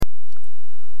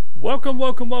Welcome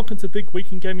to Big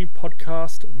Week in Gaming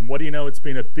Podcast. And what do you know, it's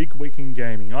been a big week in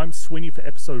gaming. I'm Sweeney for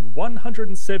episode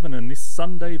 107 and this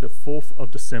Sunday, the 4th of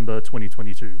December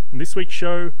 2022. And this week's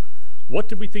show, what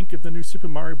did we think of the new Super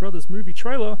Mario Bros. Movie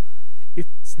trailer?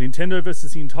 It's Nintendo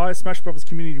versus the entire Smash Bros.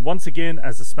 Community once again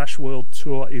as the Smash World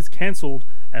Tour is cancelled,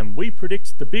 and we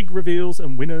predict the big reveals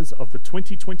and winners of the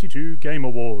 2022 Game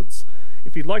Awards.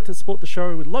 If you'd like to support the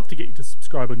show, we'd love to get you to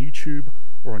subscribe on YouTube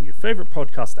or on your favourite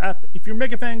podcast app. If you're a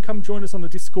mega fan, come join us on the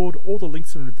Discord. All the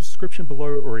links are in the description below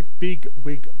or at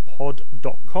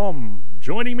bigwigpod.com.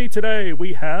 Joining me today,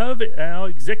 we have our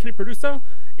executive producer,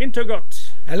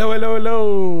 Intergot.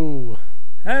 Hello.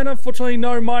 And unfortunately,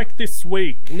 no Mike this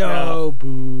week.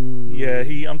 Boo. Yeah,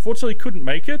 he unfortunately couldn't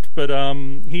make it, but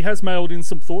he has mailed in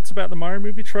some thoughts about the Mario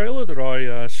movie trailer that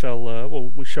I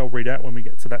we shall read out when we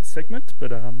get to that segment.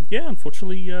 But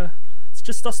unfortunately, it's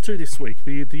just us two this week,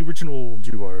 the original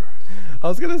duo. I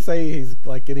was going to say he's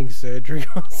like getting surgery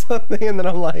or something, and then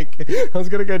I'm like, I was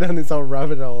going to go down this whole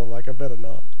rabbit hole. I'm like, I better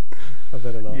not.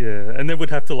 Yeah, and then we'd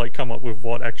have to like come up with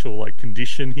what actual like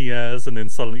condition he has, and then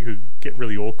suddenly it would get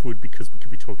really awkward because we could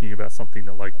be talking about something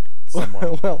that like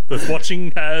someone that's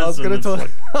watching has. I was going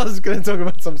to talk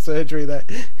about some surgery that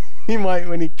he might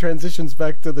when he transitions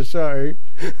back to the show.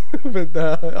 But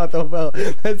I thought, well,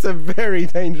 that's a very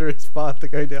dangerous path to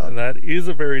go down. That is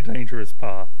a very dangerous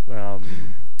path.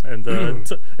 And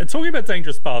talking about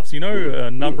dangerous paths,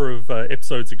 a number of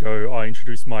episodes ago, I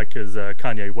introduced Mike as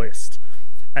Kanye West.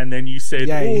 And then you said,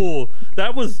 "Oh,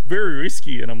 that was very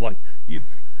risky," and I'm like,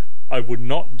 "I would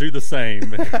not do the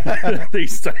same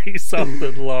these days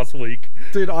after the last week."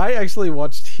 Dude, I actually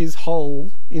watched his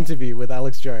whole interview with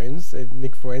Alex Jones and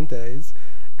Nick Fuentes,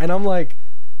 and I'm like,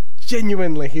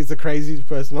 genuinely, he's the craziest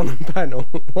person on the panel.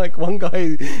 Like, one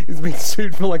guy is being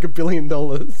sued for like $1 billion.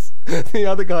 The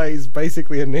other guy is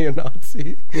basically a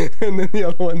neo-Nazi. And then the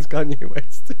other one's Kanye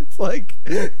West. It's like,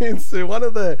 it's one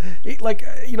of the,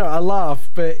 I laugh,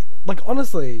 but like,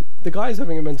 honestly, the guy's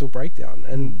having a mental breakdown.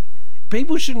 And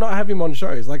people should not have him on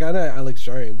shows. Like, I know Alex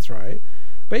Jones, right?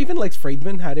 But even Lex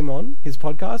Friedman had him on his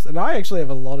podcast. And I actually have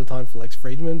a lot of time for Lex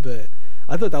Friedman, but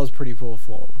I thought that was pretty poor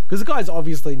form. Because the guy's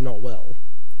obviously not well.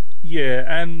 Yeah,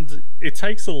 and it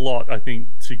takes a lot, I think,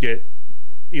 to get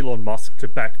Elon Musk to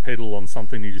backpedal on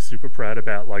something he's super proud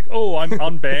about, like, oh, I'm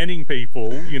unbanning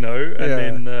people,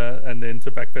 and then to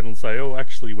backpedal and say, oh,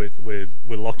 actually, we're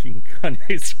locking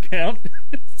Kanye's account.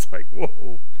 It's like,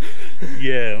 whoa,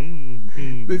 yeah.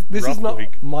 This is not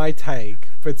my take,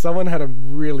 but someone had a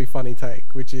really funny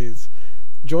take, which is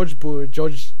George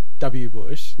W.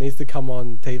 Bush needs to come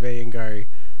on TV and go,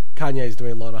 Kanye's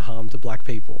doing a lot of harm to black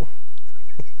people.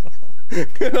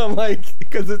 And I'm like,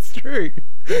 because it's true.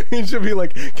 It should be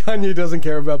like, Kanye doesn't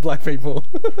care about black people.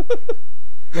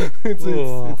 It's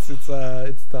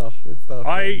tough. It's tough.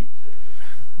 I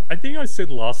think I said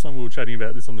last time we were chatting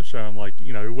about this on the show, I'm like,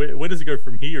 where does it go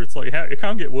from here? It's like, it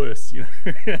can't get worse.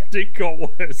 It got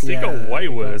worse. It got way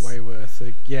worse. Way worse.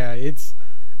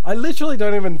 I literally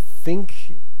don't even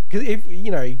think, because if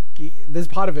there's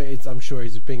part of it. I'm sure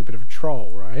he's being a bit of a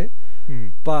troll, right?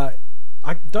 But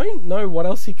I don't know what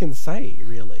else he can say,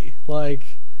 really.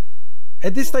 Like,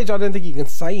 at this stage, I don't think he can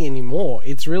say anymore.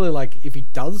 It's really like, if he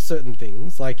does certain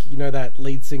things, like, that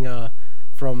lead singer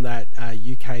from that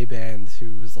UK band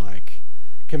who was, like,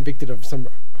 convicted of some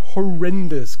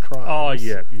horrendous crimes. Oh,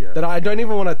 yeah. That I don't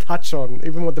even want to touch on,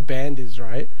 even what the band is,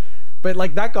 right? But,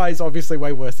 like, that guy's obviously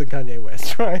way worse than Kanye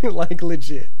West, right? Like,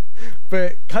 legit.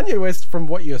 But Kanye West, from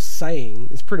what you're saying,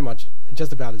 is pretty much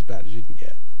just about as bad as you can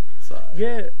get. So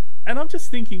yeah. And I'm just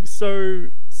thinking, so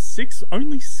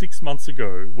only 6 months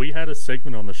ago, we had a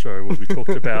segment on the show where we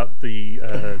talked about the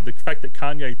fact that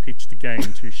Kanye pitched a game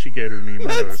to Shigeru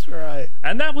Miyamoto. That's right.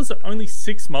 And that was only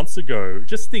 6 months ago.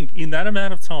 Just think, in that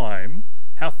amount of time,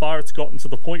 how far it's gotten to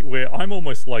the point where I'm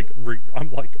almost like,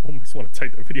 almost want to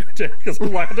take that video down because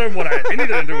I'm like, I don't want to have anything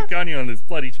to do with Kanye on this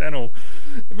bloody channel.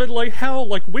 But like how,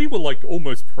 like we were like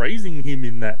almost praising him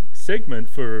in that segment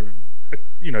for,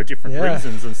 different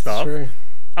reasons and stuff. True.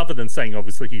 Other than saying,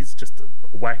 obviously, he's just a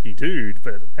wacky dude,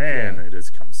 but man, it has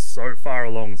come so far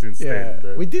along since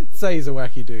then. We did say he's a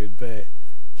wacky dude, but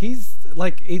he's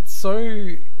like,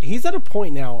 he's at a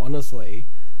point now, honestly.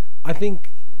 I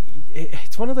think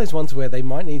it's one of those ones where they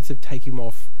might need to take him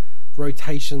off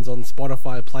rotations on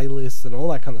Spotify playlists and all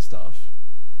that kind of stuff.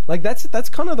 Like, that's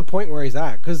kind of the point where he's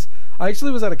at, because I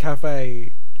actually was at a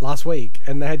cafe last week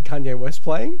and they had Kanye West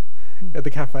playing at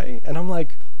the cafe, and I'm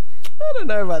like, I don't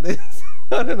know about this.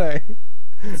 I don't know.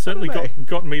 It certainly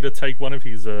got me to take one of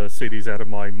his CDs out of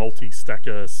my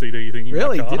multi-stacker CD thing.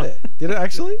 Really? Did it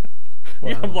actually? Wow.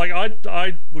 Yeah, I'm like,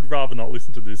 I would rather not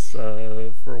listen to this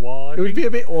for a while. It would be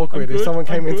a bit awkward if good, someone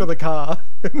came I'm into good. the car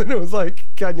and then it was like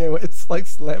Kanye West like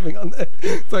slamming on there.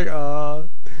 It's like,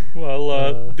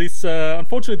 Well, this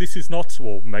unfortunately this is not,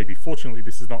 well, maybe fortunately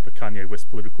this is not the Kanye West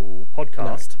political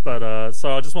podcast. But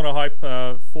so I just want to hype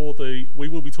we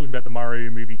will be talking about the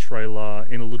Mario movie trailer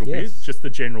in a little bit, just the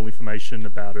general information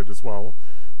about it as well.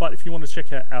 But if you want to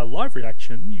check out our live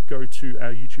reaction, you go to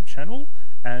our YouTube channel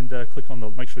and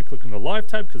make sure you click on the live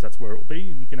tab, because that's where it will be,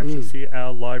 and you can actually see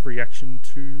our live reaction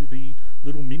to the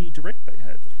little mini direct they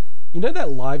had. You know,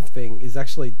 that live thing is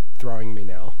actually throwing me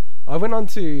now. I went on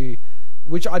to,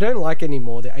 which I don't like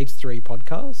anymore, the H3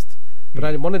 podcast, but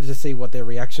I wanted to see what their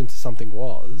reaction to something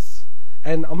was.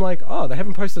 And I'm like, oh, they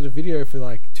haven't posted a video for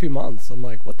like 2 months. I'm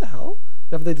like, what the hell?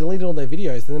 Have they deleted all their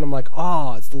videos? And then I'm like,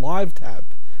 oh, it's the live tab.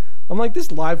 I'm like,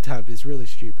 this live tab is really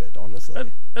stupid,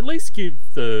 honestly. At least give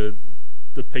the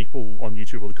people on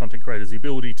YouTube or the content creators the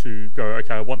ability to go,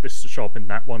 okay, I want this to show up in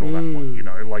that one or that one, you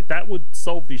know, like that would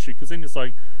solve the issue, because then it's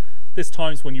like, there's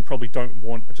times when you probably don't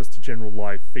want just a general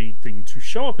live feed thing to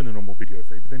show up in the normal video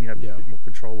feed, but then you have a bit more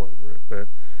control over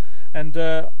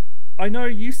it. I know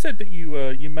you said that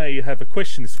you may have a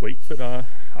question this week, but I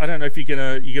don't know if you're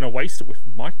gonna waste it with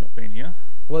Mike not being here.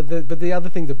 Well, but the other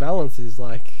thing to balance is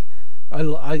like,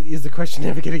 is the question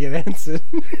ever going to get answered?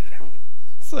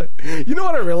 So, you know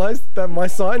what I realized? That my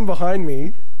sign behind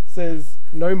me says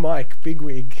 "No mic,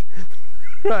 bigwig."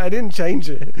 I didn't change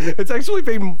it. It's actually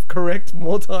been correct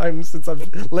more times since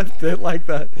I've left it like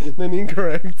that than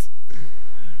incorrect.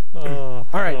 All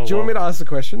right, do you want me to ask the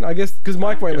question? I guess because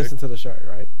Mike won't listen to the show,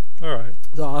 right? All right.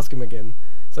 So I'll ask him again.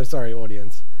 So sorry,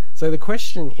 audience. So the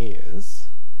question is,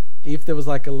 if there was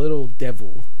like a little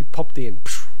devil, he popped in,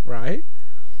 right?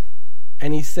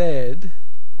 And he said,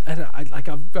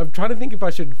 I'm trying to think if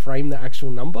I should frame the actual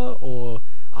number or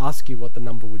ask you what the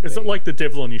number would be. Is it like the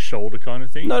devil on your shoulder kind of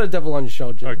thing? Not a devil on your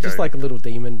shoulder, just like a little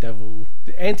demon devil,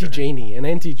 anti-genie, an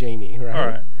anti-genie, right? All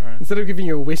right. Instead of giving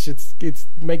you a wish, it's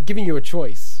giving you a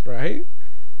choice, right?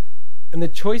 And the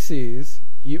choice is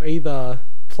you either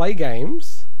play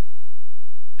games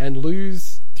and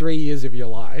lose 3 years of your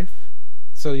life,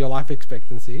 so your life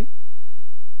expectancy,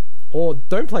 or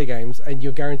don't play games and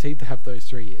you're guaranteed to have those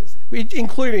 3 years, which,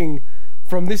 including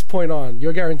from this point on,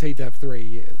 you're guaranteed to have 3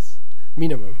 years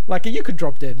minimum. Like, you could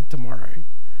drop dead tomorrow.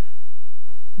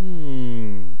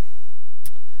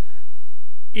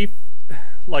 If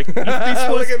this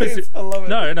was I love it.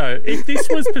 No,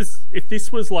 if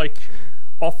this was like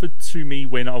offered to me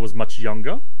when I was much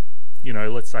younger, you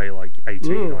know, let's say like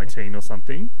 18, 19 or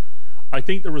something, I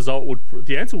think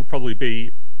the answer would probably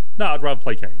be, no, I'd rather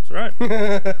play games, right?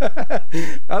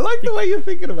 I like the way you're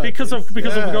thinking about it. Because I've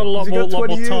got a lot more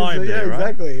time there, right?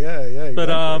 Exactly. Yeah, exactly. But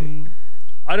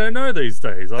I don't know these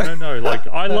days. I don't know. Like,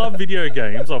 I love video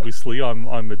games. Obviously, I'm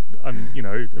you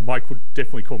know, Mike would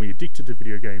definitely call me addicted to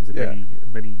video games in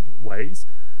many ways.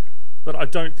 But I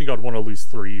don't think I'd want to lose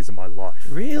 3 years of my life.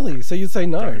 Really? So you'd say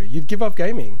no? You'd give up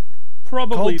gaming?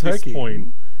 Probably at this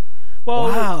point. Well,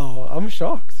 wow, I'm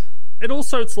shocked.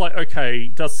 It's like, okay,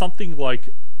 does something like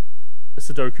a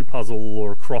Sudoku puzzle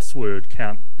or a crossword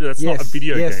count? That's not a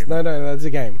video game. Yes, no, that's a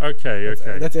game. Okay.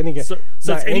 That's any game. So it's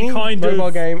any kind of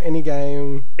mobile game, any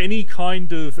game. Any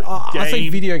kind of game. I say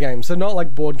video games, so not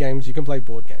like board games. You can play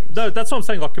board games. No, that's what I'm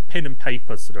saying. Like a pen and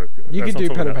paper Sudoku. You can do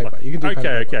pen and paper. You can do pen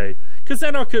and paper. Okay. Because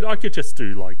then I could just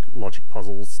do like logic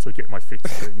puzzles to get my fix.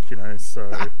 I think, you know.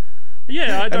 So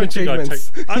yeah, I don't think I'd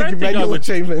take. I don't think I would.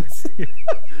 Achievements.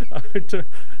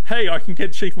 Hey, I can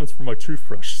get achievements from my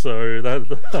toothbrush, so that's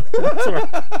all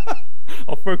right.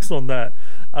 I'll focus on that.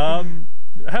 How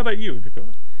about you,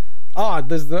 Nico? I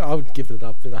would give it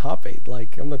up in a heartbeat.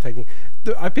 Like, I'm not taking.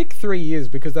 I picked 3 years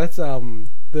because that's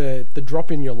the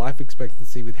drop in your life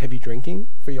expectancy with heavy drinking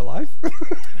for your life.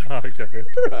 Okay.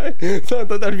 Right. So I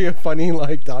thought that'd be a funny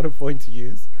like data point to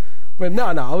use. But no,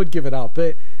 I would give it up.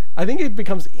 But I think it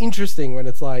becomes interesting when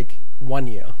it's like 1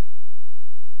 year.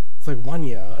 It's like 1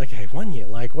 year. Okay, 1 year.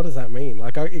 Like, what does that mean?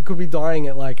 Like, it could be dying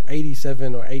at like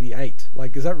 87 or 88.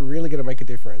 Like, is that really going to make a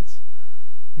difference?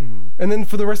 And then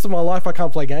for the rest of my life, I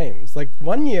can't play games. Like,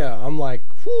 1 year, I'm like,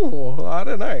 whew, I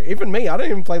don't know. Even me, I don't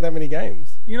even play that many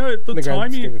games. You know, the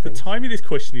timing of this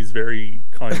question is very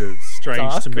kind of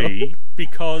strange to me,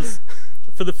 because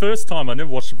for the first time, I never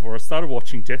watched it before, I started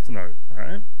watching Death Note,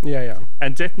 right? Yeah.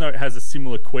 And Death Note has a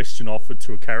similar question offered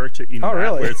to a character in that,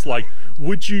 really? Where it's like,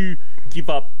 would you give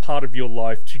up part of your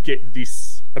life to get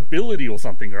this ability or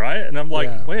something, right? And I'm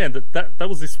like, man, that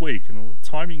was this week, and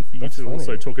timing for you to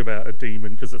also talk about a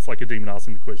demon, because it's like a demon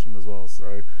asking the question as well.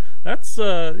 So that's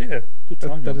good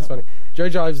timing. That is funny. Joe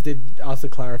Jives did ask a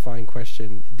clarifying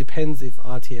question. It depends if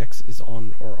RTX is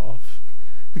on or off.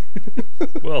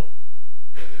 Well,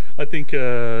 I think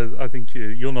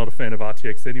you're not a fan of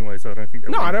RTX anyway, so I don't think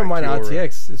that. No, would I don't mind impact your,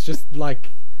 RTX. It's just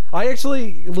like I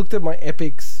actually looked at my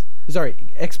Xbox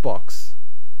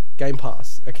Game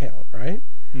Pass account, right?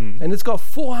 And it's got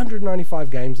 495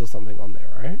 games or something on there,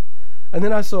 right? And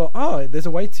then I saw, there's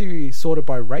a way to sort it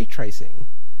by ray tracing.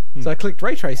 So I clicked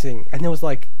ray tracing, and there was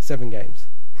like 7 games.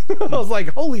 I was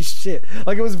like, holy shit!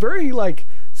 Like it was very like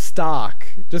stark,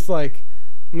 just like.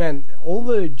 Man, all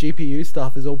the GPU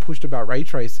stuff is all pushed about ray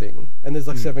tracing, and there's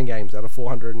like 7 games out of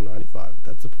 495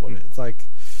 that support it. It's like,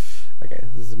 okay,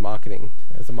 this is marketing.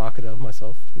 As a marketer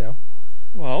myself now.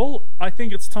 Well, I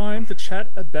think it's time to chat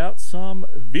about some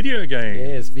video games.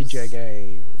 Yes, video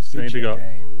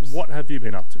games. What have you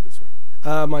been up to this week?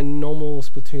 My normal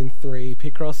Splatoon 3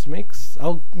 Picross mix.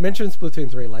 I'll mention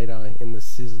Splatoon 3 later in the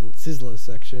Sizzler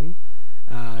section.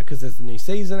 Because there's the new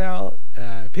season out.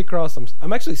 Picross,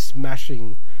 I'm actually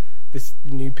smashing this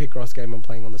new Picross game I'm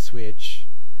playing on the Switch.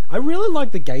 I really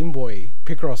like the Game Boy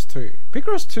Picross 2.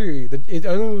 Picross 2, it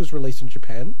only was released in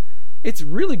Japan. It's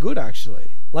really good,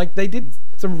 actually. Like, they did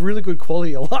some really good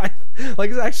quality of life. Like,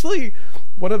 it's actually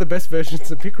one of the best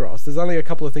versions of Picross. There's only a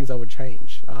couple of things I would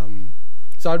change.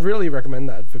 So I'd really recommend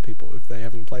that for people if they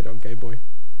haven't played it on Game Boy.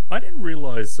 I didn't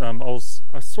realise,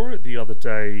 I saw it the other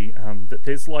day, that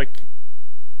there's like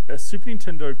a Super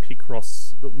Nintendo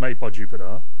Picross made by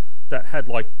Jupiter that had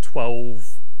like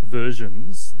 12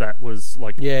 versions that was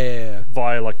like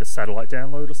via like a satellite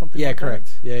download or something. Yeah,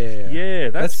 correct. That. Yeah,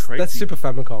 that's crazy. That's Super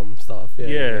Famicom stuff.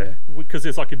 Yeah, because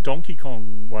there's like a Donkey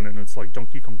Kong one, and it's like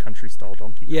Donkey Kong Country style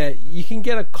Donkey Kong. Yeah, you can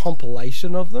get a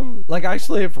compilation of them. Like, I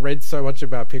actually have read so much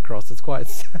about Picross, it's quite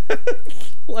sad.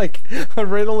 Like, I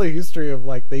read all the history of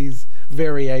like these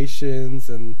variations,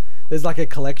 and there's like a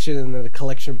collection and then a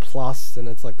collection plus, and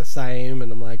it's like the same,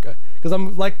 and I'm like, because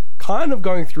I'm like kind of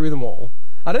going through them all.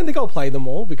 I don't think I'll play them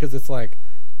all because it's like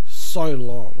so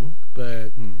long,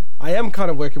 but I am kind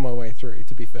of working my way through,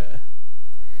 to be fair.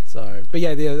 So, but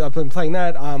yeah, I've been playing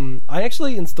that. I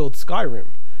actually installed Skyrim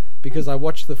because I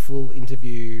watched the full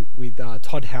interview with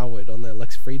Todd Howard on the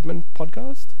Lex Friedman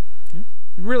podcast. Yeah.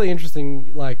 Really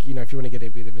interesting, like, you know, if you want to get a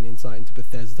bit of an insight into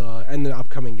Bethesda and the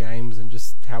upcoming games and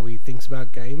just how he thinks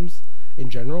about games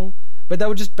in general. But they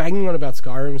were just banging on about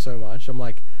Skyrim so much. I'm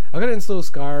like, I gotta install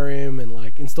Skyrim and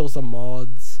like install some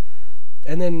mods.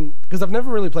 And then, because I've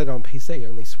never really played it on PC,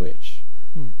 only Switch.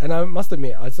 And I must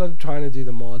admit, I started trying to do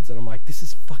the mods and I'm like, this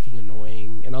is fucking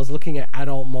annoying. And I was looking at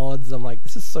adult mods, I'm like,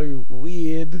 this is so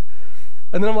weird.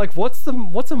 And then I'm like, what's a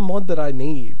mod that I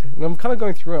need? And I'm kind of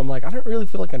going through it, I'm like, I don't really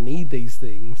feel like I need these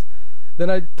things. Then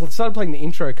I started playing the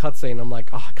intro cutscene, I'm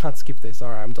like, I can't skip this,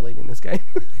 alright, I'm deleting this game.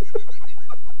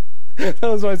 That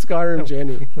was my Skyrim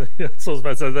journey. Yeah, that's what I was about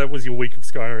to say. That was your week of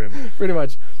Skyrim. Pretty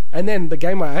much. And then the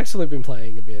game I actually been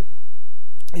playing a bit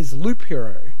is Loop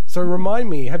Hero. So remind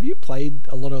me, have you played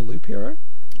a lot of Loop Hero?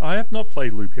 I have not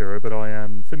played Loop Hero, but I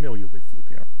am familiar with Loop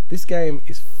Hero. This game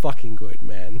is fucking good,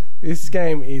 man. This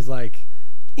game is like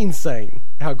insane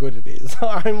how good it is.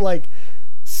 I'm like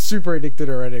super addicted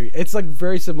already. It's like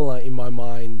very similar in my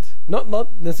mind.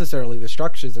 Not necessarily the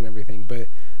structures and everything, but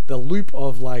the loop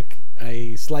of like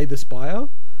a Slay the Spire,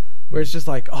 where it's just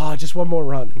like, just one more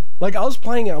run. Like, I was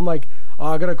playing it, I'm like,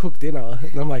 I gotta cook dinner,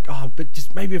 and I'm like, but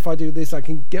just maybe if I do this, I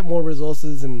can get more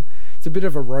resources, and it's a bit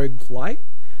of a rogue light.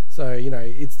 So, you know,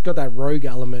 it's got that rogue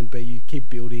element, but you keep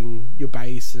building your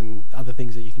base and other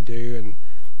things that you can do, and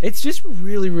it's just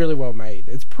really, really well made.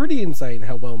 It's pretty insane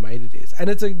how well made it is, and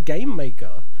it's a game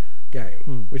maker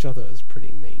game, which I thought was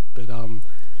pretty neat. But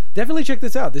definitely check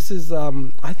this out. This is,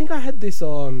 I think I had this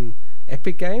on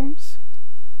Epic Games.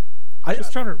 I'm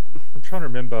trying to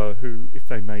remember if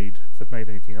they made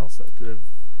anything else that did.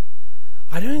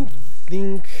 I don't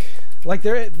think, like,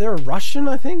 they're Russian,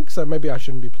 I think, so maybe I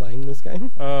shouldn't be playing this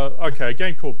game. Okay, a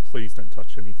game called Please Don't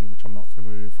Touch Anything, which I'm not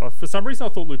familiar with. For some reason I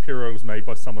thought Loop Hero was made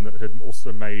by someone that had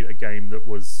also made a game that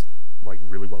was like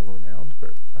really well renowned,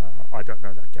 but I don't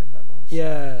know that game that well.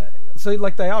 Yeah, so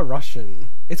like they are Russian.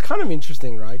 It's kind of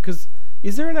interesting, right? Because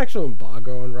is there an actual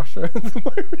embargo on Russia at the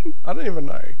moment? I don't even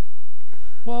know.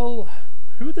 Well,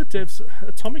 who are the devs?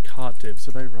 Atomic Heart devs,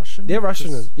 are they Russian? They're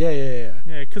Russian. Yeah.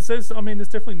 Yeah, because there's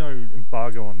definitely no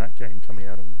embargo on that game coming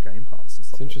out on Game Pass and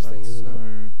stuff. It's interesting, like that, isn't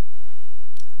it?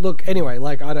 Look, anyway,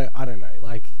 like I don't know.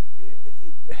 Like,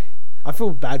 I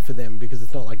feel bad for them because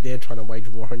it's not like they're trying to wage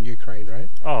war on Ukraine, right?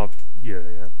 Oh,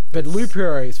 yeah. But Loop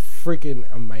Hero is freaking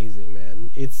amazing,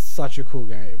 man. It's such a cool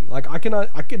game. Like, I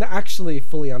can actually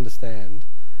fully understand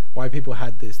why people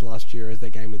had this last year as their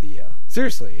game of the year.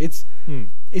 Seriously, it's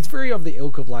very of the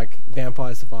ilk of like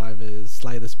Vampire Survivors,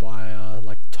 Slay the Spire,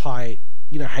 like tight,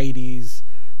 Hades,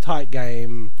 tight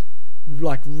game,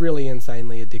 like really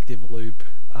insanely addictive loop.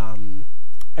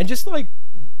 and just like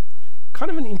kind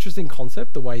of an interesting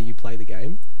concept the way you play the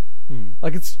game.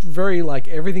 Like it's very like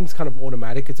everything's kind of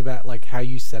automatic. It's about like how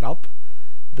you set up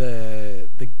the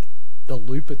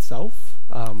loop itself.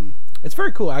 It's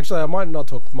very cool. Actually, I might not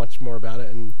talk much more about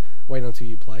it and wait until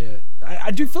you play it.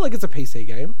 I do feel like it's a PC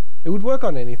game. It would work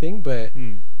on anything, but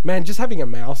man, just having a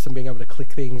mouse and being able to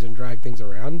click things and drag things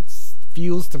around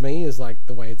feels to me is like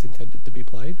the way it's intended to be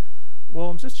played.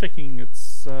 Well, I'm just checking.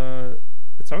 It's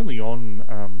only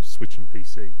on Switch and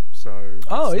PC. So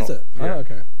is it? Yeah. Oh,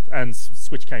 okay. And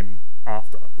Switch came a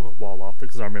while after,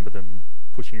 because I remember them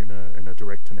pushing it in a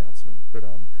direct announcement. But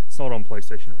it's not on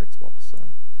PlayStation or Xbox. So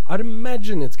I'd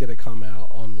imagine it's going to come out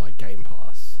on like Game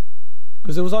Pass,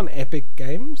 because it was on Epic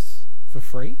Games for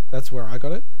free. That's where I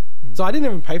got it. So I didn't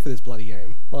even pay for this bloody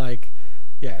game. Like,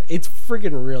 yeah, it's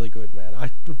friggin' really good, man.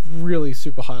 I really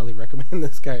super highly recommend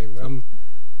this game.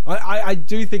 I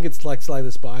do think it's like Slay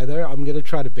the Spire though. I'm gonna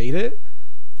try to beat it.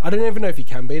 I don't even know if you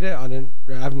can beat it. I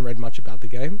haven't read much about the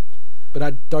game, but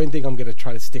I don't think I'm gonna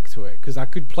try to stick to it, because I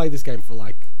could play this game for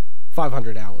like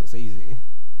 500 hours easy.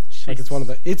 Jeez.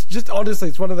 Like it's just honestly,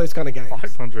 it's one of those kind of games.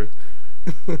 500.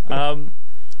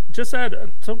 Just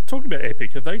talking about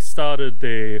Epic, have they started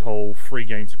their whole free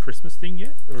games of Christmas thing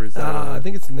yet, or is that? I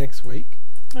think it's next week.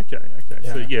 Okay.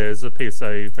 Yeah. So yeah, as a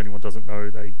PSA, if anyone doesn't know,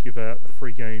 they give out a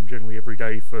free game generally every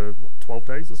day for 12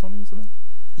 days or something, isn't it?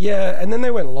 Yeah, and then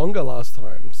they went longer last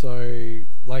time. So,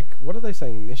 like, what are they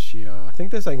saying this year? I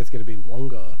think they're saying it's going to be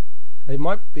longer. It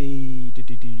might be. I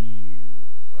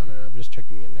don't know. I'm just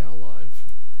checking it now live.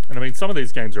 And I mean, some of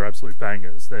these games are absolute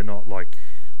bangers. They're not like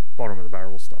bottom of the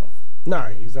barrel stuff. No,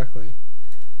 exactly.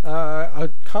 I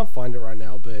can't find it right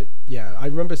now, but yeah, I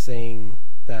remember seeing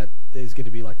that there's going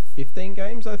to be like 15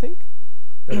 games, I think,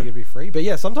 that are going to be free. But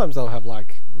yeah, sometimes they'll have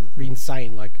like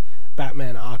insane, like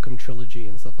Batman Arkham Trilogy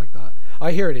and stuff like that.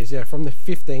 Here it is, yeah, from the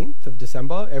 15th of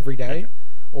December every day,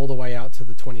 all the way out to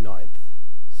the 29th.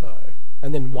 So,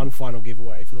 and then one final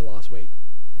giveaway for the last week.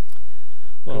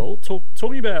 Well,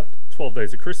 talking about 12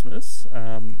 Days of Christmas,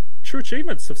 True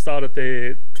Achievements have started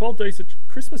their 12 Days of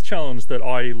Christmas challenge that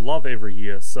I love every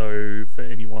year. So for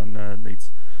anyone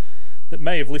that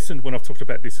may have listened when I've talked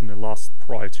about this in the last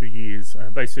prior 2 years,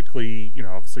 basically,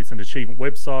 obviously it's an achievement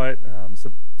website. It's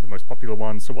the most popular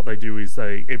one. So what they do is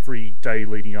every day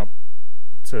leading up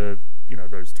to,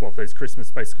 those 12 Days of Christmas,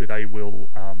 basically they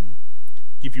will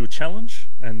give you a challenge,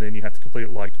 and then you have to complete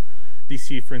it. Like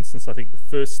this year, for instance, I think the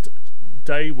first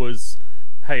day was,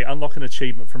 hey, unlock an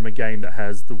achievement from a game that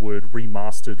has the word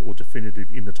remastered or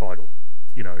definitive in the title.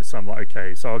 So I'm like,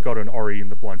 okay, so I got an Ori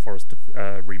and the Blind Forest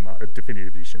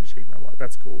definitive edition achievement. I'm like,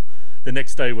 that's cool. The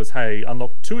next day was, hey,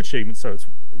 unlock 2 achievements, so it's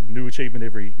new achievement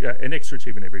an extra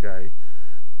achievement every day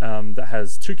that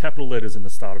has 2 capital letters in the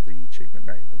start of the achievement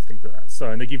name and things like that.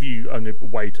 So, and they give you a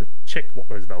way to check what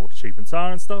those valid achievements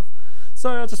are and stuff.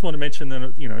 So I just want to mention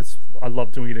that, I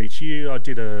love doing it each year. I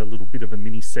did a little bit of a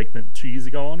mini segment 2 years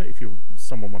ago on it, if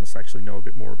someone wants to actually know a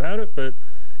bit more about it. But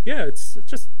yeah, it's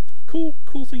just a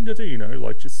cool thing to do,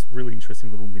 like just really interesting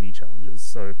little mini challenges.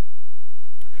 So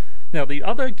now the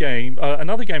other game,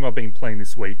 another game I've been playing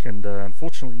this week, and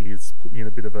unfortunately it's put me in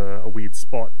a bit of a weird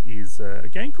spot, is a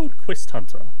game called Quest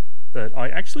Hunter that I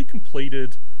actually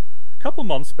completed a couple of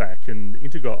months back. And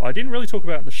I didn't really talk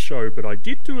about it in the show, but I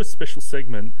did do a special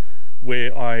segment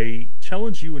where I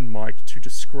challenge you and Mike to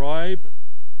describe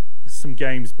some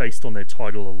games based on their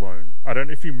title alone. I don't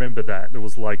know if you remember that. There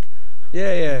was like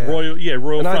Royal and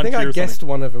Frontier. I think I guessed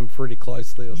one of them pretty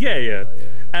closely. Or yeah.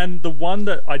 And the one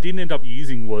that I didn't end up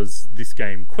using was this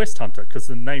game, Quest Hunter, because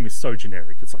the name is so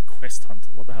generic. It's like Quest Hunter.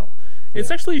 What the hell? It's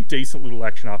actually a decent little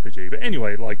action RPG. But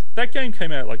anyway, like that game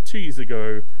came out like 2 years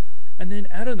ago, and then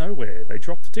out of nowhere they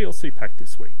dropped a DLC pack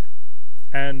this week.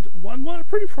 And one a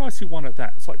pretty pricey one at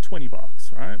that. It's like $20,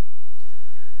 right?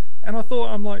 And I thought,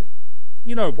 I'm like,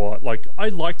 you know what? Like, I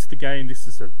liked the game. This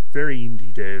is a very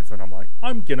indie dev, and I'm like,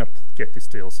 I'm gonna get this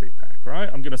DLC pack, right?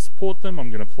 I'm gonna support them. I'm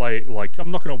gonna play it. Like,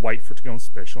 I'm not gonna wait for it to go on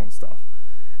special and stuff.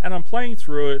 And I'm playing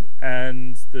through it,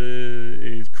 and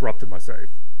it corrupted my save.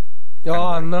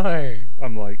 Oh no!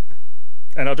 I'm like,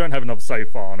 and I don't have another save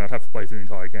file, and I'd have to play through the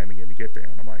entire game again to get there.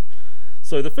 And I'm like.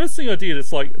 So the first thing I did,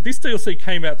 it's like, this DLC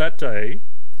came out that day,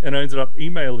 and I ended up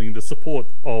emailing the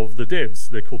support of the devs.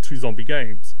 They're called 2 Zombie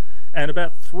Games. And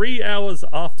about 3 hours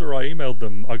after I emailed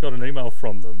them, I got an email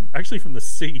from them, actually from the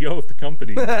CEO of the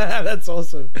company. That's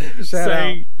awesome.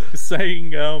 saying,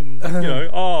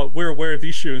 we're aware of the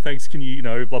issue, and thanks, can you,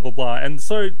 blah, blah, blah. And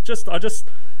so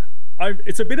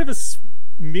it's a bit of a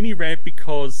mini rant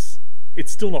because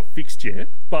it's still not fixed yet,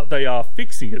 but they are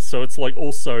fixing it. So it's like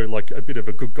also like a bit of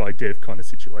a good guy dev kind of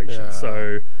situation. Yeah.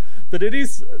 So, But it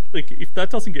is like if that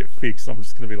doesn't get fixed, I'm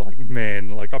just gonna be like, man,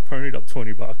 like I ponied up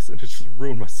 $20 and it's just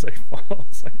ruined my save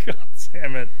files. Like, god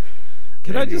damn it.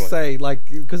 Can I just say, like,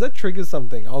 because that triggers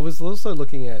something. I was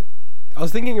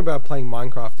thinking about playing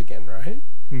Minecraft again, right?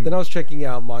 Then I was checking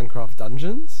out Minecraft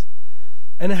Dungeons,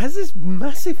 and it has this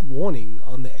massive warning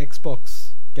on the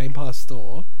Xbox Game Pass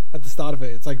store at the start of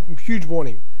it. It's like huge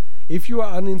warning. If you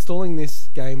are uninstalling this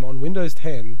game on Windows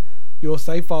 10, your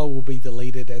save file will be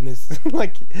deleted, and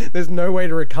there's no way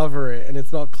to recover it, and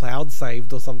it's not cloud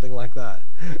saved or something like that.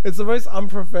 It's the most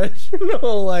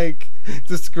unprofessional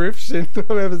description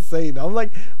I've ever seen. I'm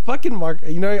like, fucking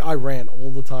I rant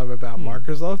all the time about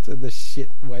Microsoft and the shit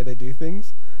way they do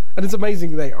things, and it's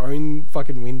amazing they own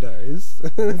fucking Windows.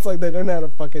 It's like they don't know how to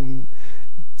fucking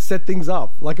set things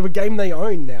up. Like of a game they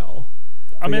own now.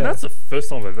 I mean, that's the first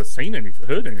time I've ever seen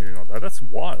heard anything like that. That's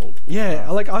wild. Yeah,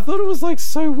 I thought it was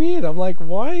so weird. I'm like,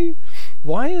 why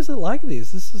is it like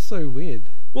this? This is so weird.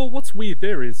 Well, what's weird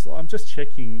there is I'm just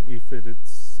checking if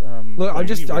it's. Look, I'm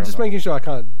just making sure I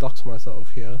can't dox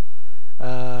myself here.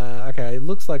 Okay, it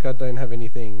looks like I don't have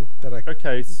anything that I.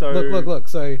 Okay, so look.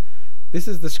 So this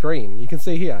is the screen. You can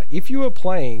see here. If you are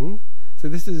playing, so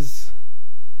this is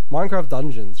Minecraft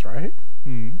Dungeons, right?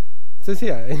 It says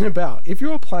here, if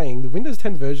you are playing the Windows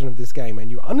 10 version of this game and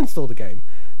you uninstall the game,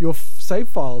 your save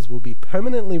files will be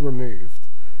permanently removed.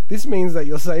 This means that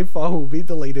your save file will be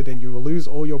deleted and you will lose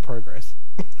all your progress.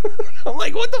 I'm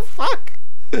like, what the fuck?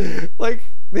 Like,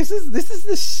 this is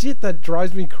the shit that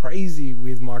drives me crazy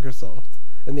with Microsoft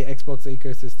and the Xbox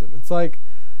ecosystem. It's like,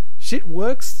 shit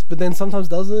works, but then sometimes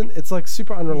doesn't. It's like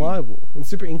super unreliable and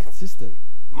super inconsistent.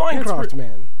 Minecraft,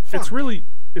 man. Fuck.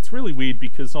 It's really weird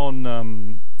because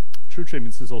on... True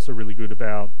Achievements is also really good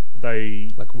about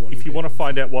if you want to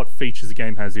find out what features a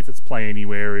game has, if it's Play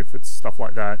Anywhere, if it's stuff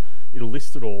like that, it'll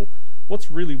list it all.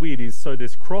 What's really weird is, so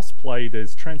there's cross-play,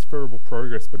 there's transferable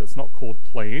progress, but it's not called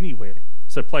Play Anywhere.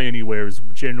 So Play Anywhere is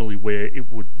generally where you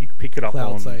can pick it up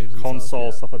Cloud on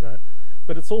console, stuff like that.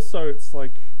 But it's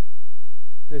like,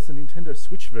 there's a Nintendo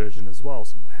Switch version as well.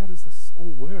 So how does this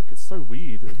all work? It's so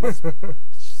weird. It's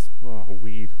just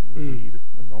weird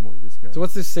anomaly, this game. So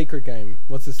what's this secret game?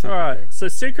 Game? So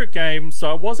secret game.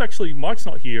 So I was actually, Mike's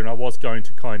not here, and I was going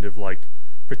to kind of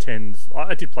pretend.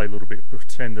 I did play a little bit,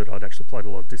 pretend that I'd actually played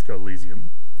a lot of Disco Elysium,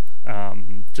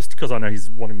 just because I know he's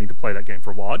wanted me to play that game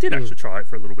for a while. I did actually try it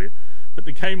for a little bit, but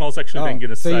the game I was actually then going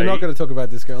to say. So you're not going to talk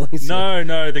about Disco Elysium?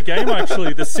 No. The game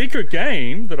the secret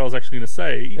game that I was actually going to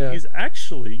say is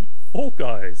actually Fall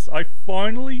Guys. I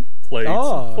finally played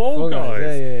some Fall Guys. Yeah.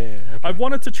 Okay. I've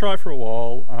wanted to try for a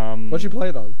while. What'd you play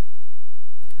it on?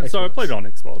 Xbox. So I played it on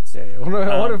Xbox. Yeah.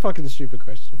 What a fucking stupid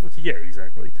question. Yeah,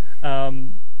 exactly.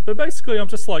 But basically, I'm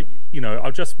just I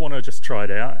just want to try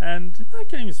it out, and that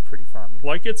game is pretty fun.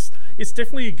 It's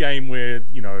definitely a game where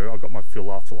I got my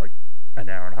fill after an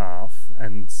hour and a half,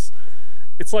 and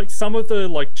it's some of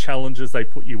the challenges they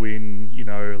put you in,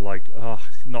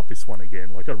 not this one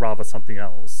again. I'd rather something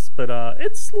else. But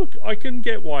I can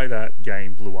get why that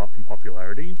game blew up in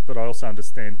popularity, but I also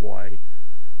understand why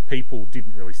people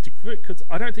didn't really stick with it, because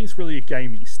I don't think it's really a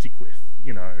game you stick with.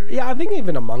 Yeah, I think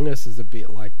even Among Us is a bit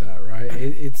like that, right?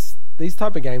 It's these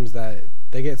type of games that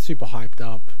they get super hyped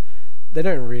up. They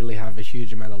don't really have a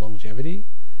huge amount of longevity,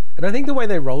 and I think the way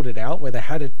they rolled it out, where they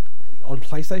had it on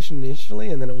PlayStation initially,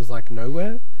 and then it was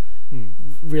nowhere,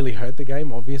 really hurt the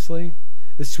game. Obviously,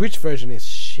 the Switch version is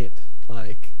shit.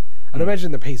 I'd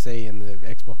imagine the PC and the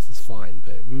Xbox is fine,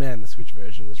 but man, the Switch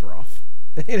version is rough.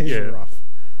 It is rough.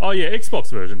 Oh yeah, Xbox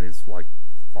version is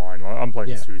fine. I'm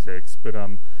playing Series X, but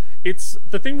it's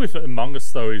the thing with Among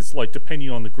Us though is depending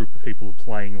on the group of people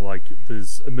playing,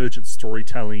 there's emergent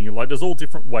storytelling, there's all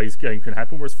different ways game can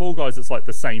happen. Whereas Fall Guys, it's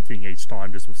the same thing each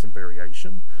time, just with some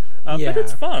variation. But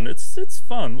it's fun. It's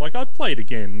fun. I'd play it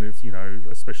again if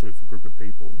especially with a group of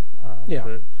people.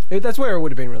 That's where it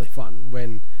would have been really fun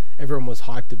when everyone was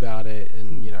hyped about it,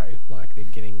 and they're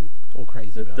getting all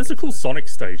crazy about it. There's a cool Sonic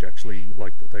stage actually,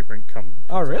 that they come.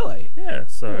 Oh really? Yeah.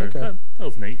 So that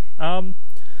was neat.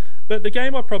 But the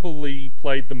game I probably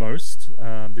played the most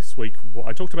this week,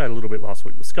 I talked about it a little bit last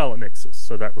week, was Scarlet Nexus.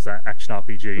 So that was that action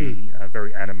RPG,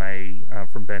 very anime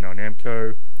from Bandai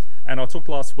Namco. And I talked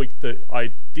last week that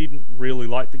I didn't really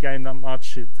like the game that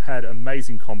much. It had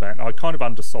amazing combat, and I kind of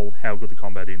undersold how good the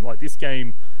combat is. This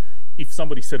game, if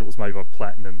somebody said it was made by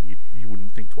Platinum, you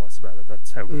wouldn't think twice about it.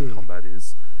 That's how good the combat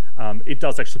is. It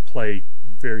does actually play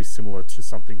very similar to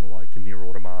something like a Nier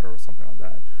Automata or something like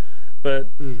that. But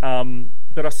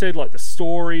I said the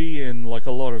story and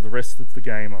a lot of the rest of the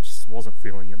game, I just wasn't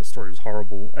feeling it. The story was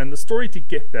horrible, and the story did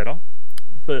get better.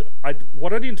 But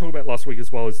what I didn't talk about last week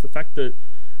as well is the fact that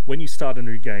when you start a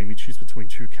new game, you choose between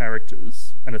two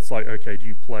characters, and it's like, okay, do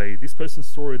you play this person's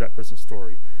story or that person's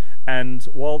story? And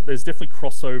while there's definitely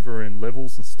crossover in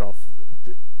levels and stuff,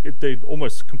 they're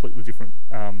almost completely different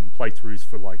playthroughs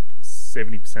for like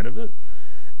 70% of it.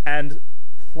 And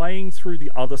playing through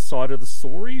the other side of the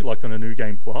story, like on a New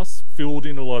Game Plus, filled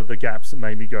in a lot of the gaps and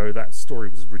made me go, that story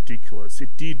was ridiculous.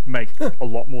 It did make a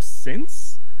lot more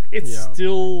sense. It's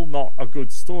still not a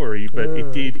good story, but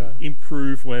it did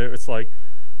improve where it's like,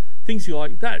 things you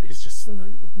like, that is just,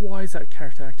 why is that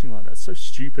character acting like that? It's so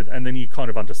stupid. And then you kind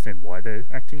of understand why they're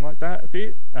acting like that a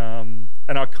bit. And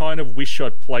I kind of wish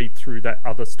I'd played through that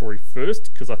other story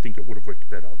first, because I think it would have worked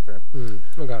better. But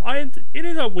it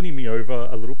ended up winning me over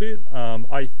a little bit.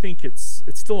 I think it's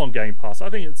still on Game Pass.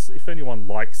 I think if anyone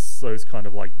likes those kind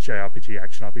of like JRPG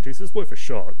action RPGs, it's worth a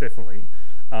shot, definitely.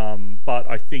 But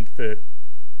I think that,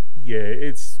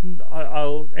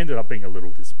 I ended up being a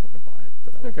little disappointed by it.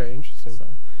 But, okay, interesting.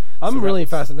 I'm really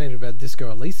fascinated about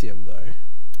Disco Elysium, though.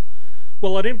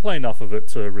 Well, I didn't play enough of it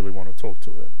to really want to talk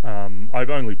to it. I've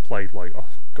only played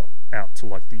got out to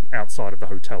like the outside of the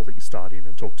hotel that you start in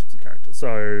and talk to the characters.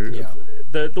 So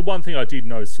the one thing I did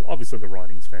notice, obviously the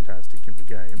writing is fantastic in the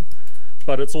game,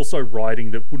 but it's also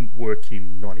writing that wouldn't work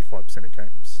in 95% of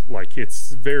games. Like, it's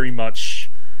very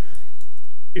much,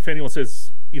 if anyone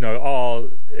says,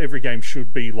 every game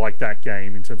should be like that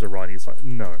game in terms of writing, it's like,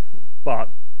 no. But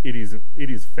it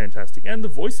is fantastic. And the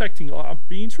voice acting, I'd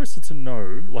be interested to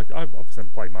know, like, I obviously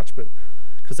haven't played much, but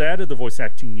because they added the voice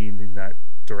acting in that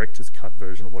director's cut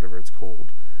version or whatever it's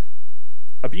called,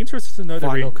 I'd be interested to know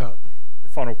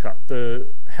Final Cut,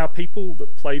 how people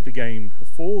that played the game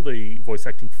before the voice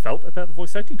acting felt about the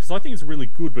voice acting, because I think it's really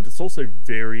good, but it's also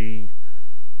very,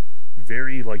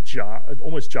 very like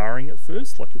almost jarring at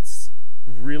first. Like, it's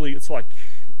like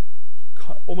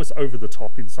almost over the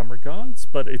top in some regards,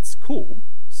 but it's cool.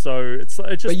 So it's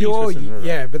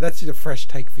just. But that's a fresh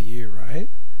take for you, right?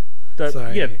 That's what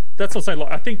I'm saying.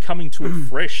 Like, I think coming to it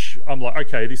fresh, I'm like,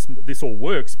 okay, this all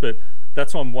works, but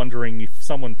that's why I'm wondering if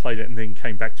someone played it and then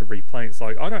came back to replay it. It's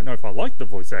like, I don't know if I like the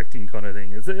voice acting kind of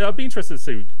thing. I'd be interested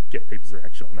to get people's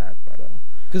reaction on that, but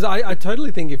because I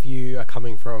totally think if you are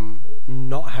coming from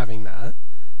not having that,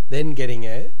 then getting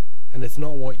it, and it's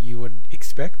not what you would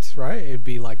expect, right? It'd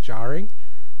be like jarring.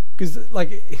 Because,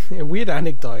 like, a weird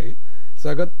anecdote. So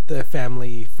I got the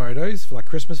family photos for like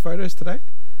Christmas photos today,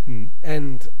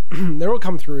 and they're all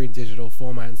come through in digital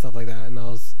format and stuff like that. And I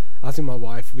was asking my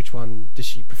wife which one does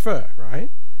she prefer, right?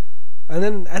 And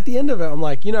then at the end of it, I'm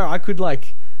like, I could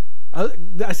like,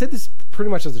 I said this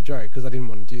pretty much as a joke because I didn't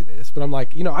want to do this, but I'm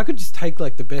like, I could just take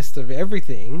like the best of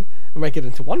everything and make it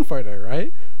into one photo,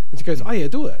 right? And she goes, oh yeah,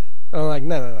 do it. And I'm like,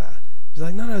 no. She's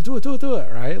like, no, do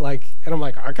it, right? Like, and I'm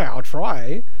like, okay, I'll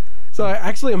try. So I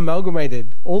actually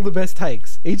amalgamated all the best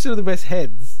takes, each of the best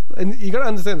heads. And you got to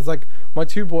understand, it's like my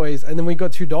two boys, and then we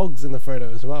got two dogs in the photo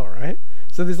as well, right?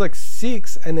 So there's like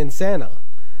 6, and then Santa.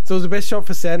 So it was the best shot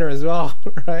for Santa as well,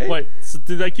 right? Wait, so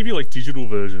did they give you like digital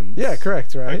versions? Yeah,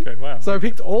 correct, right? Okay, wow. So I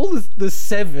picked all the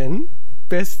 7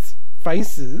 best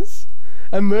faces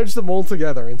and merged them all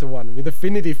together into one with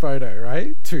Affinity Photo,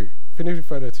 right? Affinity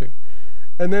Photo 2.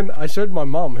 And then I showed my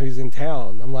mum, who's in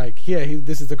town. I'm like,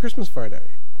 this is the Christmas photo.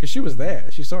 Because she was there,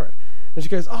 she saw it, and she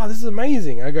goes, "Oh, this is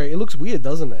amazing." I go, "It looks weird,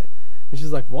 doesn't it?" And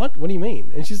she's like, "What? What do you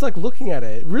mean?" And she's like looking at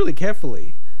it really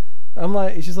carefully. I'm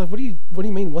like, she's like, "What do you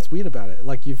mean? What's weird about it?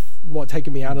 Like, you've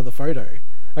taken me out of the photo?"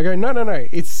 I go, "No,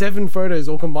 it's 7 photos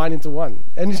all combined into one."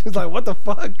 And she's like, "What the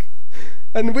fuck?"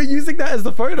 And we're using that as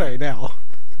the photo now.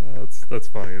 Oh, that's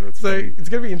funny. Funny. It's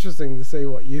gonna be interesting to see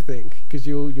what you think, because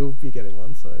you'll be getting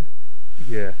one. So.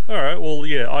 Yeah. All right. Well,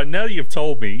 yeah. Now that you've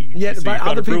told me. Yeah, so but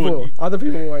other people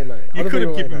won't know. You could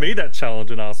have given me that challenge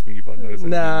and asked me if I know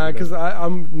something. Nah, because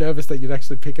I'm nervous that you'd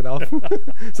actually pick it up.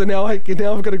 So now I've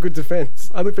got a good defense.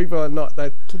 Other people are not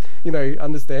that,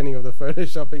 understanding of the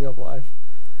photoshopping of life.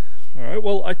 All right.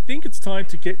 Well, I think it's time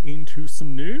to get into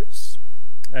some news,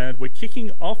 and we're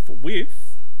kicking off with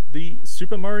the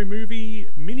Super Mario movie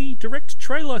mini direct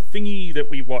trailer thingy that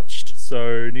we watched.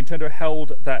 So Nintendo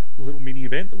held that little mini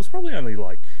event that was probably only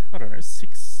like,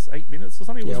 6-8 minutes or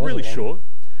something. It was really short.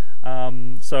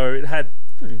 So it had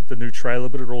the new trailer,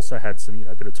 but it also had some,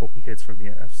 bit of talking heads from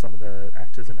some of the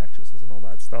actors and actresses and all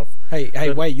that stuff.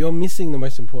 Wait, you're missing the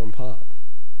most important part.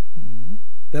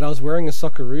 That I was wearing a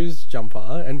Socceroos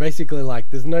jumper, and basically,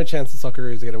 like, there's no chance the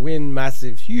Socceroos are going to win.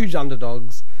 Massive, huge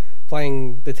underdogs,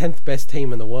 playing the 10th best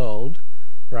team in the world,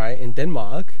 right, in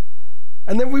Denmark.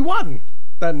 And then we won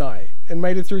that night and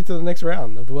made it through to the next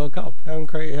round of the World Cup. How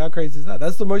crazy is that?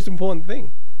 That's the most important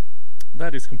thing.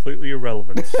 That is completely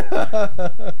irrelevant.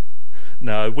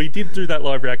 No, we did do that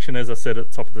live reaction, as I said at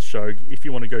the top of the show. If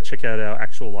you want to go check out our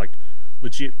actual, like,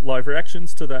 legit live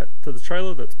reactions to the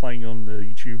trailer that's playing on the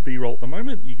YouTube B-roll at the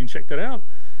moment, you can check that out.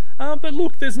 But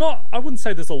look, I wouldn't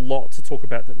say there's a lot to talk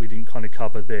about that we didn't kind of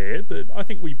cover there, but I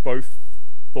think we both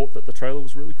thought that the trailer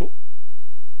was really cool.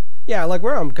 Yeah, like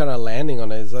where I'm kind of landing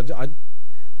on is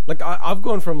I've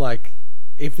gone from like,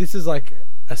 if this is like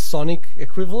a Sonic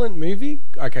equivalent movie,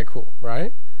 okay, cool,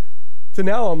 right? So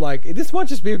now I'm like, this might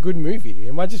just be a good movie.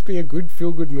 It might just be a good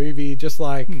feel-good movie, just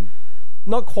like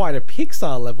not quite a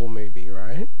Pixar level movie,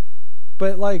 right?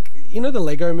 But like, you know, the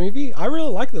Lego movie? I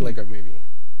really like the Lego movie.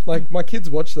 Like, my kids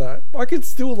watch that. I could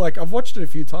still, like, I've watched it a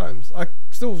few times. I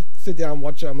still sit down and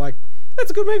watch it. I'm like, that's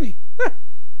a good movie.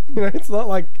 You know, it's not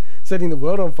like setting the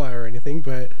world on fire or anything,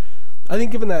 but I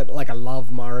think given that, like, I love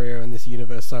Mario and this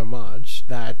universe so much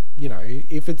that, you know,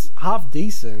 if it's half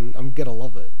decent, I'm gonna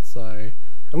love it. So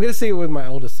I'm gonna see it with my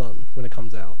eldest son when it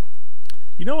comes out.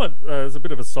 You know what, as a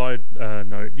bit of a side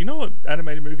note, you know what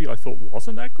animated movie I thought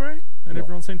wasn't that great and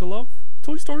everyone seemed to love?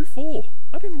 Toy Story 4.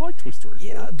 I didn't like Toy Story 4.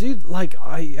 Yeah, dude, like,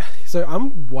 so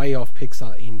I'm way off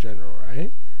Pixar in general,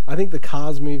 right? I think the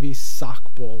Cars movies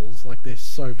suck balls. Like, they're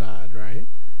so bad, right?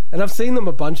 And I've seen them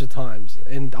a bunch of times,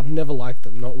 and I've never liked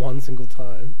them, not one single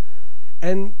time.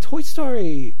 And Toy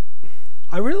Story,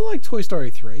 I really like Toy Story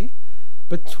 3,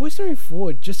 but Toy Story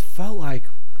 4 just felt like,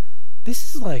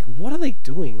 this is like, what are they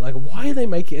doing? Like, why are they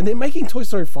making... And they're making Toy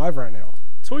Story 5 right now.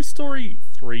 Toy Story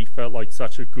 3 felt like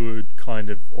such a good kind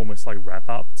of almost like wrap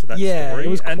up to that story. Yeah, it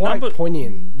was quite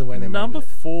poignant the way they made it. Number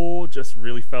 4 just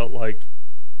really felt like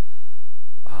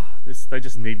they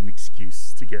just need an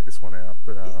excuse to get this one out.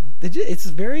 But it's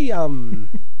very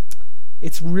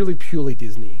it's really purely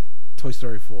Disney. Toy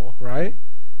Story 4, right?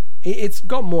 It's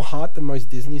got more heart than most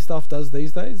Disney stuff does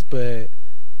these days, but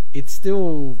it's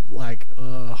still like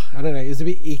I don't know. It's a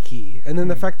bit icky, and then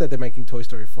the fact that they're making Toy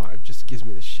Story 5 just gives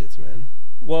me the shits, man.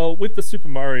 Well, with the Super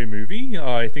Mario movie,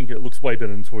 I think it looks way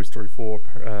better than Toy Story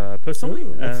 4 personally.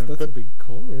 That's a big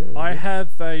call. Yeah, I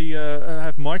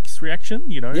have Mike's reaction.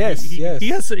 You know, yes.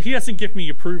 He hasn't given me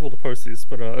approval to post this,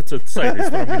 but to say this,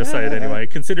 but I'm going to say it anyway,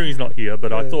 considering he's not here.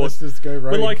 But I thought, let's just go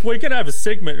rogue. But like, we're going to have a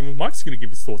segment, and Mike's going to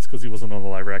give his thoughts because he wasn't on the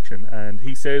live reaction, and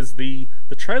he says the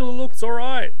trailer looks all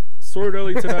right. Saw it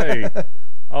early today.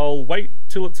 I'll wait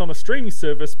till it's on a streaming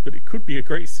service, but it could be a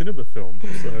great cinema film.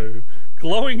 So,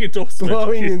 glowing endorsement.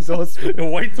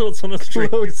 Wait till it's on a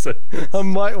streaming service. I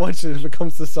might watch it if it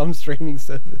comes to some streaming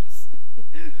service.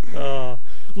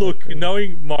 Look,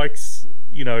 knowing Mike's,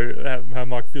 you know, how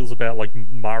Mike feels about like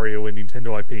Mario and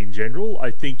Nintendo IP in general,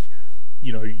 I think,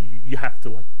 you know, you have to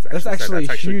like. That's actually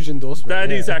a huge endorsement.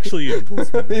 That is actually an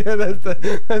endorsement. Yeah,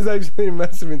 that's actually a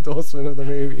massive endorsement of the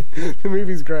movie. The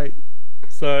movie's great.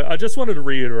 So I just wanted to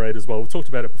reiterate as well. We've talked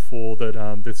about it before that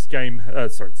this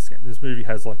movie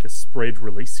has like a spread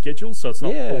release schedule, so it's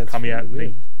not all coming out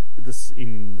in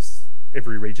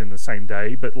every region the same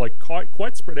day, but like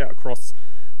quite spread out across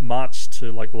March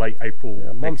to like late April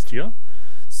next year.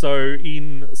 So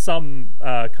in some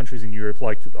countries in Europe,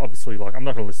 like obviously, like I'm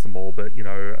not going to list them all, but you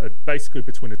know, basically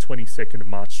between the 22nd of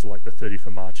March to like the 30th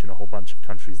of March in a whole bunch of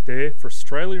countries there. For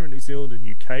Australia and New Zealand and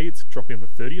UK, it's dropping on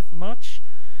the 30th of March.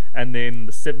 And then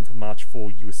the 7th of March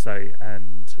for USA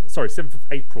 7th of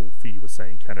April for USA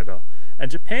and Canada.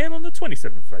 And Japan on the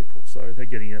 27th of April. So they're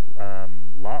getting it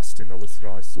last in the list that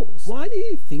I saw. Why do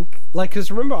you think, like,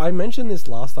 because remember I mentioned this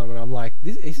last time and I'm like,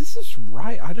 is this just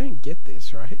right? I don't get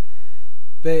this, right?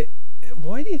 But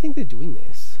why do you think they're doing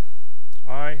this?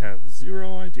 I have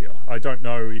zero idea. I don't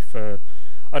know if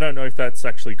that's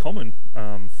actually common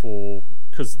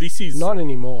because this is... Not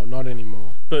anymore.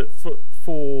 But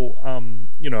for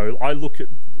you know, I look at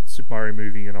the Super Mario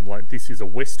movie and I'm like, this is a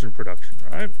Western production,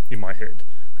 right? In my head,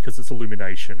 because it's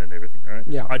Illumination and everything, right?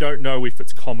 Yeah. I don't know if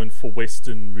it's common for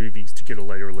Western movies to get a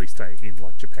later release date in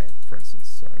like Japan, for instance.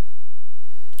 So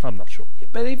I'm not sure. Yeah,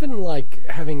 but even like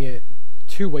having it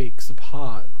 2 weeks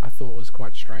apart, I thought was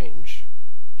quite strange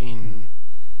in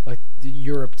like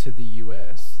Europe to the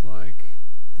US, like.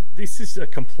 This is a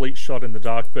complete shot in the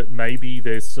dark, but maybe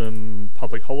there's some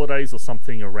public holidays or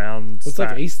something around it's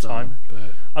that like Easter time.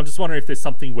 But I'm just wondering if there's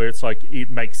something where it's like it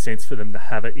makes sense for them to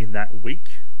have it in that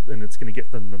week, and it's going to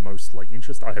get them the most like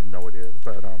interest. I have no idea,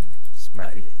 but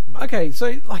maybe. Okay,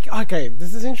 so like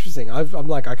this is interesting. I'm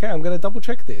like, okay, I'm going to double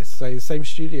check this. So same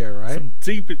studio, right? Some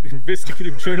deep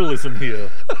investigative journalism here.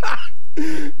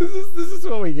 This is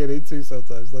what we get into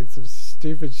sometimes, like some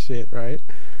stupid shit, right?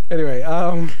 Anyway,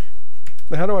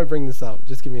 how do I bring this up?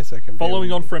 Just give me a second.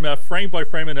 Following on from our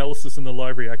frame-by-frame analysis in the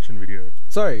live reaction video.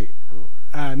 So,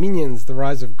 Minions: The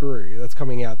Rise of Gru, that's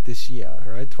coming out this year,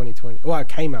 right? 2020. Well, it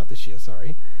came out this year,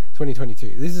 sorry.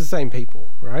 2022. This is the same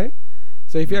people, right?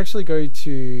 So if you actually go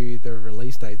to the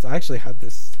release dates, I actually had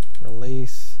this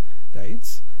release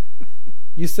dates.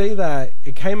 You see that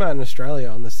it came out in Australia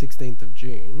on the 16th of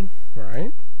June,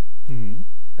 right? Mm.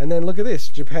 And then look at this,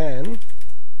 Japan,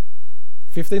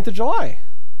 15th of July.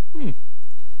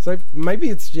 So maybe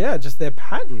it's, just their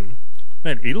pattern.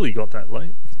 Man, Italy got that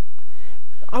late.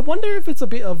 I wonder if it's a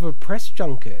bit of a press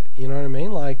junket, you know what I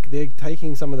mean? Like, they're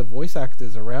taking some of the voice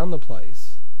actors around the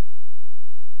place.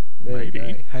 There you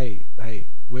go. Hey,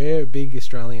 we're a big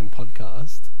Australian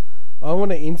podcast. I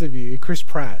want to interview Chris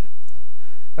Pratt.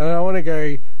 And I want to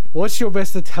go, what's your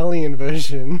best Italian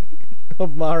version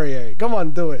of Mario? Come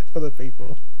on, do it for the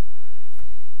people.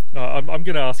 I'm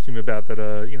going to ask him about that,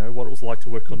 what it was like to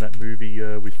work on that movie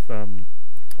with,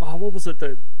 what was it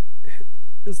that...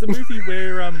 It was the movie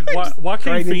where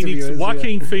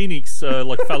Joaquin Phoenix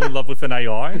fell in love with an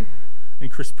AI,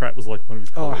 and Chris Pratt was like one of his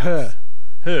colleagues.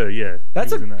 Her, yeah.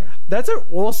 That's an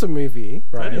awesome movie,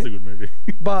 right? That is a good movie.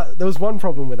 But there was one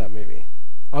problem with that movie.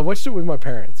 I watched it with my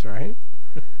parents, right?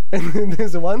 And then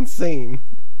there's one scene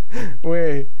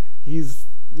where he's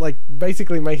like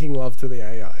basically making love to the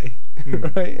AI,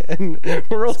 right? And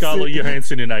we're all Scarlett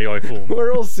Johansson in AI form.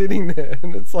 We're all sitting there,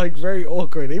 and it's like very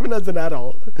awkward, even as an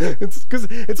adult. It's because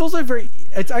it's also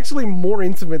it's actually more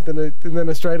intimate than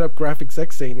a straight up graphic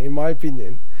sex scene, in my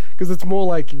opinion, because it's more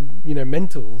like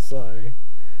mental. So,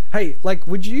 hey, like,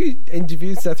 would you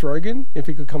interview Seth Rogen if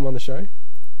he could come on the show?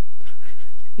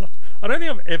 I don't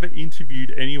think I've ever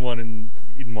interviewed anyone in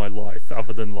my life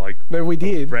other than No, we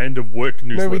did. Random work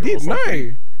newsletter. No, we did.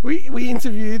 No, we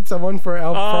interviewed someone for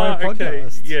our prior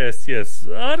podcast. Yes.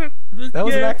 That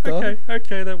was an actor.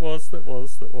 Okay, that was.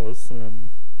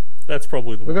 That's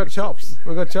probably the one. We got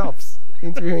chops.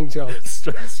 Interviewing chops.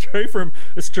 Straight from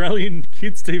Australian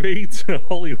kids TV to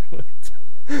Hollywood.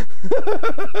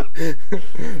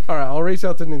 All right, I'll reach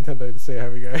out to Nintendo to see how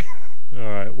we go. All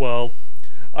right. Well,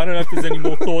 I don't know if there's any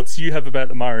more thoughts you have about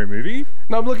the Mario movie.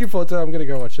 No, I'm looking forward to it. I'm going to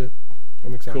go watch it.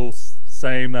 I'm excited. Cool.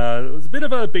 Same. It was a bit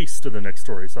of a beast to the next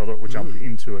story, so I thought we'd jump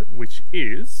into it, which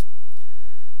is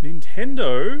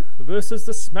Nintendo versus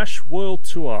the Smash World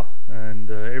Tour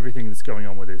and everything that's going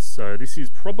on with this. So this is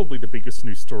probably the biggest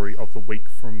news story of the week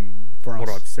from what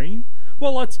I've seen.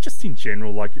 Well, it's just in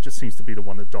general, it just seems to be the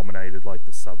one that dominated,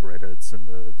 the subreddits and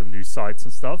the news sites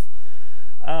and stuff.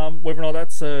 Whether or not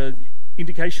that's a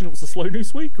indication it was a slow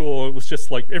news week, or it was just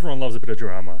everyone loves a bit of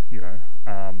drama,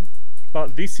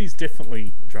 but this is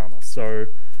definitely drama. So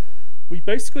we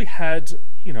basically had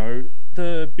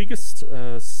the biggest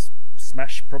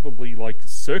Smash probably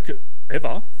circuit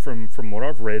ever from what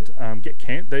I've read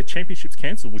get their championships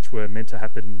cancelled, which were meant to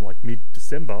happen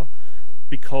mid-December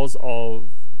because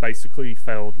of basically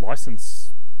failed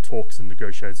license talks and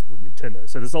negotiations with Nintendo.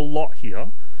 So there's a lot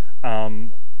here. I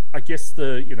guess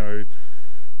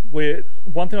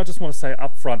one thing I just want to say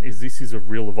up front is this is a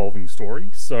real evolving story.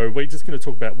 So we're just going to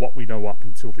talk about what we know up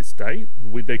until this date.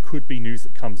 There could be news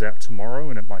that comes out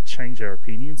tomorrow and it might change our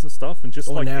opinions and stuff. And just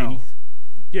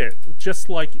just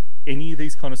like any of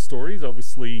these kind of stories,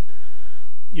 obviously,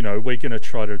 we're going to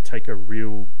try to take a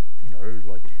real,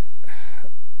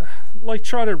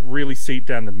 try to really see it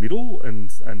down the middle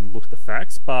and look at the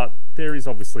facts. But there is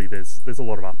obviously there's a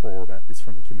lot of uproar about this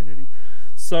from the community.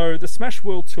 So the Smash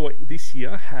World Tour this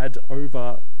year had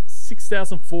over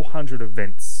 6,400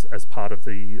 events as part of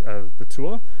the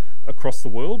tour across the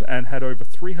world and had over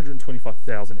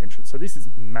 325,000 entrants. So this is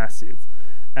massive.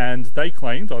 And they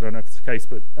claimed, I don't know if it's the case,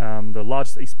 but the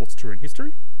largest esports tour in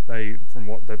history, from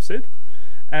what they've said.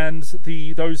 And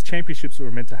those championships that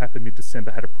were meant to happen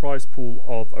mid-December had a prize pool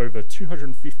of over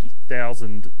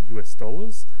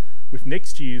 $250,000 with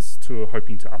next year's tour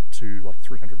hoping to up to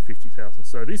 $350,000.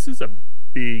 So this is a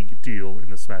big deal in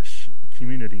the Smash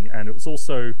community, and it was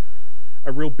also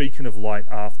a real beacon of light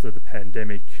after the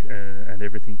pandemic and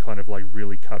everything kind of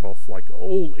really cut off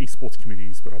all esports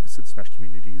communities, but obviously the Smash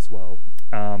community as well.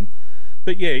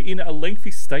 But yeah, in a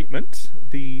lengthy statement,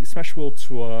 the Smash World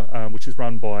Tour, which is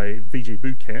run by VG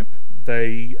Bootcamp,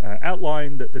 they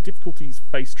outlined that the difficulties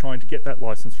faced trying to get that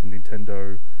license from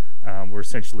Nintendo were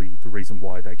essentially the reason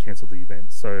why they cancelled the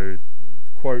event. So,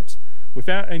 quote,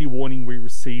 "Without any warning, we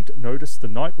received notice the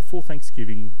night before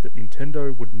Thanksgiving that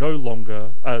Nintendo would no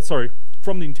longer,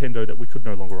 from Nintendo that we could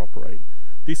no longer operate.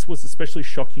 This was especially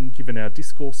shocking given our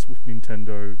discourse with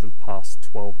Nintendo the past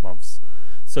 12 months.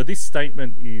 So this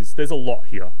statement there's a lot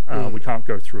here. We can't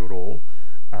go through it all.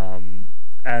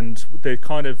 And they're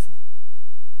kind of,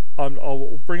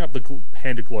 I'll bring up the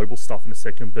Panda Global stuff in a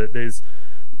second, but there's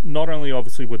not only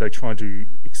obviously were they trying to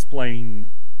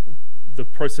explain the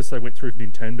process they went through with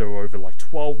Nintendo over like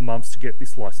 12 months to get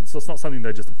this license. So it's not something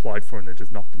they just applied for and they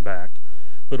just knocked them back.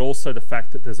 But also the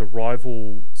fact that there's a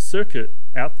rival circuit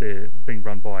out there being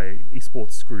run by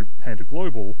esports group Panda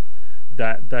Global,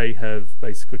 that they have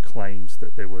basically claimed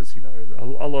that there was, you know,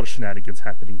 a lot of shenanigans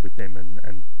happening with them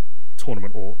and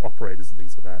tournament or operators and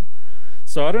things like that.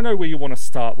 So I don't know where you want to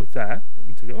start with that.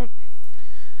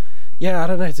 Yeah, I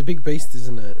don't know. It's a big beast,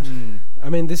 isn't it? I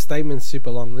mean, this statement's super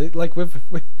long. Like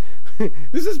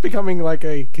this is becoming like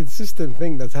a consistent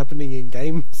thing that's happening in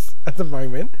games at the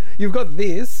moment. You've got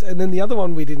this, and then the other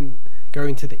one we didn't go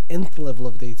into the nth level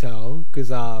of detail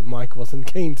because Mike wasn't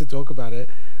keen to talk about it,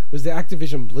 was the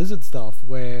Activision Blizzard stuff,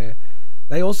 where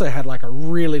they also had like a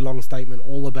really long statement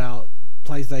all about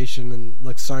PlayStation and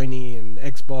like Sony and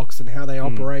Xbox and how they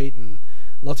operate and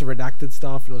lots of redacted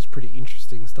stuff, and it was pretty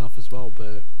interesting stuff as well.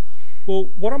 But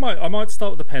what I might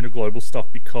start with the Panda Global stuff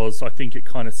because I think it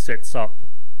kind of sets up,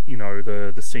 you know,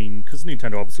 the scene, because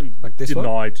Nintendo obviously like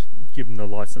denied giving the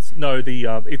license. No,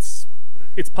 it's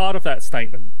part of that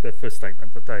statement, the first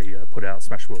statement that they put out,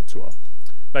 Smash World Tour.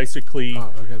 Basically,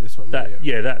 this one.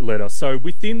 That letter. So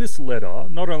within this letter,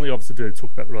 not only obviously did they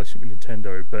talk about the relationship with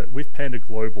Nintendo, but with Panda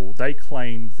Global, they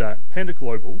claimed that Panda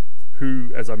Global,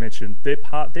 who, as I mentioned,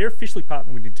 they're officially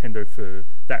partnering with Nintendo for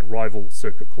that rival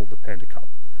circuit called the Panda Cup.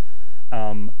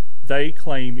 They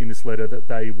claim in this letter that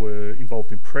they were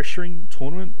involved in pressuring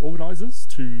tournament organisers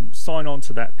to sign on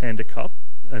to that Panda Cup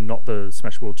and not the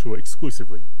Smash World Tour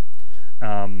exclusively,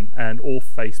 and all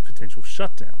face potential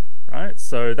shutdown. Right,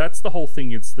 so that's the whole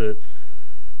thing. It's that,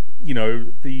 you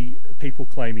know, the people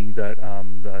claiming that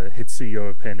the head CEO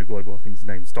of Panda Global, I think his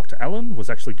name's Dr. Allen, was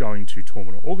actually going to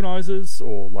tournament organisers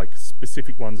or like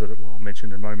specific ones that I'll mention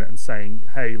in a moment and saying,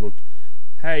 hey,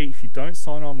 if you don't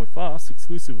sign on with us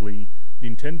exclusively,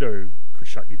 Nintendo could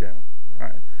shut you down,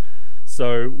 right?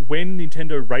 So when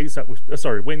Nintendo raised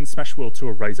that when Smash World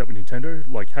Tour raised that with Nintendo,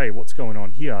 like, hey, what's going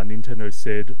on here? Nintendo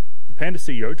said the Panda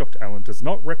CEO, Dr. Allen, does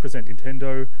not represent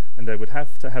Nintendo, and they would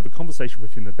have to have a conversation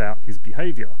with him about his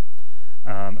behaviour.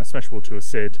 And Smash World Tour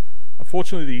said,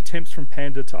 unfortunately, the attempts from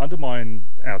Panda to undermine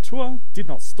our tour did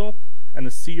not stop, and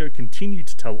the CEO continued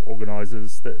to tell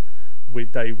organisers that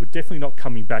they were definitely not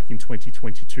coming back in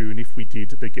 2022, and if we did,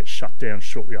 they'd get shut down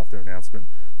shortly after their announcement.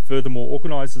 Furthermore,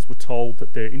 organisers were told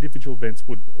that their individual events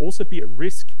would also be at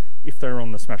risk if they were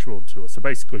on the Smash World Tour. So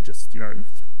basically just, you know,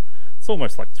 it's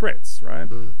almost like threats, right?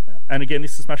 And again,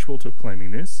 this is Smash World Tour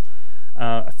claiming this.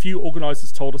 A few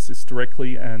organisers told us this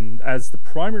directly, and as the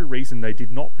primary reason they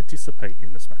did not participate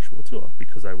in the Smash World Tour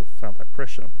because they felt that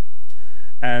pressure.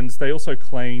 And they also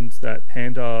claimed that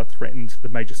Panda threatened the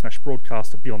major Smash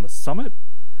broadcaster beyond the summit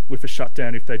with a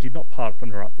shutdown if they did not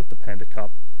partner up with the Panda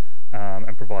Cup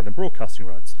and provide them broadcasting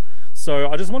rights. So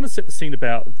I just want to set the scene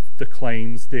about the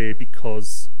claims there,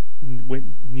 because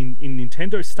when in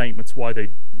Nintendo's statements why they,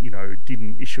 you know,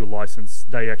 didn't issue a license,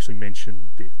 they actually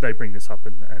mention this, they bring this up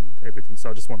and everything.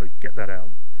 So I just want to get that out.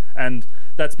 And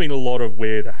that's been a lot of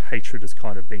where the hatred has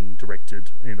kind of been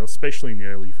directed, you know, especially in the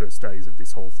early first days of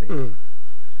this whole thing.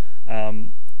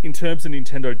 In terms of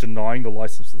Nintendo denying the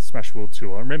license for the Smash World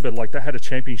Tour, I remember like they had a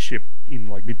championship in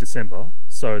like mid-December,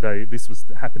 so this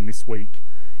happened this week.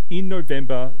 In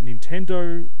November,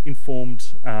 Nintendo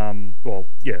informed,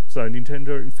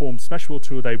 Nintendo informed Smash World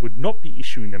Tour they would not be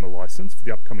issuing them a license for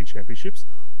the upcoming championships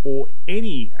or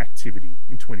any activity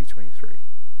in 2023.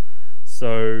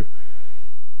 So,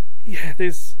 yeah,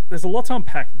 there's a lot to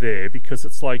unpack there, because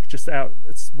it's like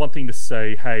it's one thing to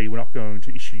say, hey, we're not going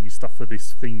to issue you stuff for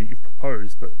this thing that you've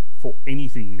proposed, but for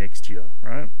anything next year,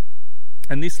 right?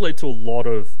 And this led to a lot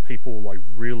of people like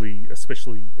really,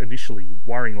 especially initially,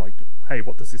 worrying like, hey,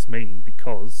 what does this mean?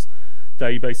 Because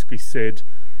they basically said,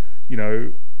 you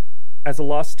know, as a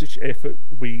last-ditch effort,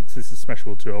 this is Smash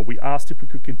World Tour, we asked if we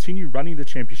could continue running the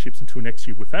championships until next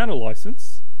year without a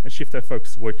license and shift our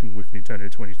focus to working with Nintendo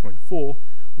 2024.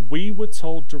 We were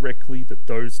told directly that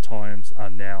those times are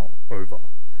now over.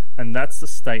 And that's the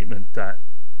statement that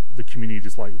the community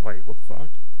is like, wait, what the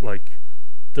fuck? Like,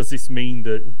 does this mean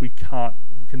that we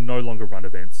can no longer run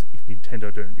events if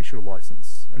Nintendo don't issue a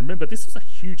license? And remember, this is a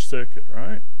huge circuit,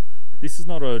 right? This is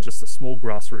not just a small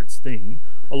grassroots thing.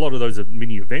 A lot of those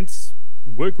mini events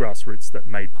were grassroots that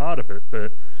made part of it,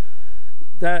 but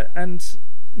they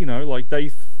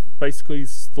basically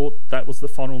thought that was the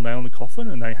final nail in the coffin,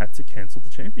 and they had to cancel the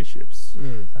championships.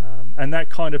 And that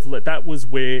kind of that was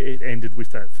where it ended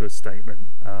with that first statement.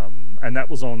 And that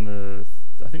was on the,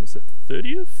 I think it was the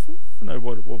 30th? No,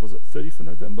 what was it, 30th of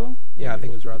November? Yeah, I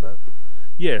think it was around that.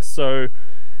 Yeah, so,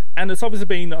 and it's obviously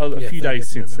been a few days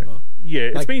since then.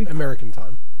 Yeah, it's been American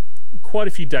time. quite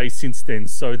a few days since then,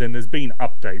 so then there's been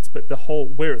updates, but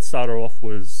where it started off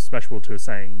was Smash World Tour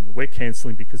saying we're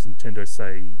cancelling because Nintendo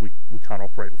say we can't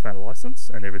operate without a license,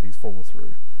 and everything's fallen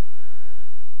through.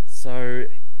 So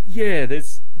yeah,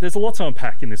 there's a lot to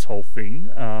unpack in this whole thing.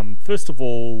 First of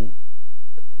all,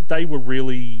 they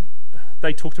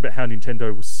talked about how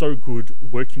Nintendo was so good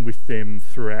working with them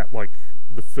throughout like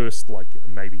the first like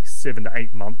maybe 7 to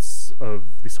 8 months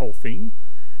of this whole thing.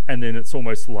 And then it's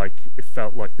almost like it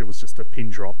felt like there was just a pin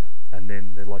drop, and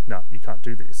then they're like, no, you can't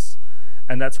do this.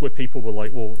 And that's where people were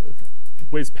like, well,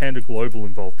 where's Panda Global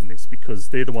involved in this? Because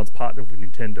they're the ones partnered with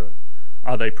Nintendo.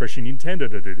 Are they pressuring Nintendo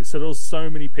to do this? So there was so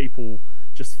many people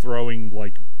just throwing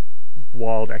like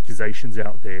wild accusations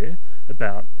out there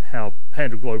about how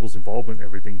Panda Global's involvement and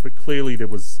everything, but clearly there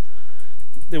was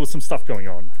some stuff going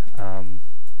on.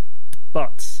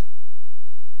 But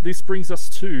this brings us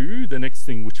to the next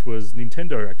thing, which was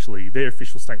Nintendo, actually, their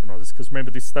official statement on this. Because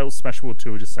remember, that was Smash World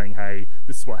Tour just saying, hey,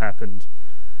 this is what happened.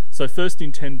 So first,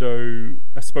 Nintendo,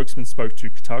 a spokesman spoke to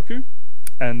Kotaku,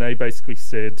 and they basically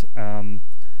said,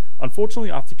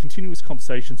 unfortunately, after continuous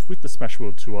conversations with the Smash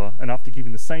World Tour, and after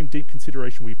giving the same deep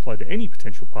consideration we apply to any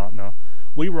potential partner,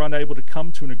 we were unable to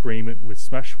come to an agreement with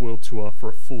Smash World Tour for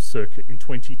a full circuit in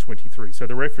 2023. So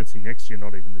they're referencing next year,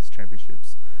 not even this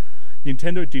championships.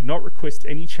 Nintendo did not request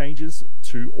any changes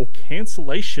to or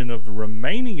cancellation of the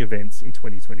remaining events in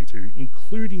 2022,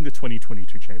 including the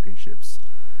 2022 championships,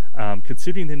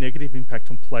 considering the negative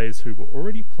impact on players who were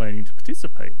already planning to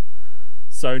participate.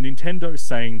 So Nintendo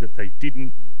saying that they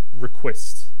didn't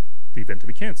request the event to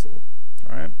be cancelled.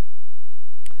 All right.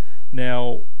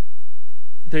 Now,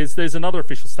 there's another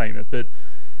official statement, but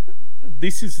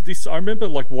this. I remember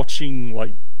like watching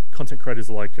like content creators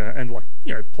like and like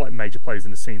major players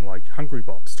in the scene like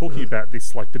Hungrybox talking about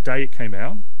this like the day it came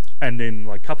out, and then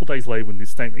like a couple days later when this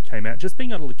statement came out, just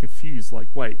being utterly confused.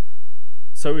 Like, wait,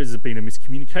 so has it been a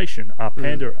miscommunication? Are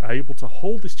Panda able to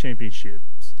hold this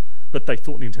championships, but they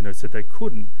thought Nintendo said they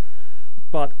couldn't?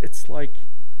 But it's like,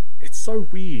 it's so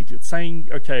weird. It's saying,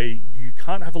 okay, you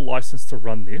can't have a license to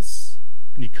run this,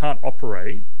 and you can't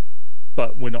operate,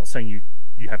 but we're not saying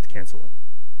you have to cancel it.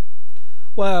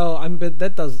 Well, I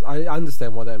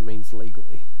understand what that means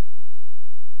legally.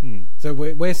 So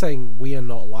we're saying we are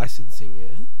not licensing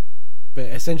it, but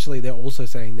essentially they're also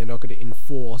saying they're not going to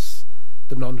enforce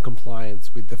the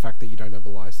non-compliance with the fact that you don't have a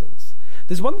license.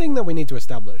 There's one thing that we need to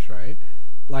establish, right?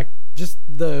 Like, just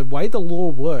the way the law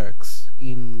works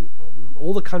in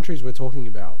all the countries we're talking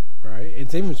about, right?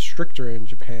 It's even stricter in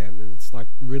Japan, and it's like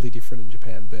really different in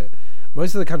Japan, but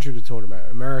most of the countries we're talking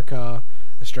about, America,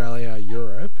 Australia,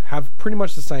 Europe, have pretty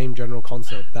much the same general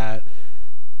concept that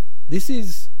this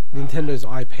is Nintendo's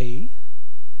IP,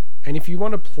 and if you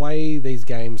want to play these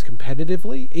games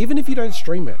competitively, even if you don't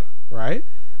stream it, right?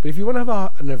 But if you want to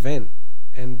have an event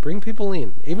and bring people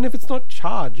in, even if it's not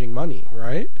charging money,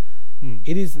 right?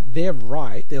 It is their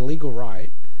right, their legal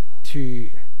right, to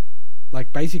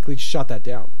like basically shut that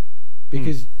down,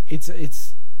 because it's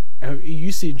a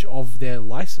usage of their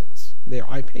license, their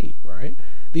IP, right?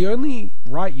 The only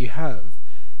right you have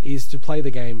is to play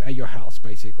the game at your house,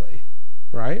 basically,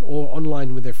 right? Or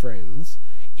online with their friends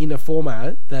in a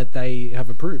format that they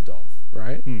have approved of,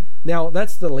 right? Now,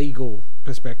 that's the legal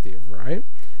perspective, right?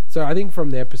 So I think from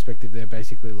their perspective, they're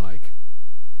basically like,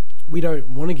 we don't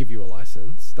want to give you a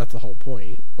license. That's the whole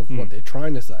point of what they're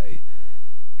trying to say.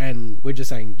 And we're just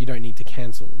saying you don't need to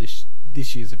cancel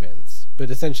this year's events. But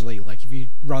essentially, like, if you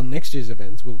run next year's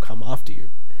events, we'll come after you.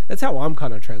 That's how I'm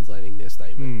kind of translating their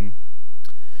statement.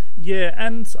 Yeah,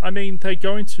 and I mean, they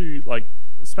go into like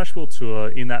Smash World Tour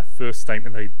in that first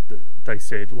statement. They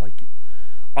said like,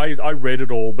 I read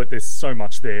it all, but there's so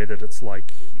much there that it's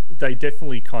like they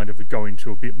definitely kind of go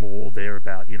into a bit more there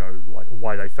about like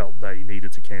why they felt they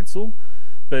needed to cancel.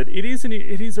 But it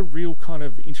is a real kind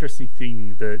of interesting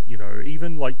thing that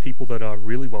even like people that are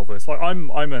really well versed. Like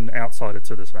I'm an outsider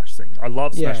to the Smash scene. I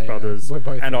love Smash Brothers, we're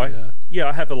both and I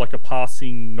have a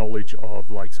passing knowledge of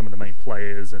like some of the main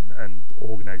players and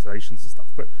organizations and stuff.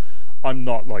 But I'm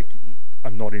not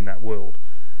in that world.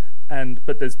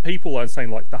 But there's people are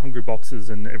saying like the Hungryboxes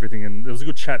and everything, and there was a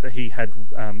good chat that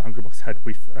Hungrybox had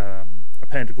with a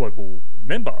Panda Global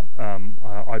member,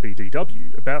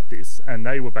 IBDW, about this, and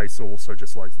they were basically also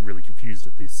just like really confused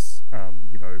at this,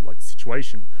 like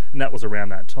situation, and that was around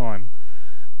that time.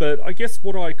 But I guess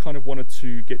what I kind of wanted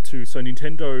to get to, so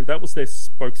Nintendo, that was their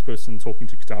spokesperson talking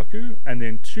to Kotaku, and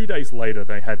then 2 days later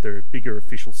they had their bigger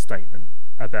official statement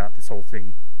about this whole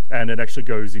thing. And it actually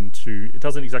goes into, it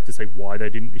doesn't exactly say why they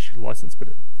didn't issue the license, but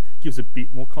it gives a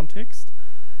bit more context.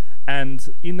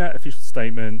 And in that official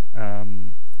statement,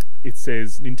 it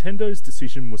says, Nintendo's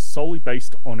decision was solely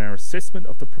based on our assessment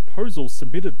of the proposals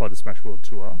submitted by the Smash World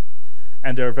Tour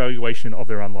and our evaluation of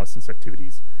their unlicensed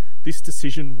activities. This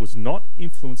decision was not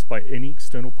influenced by any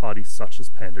external parties such as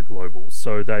Panda Global.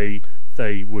 So they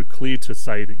were clear to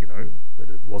say that, that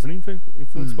it wasn't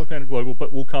influenced by Panda Global,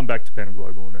 but we'll come back to Panda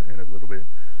Global in a little bit.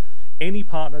 Any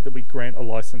partner that we grant a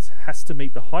license has to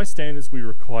meet the high standards we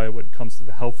require when it comes to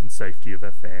the health and safety of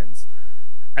our fans.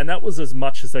 And that was as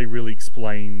much as they really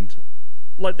explained.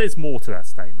 Like, there's more to that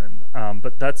statement,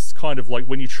 but that's kind of like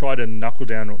when you try to knuckle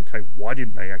down on, okay, why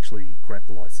didn't they actually grant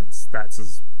the license? That's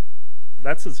as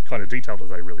kind of detailed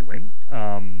as they really went.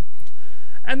 And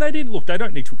they didn't look. They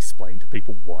don't need to explain to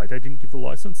people why they didn't give the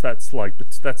license. That's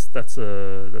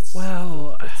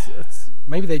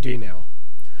maybe they do now.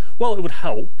 Well, it would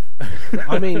help.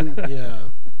 I mean, yeah,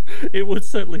 it would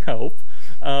certainly help,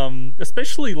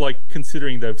 especially like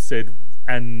considering they've said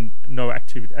and no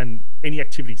activity and any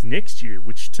activities next year,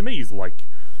 which to me is like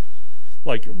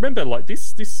remember, like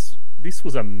this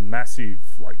was a massive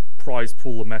like prize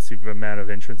pool, a massive amount of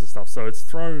entrants and stuff. So it's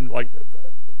thrown like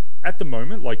at the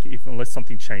moment, like unless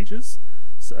something changes,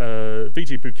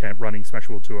 VG Bootcamp running Smash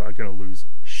World Tour are going to lose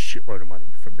a shitload of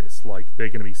money from this. Like they're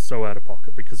going to be so out of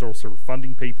pocket because they're also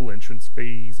refunding people entrance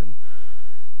fees, and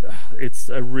it's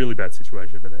a really bad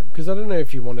situation for them. Because I don't know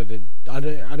if you wanted to. I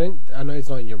know it's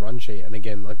not in your run sheet, and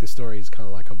again, like the story is kind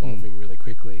of like evolving really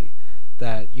quickly.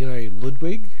 That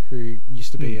Ludwig, who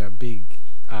used to be a big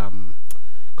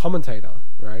commentator,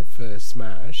 right, for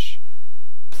Smash,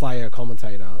 player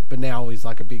commentator, but now he's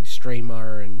like a big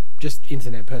streamer and just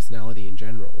internet personality in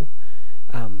general.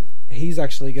 He's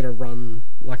actually going to run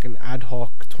like an ad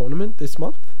hoc tournament this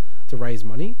month to raise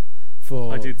money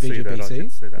for VGBC. I did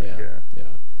see that. Yeah.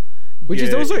 Which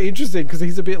is also interesting because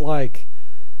he's a bit like,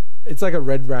 it's like a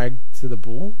red rag to the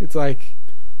bull. It's like,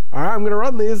 all right, I'm going to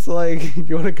run this. Like,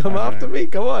 you want to come after me?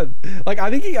 Come on. Like, I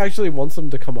think he actually wants them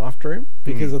to come after him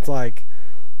because it's like,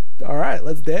 all right,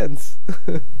 let's dance.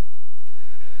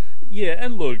 Yeah,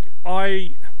 and look,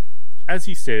 as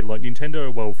you said, like Nintendo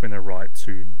are well within their right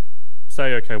to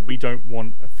say, okay, we don't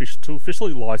want to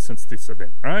officially license this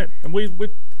event, right? And we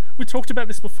talked about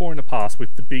this before in the past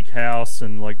with the Big House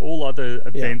and like all other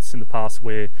events in the past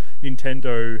where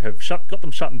Nintendo have got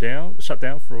them shut down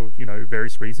for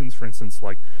various reasons. For instance,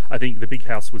 like I think the Big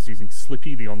House was using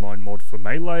Slippy, the online mod for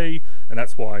Melee, and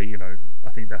that's why I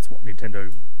think that's what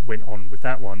Nintendo went on with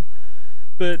that one.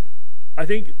 But I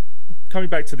think coming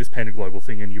back to this Panda Global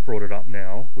thing, and you brought it up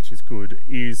now, which is good,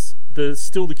 is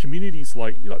still the community's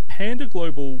like, Panda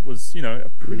Global was, a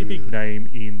pretty big name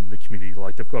in the community.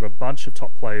 Like they've got a bunch of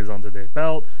top players under their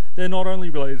belt. They're not only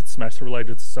related to Smash, they're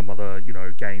related to some other,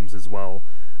 games as well.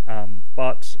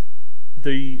 But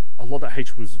a lot of that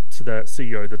hate was to the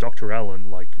CEO, the Dr.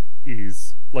 Allen,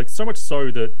 is so much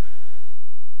so that,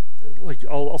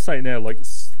 I'll say it now,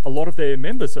 a lot of their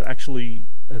members are actually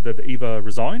they've either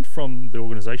resigned from the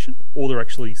organisation or they're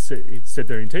actually said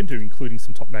they intend to, including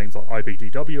some top names like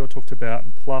IBDW I talked about,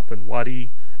 and Plup and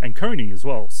Waddy and Coney as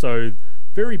well. So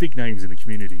very big names in the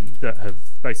community that have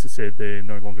basically said they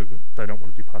don't want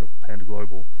to be part of Panda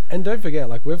Global. And don't forget,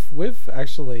 we've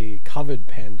actually covered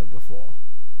Panda before,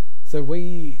 so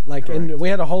we and we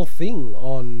had a whole thing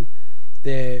on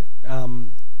their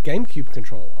GameCube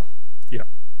controller. Yeah,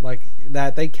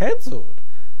 that they cancelled.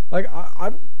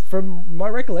 I from my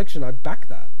recollection, I backed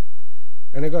that,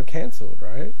 and it got cancelled,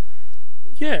 right?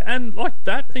 Yeah, and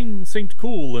that thing seemed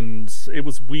cool, and it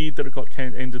was weird that it got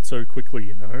ended so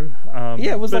quickly,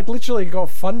 yeah, it was literally got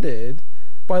funded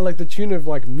by the tune of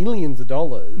millions of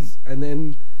dollars, and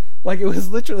then it was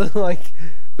literally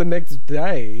the next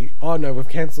day, oh no, we've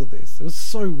cancelled this. It was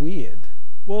so weird.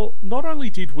 Well, not only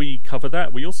did we cover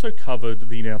that, we also covered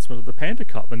the announcement of the Panda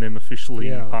Cup and them officially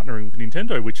partnering with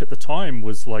Nintendo, which at the time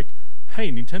was hey,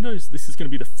 this is going to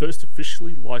be the first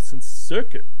officially licensed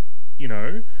circuit,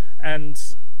 and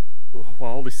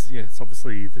it's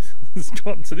obviously this has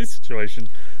gotten to this situation,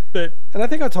 and I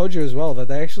think I told you as well that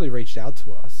they actually reached out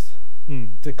to us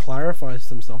to clarify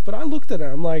some stuff, but I looked at it,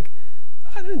 I'm like,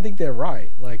 I don't think they're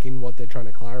right, in what they're trying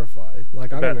to clarify,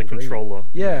 about I don't the agree. Controller.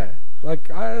 Yeah,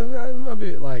 I'm a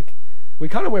bit we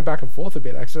kind of went back and forth a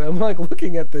bit actually. I'm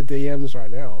looking at the DMs right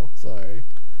now, so.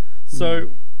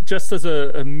 Just as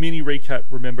a mini recap,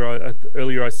 remember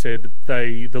earlier I said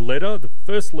the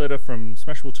first letter from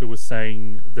Smash World Tour was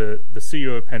saying that the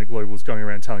CEO of Panda Global was going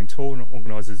around telling tour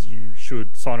organisers you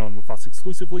should sign on with us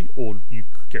exclusively or you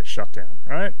could get shut down,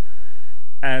 right?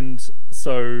 And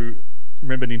so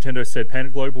remember Nintendo said Panda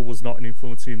Global was not an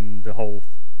influence in the whole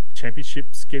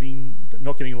championships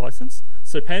not getting a license.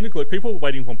 So people were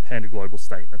waiting for Panda Global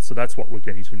statement. So that's what we're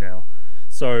getting to now.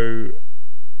 So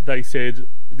they said,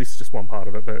 this is just one part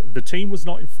of it, but the team was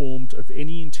not informed of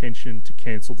any intention to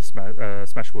cancel the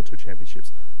Smash World Tour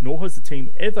Championships, nor has the team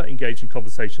ever engaged in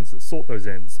conversations that sought those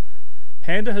ends.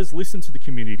 Panda has listened to the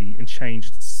community and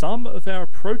changed some of our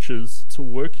approaches to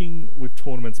working with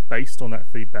tournaments based on that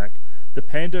feedback. The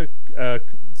Panda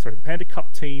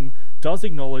Cup team does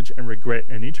acknowledge and regret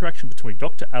an interaction between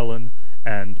Dr. Allen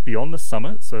and Beyond the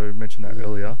Summit, so I mentioned that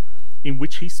earlier, in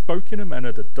which he spoke in a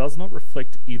manner that does not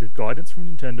reflect either guidance from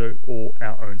Nintendo or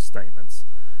our own statements.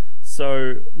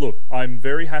 So, look, I'm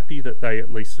very happy that they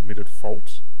at least admitted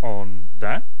fault on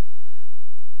that.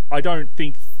 I don't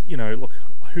think, look,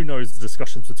 who knows the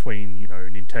discussions between,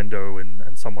 Nintendo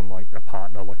and someone like a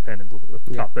partner like Panda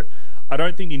Cup, but I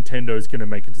don't think Nintendo is going to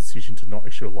make a decision to not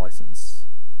issue a license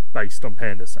based on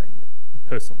Panda saying it,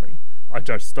 personally. I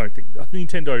just don't think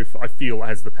Nintendo, I feel,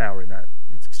 has the power in that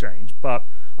exchange, but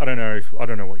I don't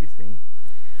know what you think.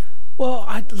 Well,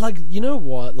 you know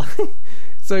what?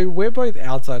 So we're both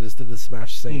outsiders to the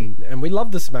Smash scene, and we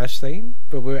love the Smash scene,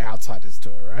 but we're outsiders to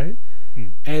it, right?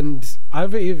 And I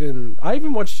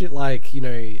even watched it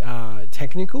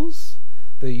Technicals,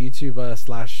 the YouTuber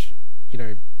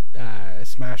 /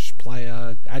 Smash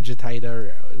player,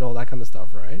 agitator, and all that kind of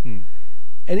stuff, right?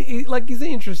 And he's an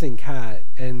interesting cat,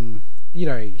 and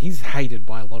he's hated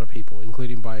by a lot of people,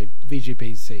 including by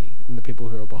VGBC and the people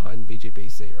who are behind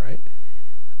VGBC, right?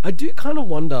 I do kind of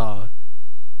wonder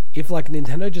if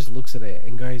Nintendo just looks at it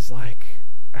and goes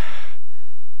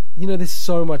there's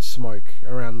so much smoke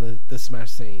around the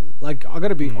Smash scene. I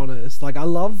gotta be honest, I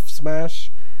love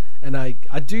Smash, and I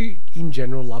do in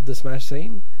general love the Smash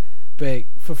scene, but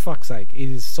for fuck's sake, it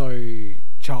is so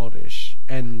childish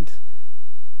and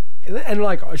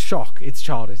a shock. It's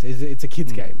childish. It's a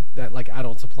kid's game that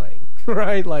adults are playing,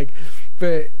 right?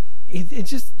 But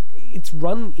it's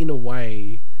run in a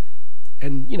way,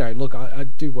 and look, I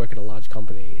do work at a large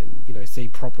company, and see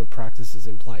proper practices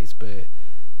in place, but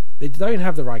they don't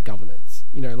have the right governance.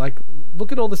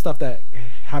 Look at all the stuff that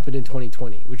happened in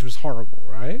 2020, which was horrible,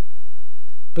 right?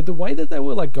 But the way that they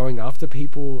were going after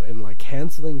people and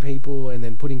canceling people and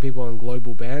then putting people on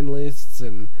global ban lists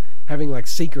and having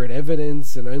secret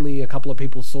evidence, and only a couple of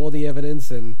people saw the evidence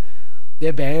and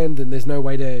they're banned and there's no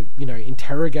way to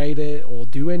interrogate it or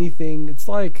do anything. It's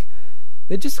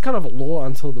they're just kind of a law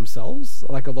unto themselves,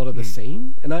 a lot of the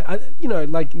scene. And I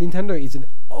Nintendo is an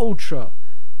ultra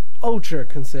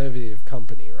conservative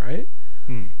company, right?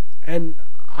 And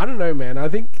I don't know, man. I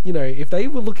think if they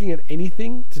were looking at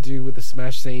anything to do with the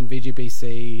Smash scene,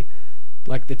 VGBC,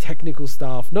 the technical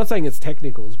stuff, not saying it's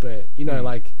technicals, but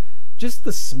just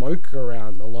the smoke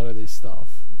around a lot of this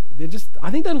stuff, I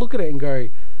think they look at it and go,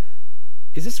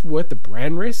 is this worth the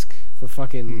brand risk for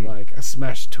fucking a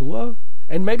Smash tour?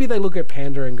 And maybe they look at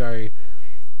Panda and go,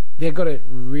 they've got it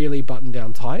really buttoned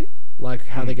down tight,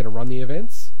 how they're going to run the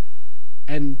events,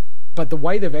 but the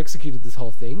way they've executed this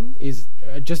whole thing is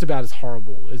just about as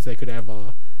horrible as they could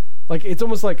ever. It's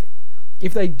almost like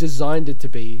if they designed it to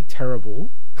be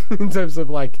terrible in terms of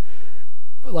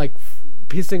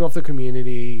pissing off the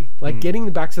community, getting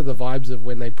back to the vibes of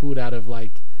when they pulled out of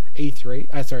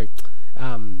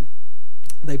E3.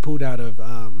 They pulled out of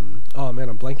oh man,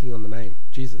 I'm blanking on the name.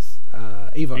 Jesus,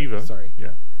 Evo. Sorry,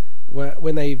 yeah.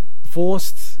 When they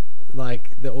forced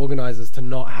the organizers to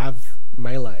not have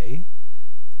Melee,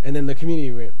 and then the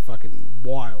community went fucking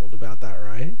wild about that,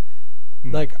 right?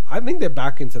 I think they're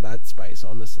back into that space,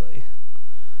 honestly.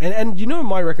 And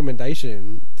my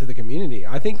recommendation to the community,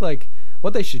 I think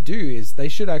what they should do is they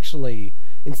should actually,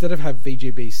 instead of have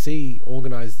VGBC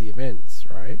organize the events,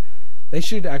 right? They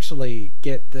should actually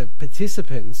get the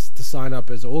participants to sign up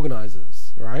as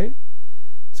organizers, right?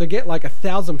 So get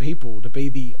 1,000 people to be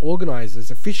the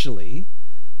organizers officially,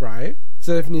 right?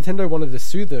 So if Nintendo wanted to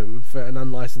sue them for an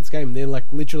unlicensed game, they're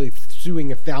literally suing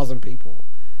 1,000 people,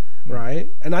 right?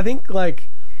 And I think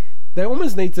they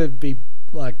almost need to be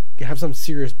have some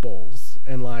serious balls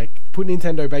and put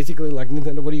Nintendo basically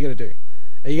Nintendo, what are you gonna do?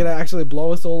 Are you gonna actually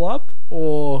blow us all up,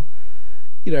 or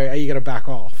are you gonna back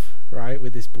off, right,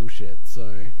 with this bullshit?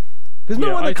 So because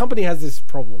no other company has this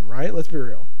problem, right? Let's be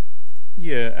real.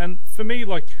 Yeah, and for me,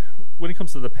 when it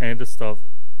comes to the Panda stuff,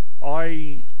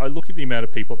 I look at the amount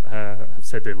of people that have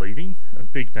said they're leaving,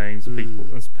 big names,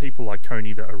 people like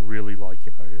Coney that are really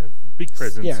have big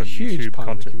presence and huge YouTube part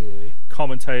of the community,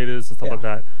 commentators and stuff like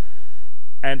that.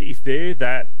 And if they're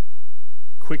that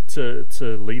quick to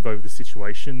leave over the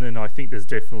situation, then I think there's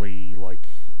definitely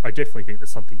I definitely think there's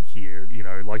something here.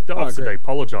 Obviously they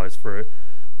apologize for it,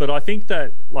 but I think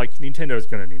that Nintendo is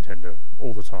going to Nintendo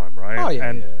all the time, right? Oh, yeah,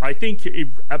 and I think it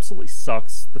absolutely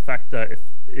sucks the fact that if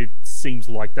it seems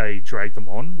like they drag them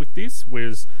on with this,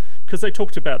 because because they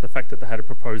talked about the fact that they had a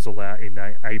proposal out in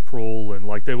April, and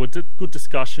like there were good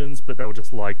discussions, but they were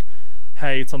just like,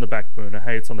 hey, it's on the back burner.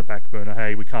 Hey, it's on the back burner.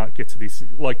 Hey, we can't get to this.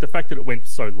 Like the fact that it went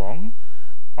so long,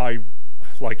 I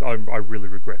really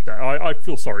regret that. I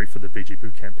feel sorry for the VG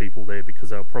Bootcamp people there, because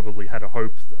they probably had a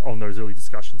hope on those early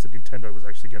discussions that Nintendo was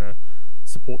actually going to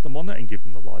support them on that and give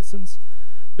them the license.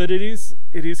 But it is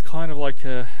kind of like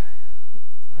a,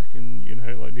 like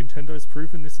Nintendo's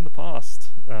proven this in the past.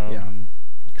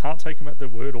 You can't take them at their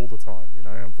word all the time,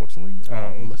 unfortunately.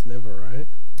 Almost never, right?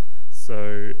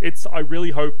 So I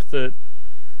really hope that,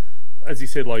 as you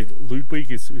said, like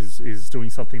Ludwig is doing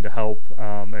something to help,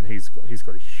 and he's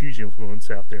got a huge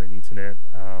influence out there in the internet.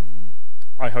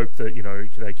 I hope that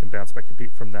they can bounce back a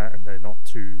bit from that, and they're not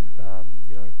too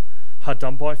hard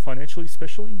done by financially,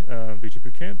 especially VG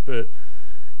Bootcamp. But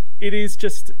it is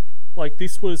just like,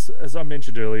 this was, as I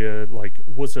mentioned earlier, like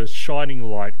was a shining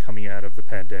light coming out of the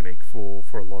pandemic for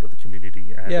a lot of the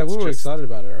community. And yeah, we were excited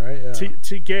about it, right? Yeah.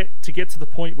 To get to the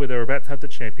point where they're about to have the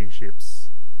championships,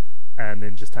 and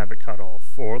then just have it cut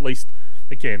off, or at least,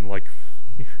 again, like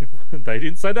they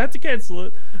didn't say they had to cancel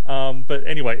it, but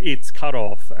anyway, it's cut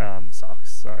off.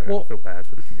 Sucks. So I feel bad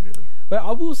for the community. But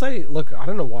I will say, look, I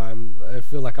don't know why I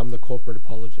feel like I'm the corporate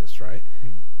apologist, right?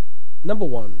 Number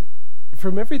one,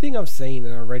 from everything I've seen,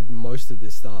 and I read most of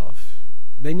this stuff,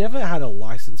 they never had a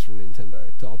license from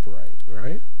Nintendo to operate,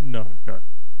 right? No.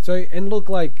 So, and look,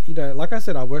 like, like I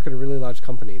said, I work at a really large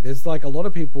company. There's like a lot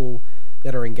of people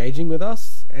that are engaging with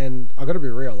us, and I got to be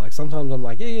real. Like sometimes I'm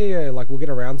like, yeah, like we'll get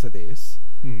around to this,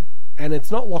 and it's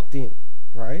not locked in,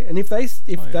 right? And if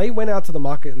they went out to the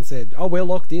market and said, oh, we're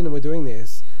locked in and we're doing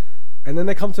this, and then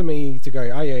they come to me to go,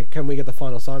 oh yeah, can we get the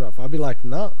final sign off? I'd be like,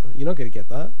 nah, you're not going to get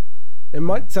that. It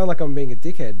might sound like I'm being a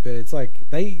dickhead, but it's like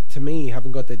they, to me,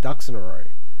 haven't got their ducks in a row.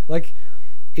 Like,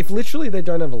 if literally they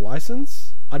don't have a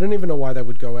license, I don't even know why they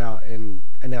would go out and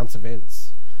announce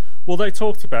events. Well, they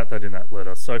talked about that in that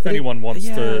letter. So if anyone wants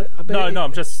to,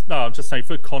 I'm just saying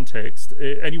for context.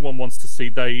 Anyone wants to see,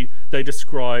 they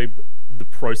describe the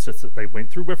process that they went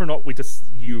through. Whether or not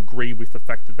you agree with the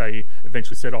fact that they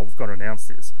eventually said, "Oh, we've got to announce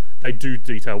this," they do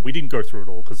detail. We didn't go through it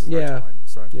all because there's no time.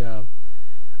 So yeah.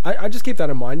 I just keep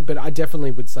that in mind, but I definitely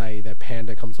would say that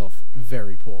Panda comes off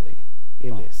very poorly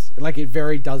in this. Like it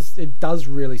does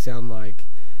really sound like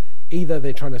either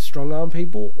they're trying to strong arm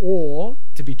people, or,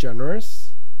 to be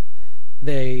generous,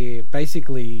 they're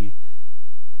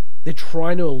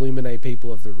trying to illuminate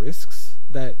people of the risks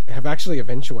that have actually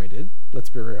eventuated. Let's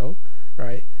be real,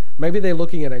 right? Maybe they're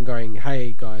looking at it and going,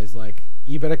 hey guys, like,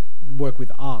 you better work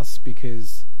with us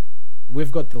because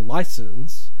we've got the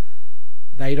license.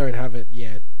 They don't have it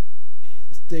yet.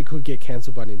 They could get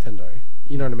cancelled by Nintendo.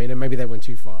 You know what I mean? And maybe they went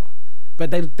too far.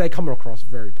 But they come across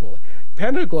very poorly.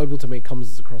 Panda Global, to me,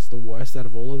 comes across the worst out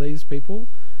of all of these people.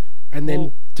 And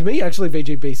then, to me, actually,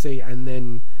 VGBC and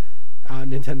then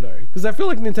Nintendo. Because I feel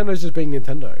like Nintendo's just being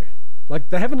Nintendo. Like,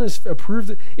 they haven't approved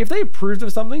it. If they approved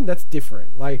of something, that's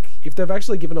different. Like, if they've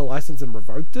actually given a license and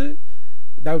revoked it,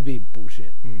 that would be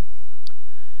bullshit.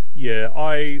 Yeah,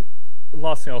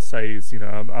 last thing I'll say is,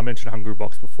 I mentioned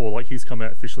Hungrybox before. Like, he's come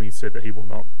out officially and said that he will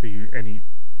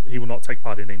not take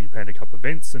part in any Panda Cup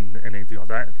events and anything like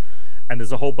that. And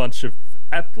there's a whole bunch of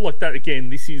like that. Again,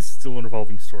 this is still an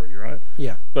evolving story, right?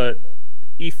 Yeah. But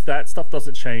if that stuff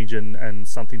doesn't change and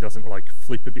something doesn't like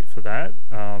flip a bit for that,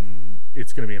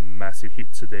 it's going to be a massive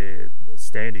hit to their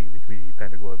standing in the community,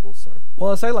 Panda Global. So, well,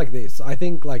 I'll say like this. I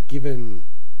think like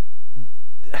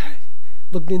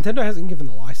look, Nintendo hasn't given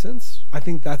the license. I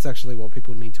think that's actually what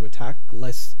people need to attack,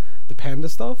 less the Panda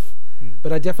stuff.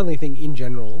 But I definitely think in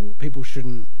general, people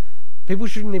shouldn't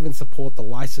even support the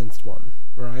licensed one,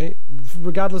 right?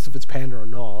 Regardless if it's Panda or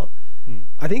not.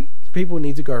 I think people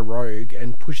need to go rogue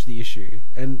and push the issue.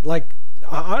 And like,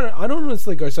 I don't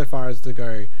honestly go so far as to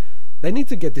go, they need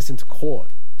to get this into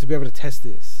court to be able to test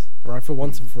this, right, for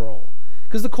once and for all.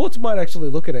 Because the courts might actually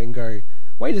look at it and go,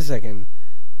 wait a second,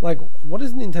 like, what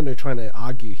is Nintendo trying to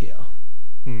argue here?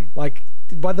 Like,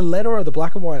 by the letter of the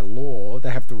black and white law,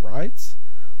 they have the rights,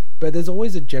 but there's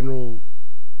always a general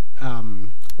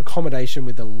accommodation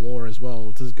with the law as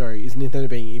well to go, is Nintendo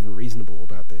being even reasonable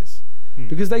about this?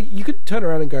 Because you could turn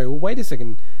around and go, well, wait a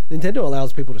second, Nintendo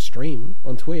allows people to stream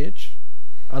on Twitch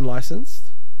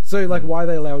unlicensed, so like, why are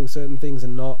they allowing certain things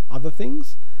and not other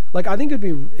things? Like, I think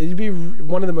it'd be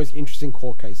one of the most interesting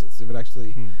court cases if it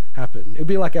actually happened. It'd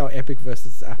be like our Epic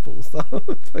versus Apple stuff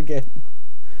again.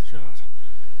 God.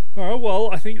 All right, well,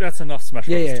 I think that's enough Smash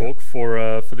Brothers talk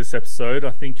for this episode.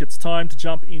 I think it's time to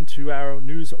jump into our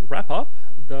news wrap-up,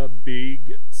 the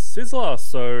Big Sizzler.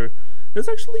 So there's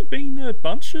actually been a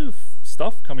bunch of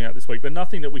stuff coming out this week, but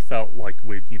nothing that we felt like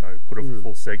we'd put a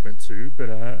full segment to. But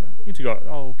Intego,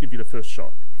 I'll give you the first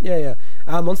shot. Yeah.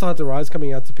 Monster Hunter Rise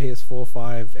coming out to PS4,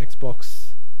 5,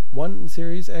 Xbox One,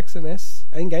 Series X and S,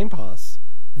 and Game Pass.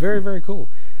 Very, very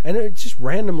cool. And it's just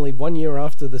randomly 1 year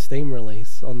after the Steam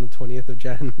release on the 20th of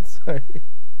Jan. So.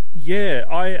 Yeah,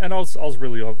 I was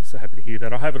really obviously happy to hear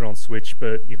that. I have it on Switch,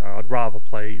 but I'd rather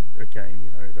play a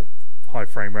game at a high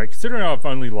frame rate. Considering I'm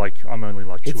only like 2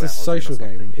 hours. It's a social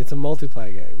game. It's a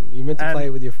multiplayer game. You're meant to play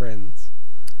it with your friends.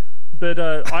 But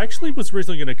I actually was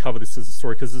originally going to cover this as a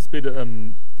story because it's a bit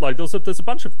there's a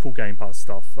bunch of cool Game Pass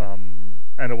stuff, and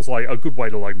it was like a good way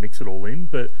to like mix it all in.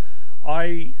 But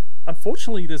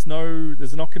unfortunately, there's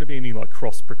not going to be any like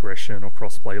cross progression or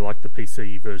cross play like the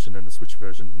PC version and the Switch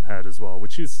version had as well,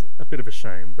 which is a bit of a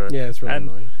shame. But yeah, it's really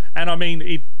annoying. And I mean,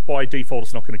 it by default,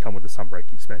 it's not going to come with the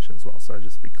Sunbreak expansion as well. So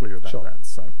just be clear about that.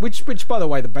 So which by the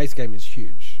way, the base game is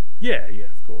huge. Yeah,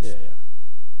 of course.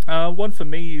 Yeah. One for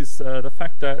me is the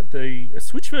fact that the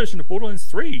Switch version of Borderlands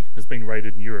 3 has been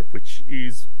rated in Europe, which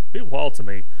is a bit wild to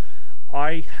me.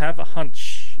 I have a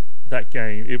hunch that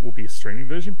game, it will be a streaming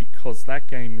version because that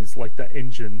game is like, that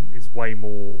engine is way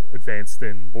more advanced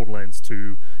than Borderlands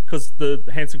 2 because the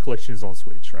Hanson Collection is on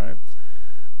Switch, right?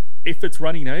 If it's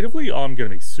running natively, I'm going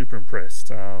to be super impressed.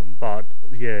 But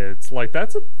yeah, it's like,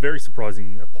 that's a very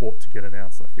surprising port to get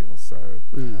announced, I feel. So,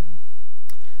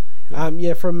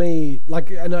 yeah, for me,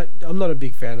 like, and I'm not a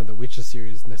big fan of the Witcher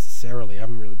series necessarily. I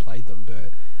haven't really played them,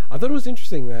 but I thought it was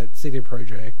interesting that CD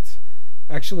Projekt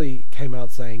actually came out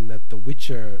saying that The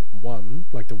Witcher 1,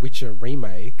 like the Witcher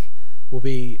remake, will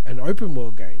be an open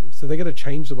world game. So they're going to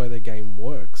change the way the game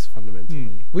works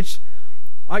fundamentally, which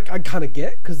I kind of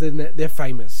get because they're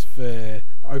famous for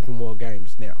open world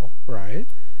games now, right?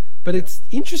 But it's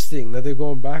interesting that they've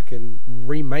gone back and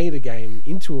remade a game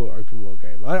into an open world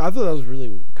game. I thought that was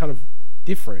really kind of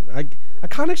different. I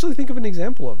can't actually think of an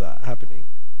example of that happening.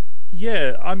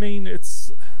 Yeah, I mean,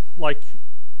 it's like,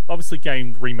 obviously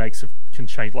game remakes can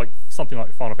change, like something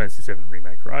like Final Fantasy VII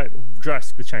Remake, right?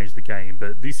 Drastically change the game,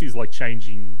 but this is like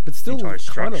changing but still the entire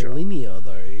structure. Kind of linear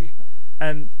though.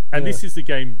 And this is the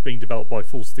game being developed by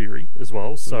Fool's Theory as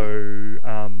well, so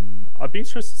I'd be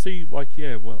interested to see what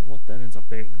that ends up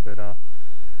being. But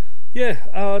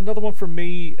another one from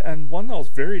me, and one that I was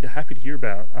very happy to hear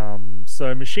about.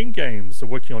 So Machine Games are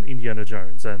working on Indiana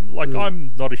Jones, and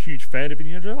I'm not a huge fan of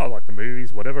Indiana Jones. I like the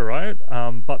movies, whatever, right?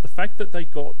 But the fact that they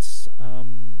got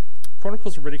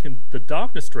Chronicles of Riddick and the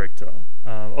Darkness director,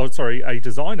 a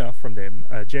designer from them,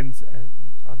 Jens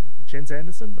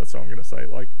Anderson. That's what I'm going to say.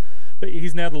 But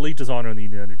he's now the lead designer on the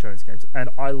Indiana Jones games,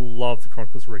 and I love the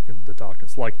Chronicles of Riddick and the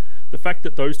Darkness. Like, the fact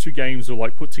that those two games were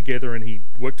like put together and he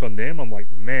worked on them, I'm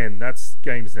like, man, that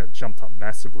game has now jumped up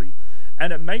massively.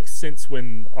 And it makes sense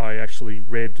when I actually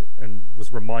read and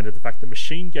was reminded of the fact that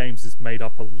Machine Games is made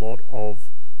up a lot of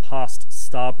past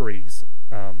Starbreeze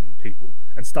people,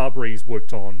 and Starbreeze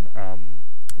worked on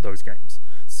those games.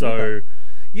 So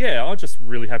yeah, I'm just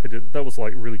really happy that was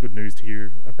like really good news to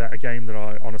hear about a game that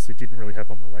I honestly didn't really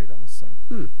have on my radar. So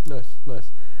nice.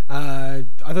 I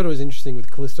thought it was interesting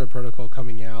with Callisto Protocol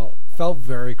coming out. Felt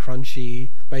very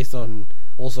crunchy based on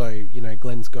also,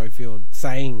 Glenn Schofield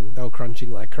saying they were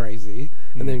crunching like crazy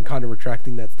and then kind of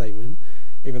retracting that statement,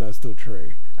 even though it's still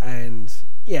true. And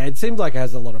yeah, it seems like it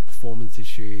has a lot of performance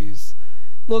issues.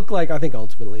 Look, like, I think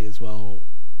ultimately as well,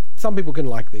 some people can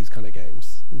like these kind of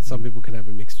games and some people can have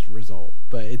a mixed result,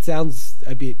 but it sounds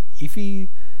a bit iffy,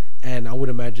 and I would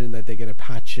imagine that they're going to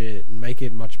patch it and make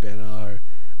it much better.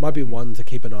 Might be one to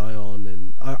keep an eye on,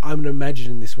 and I'm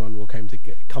imagining this one will come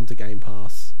to Game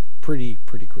Pass pretty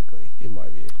quickly, in my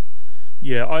view.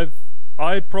 Yeah,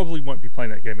 I probably won't be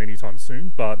playing that game anytime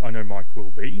soon, but I know Mike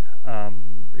will be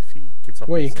if he gives up.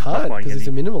 Well, you can't because he's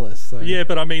a minimalist. So. Yeah,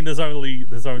 but I mean, there's only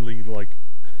like.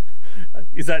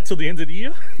 Is that till the end of the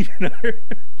year?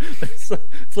 It's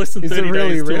less than 30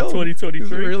 days till 2023.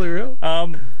 Is it really real?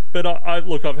 But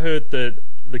I've heard that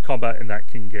the combat in that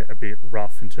can get a bit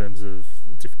rough in terms of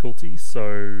difficulty, so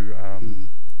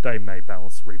they may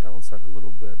rebalance that a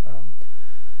little bit.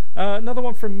 Another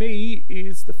one from me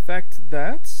is the fact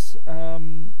that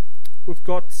we've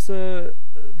got the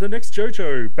next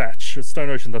JoJo batch of Stone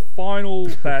Ocean. The final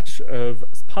batch of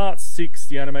Part 6,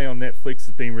 the anime on Netflix,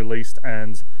 has been released,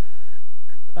 and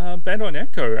Bandai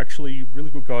Namco, actually really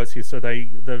good guys here, so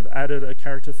they've added a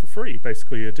character for free,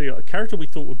 basically a character we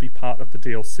thought would be part of the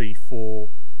DLC for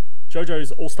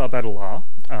JoJo's All-Star Battle R.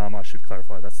 I should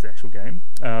clarify, that's the actual game.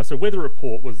 So Weather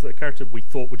Report was a character we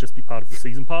thought would just be part of the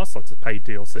season pass, like a paid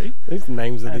DLC. These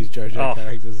names of these JoJo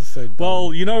characters are so dumb. Well,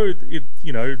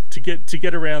 to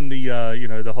get around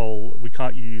the the whole we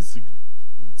can't use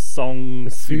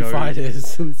songs, Foo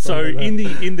Fighters. And stuff So like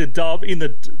that. in the dub, in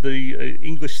the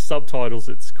English subtitles,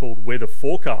 it's called Weather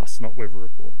Forecast, not Weather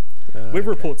Report. Weather okay.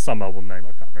 Report's some album name,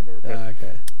 I can't remember. But,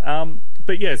 Okay.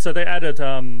 but yeah, so they added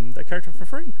that character for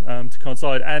free to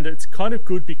coincide, and it's kind of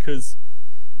good because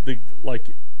it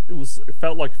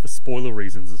felt like for spoiler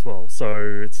reasons as well.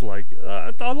 So it's like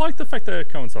I like the fact that it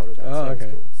coincided with that. Oh, so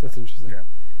okay. cool. So, That's interesting. yeah.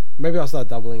 Maybe I'll start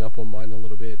doubling up on mine a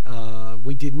little bit.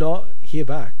 We did not hear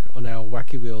back on our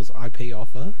Wacky Wheels IP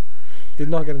offer. Did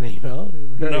not get an email.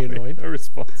 Very annoyed. No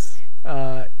response.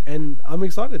 And I'm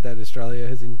excited that Australia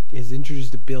has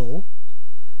introduced a bill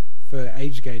for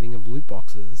age gating of loot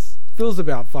boxes. Feels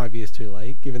about 5 years too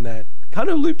late, given that kind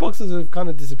of loot boxes have kind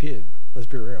of disappeared. Let's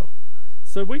be real.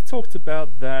 So we talked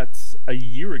about that a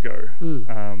year ago.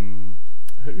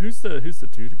 Who's the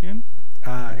dude again?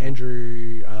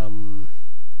 Andrew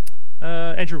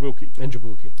Wilkie. Andrew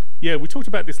Wilkie. Yeah, we talked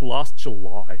about this last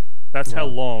July. That's how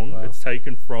long it's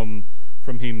taken from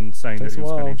him saying that he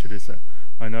was going to introduce it.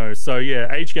 I know. So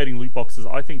yeah, age gating loot boxes.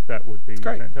 I think that would be a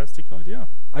fantastic idea.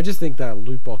 I just think that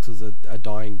loot boxes are a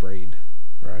dying breed,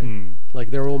 right?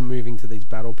 Like they're all moving to these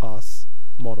battle pass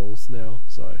models now.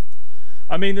 So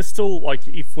I mean, there's still, like,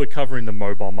 if we're covering the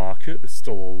mobile market, there's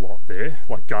still a lot there,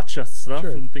 like gacha stuff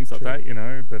and things like that, you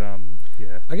know. But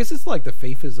yeah, I guess it's like the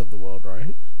FIFAs of the world,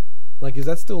 right? Like, is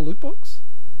that still loot box?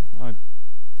 I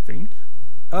think.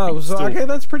 Oh, so, okay,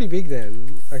 that's pretty big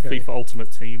then. Okay. FIFA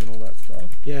Ultimate Team and all that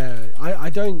stuff. Yeah, I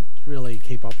don't really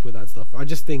keep up with that stuff. I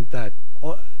just think that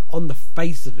on the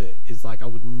face of it is like I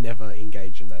would never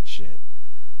engage in that shit.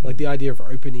 Like the idea of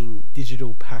opening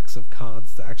digital packs of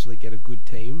cards to actually get a good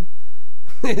team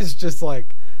is just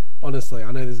like, honestly,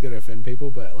 I know this is going to offend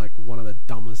people, but like one of the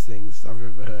dumbest things I've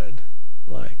ever heard.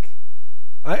 Like,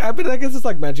 but I guess it's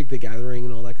like Magic the Gathering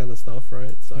and all that kind of stuff,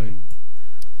 right? So.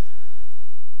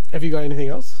 Have you got anything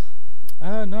else?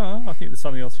 No, I think there's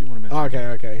something else you want to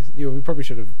mention. Okay. We probably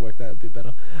should have worked that a bit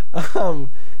better.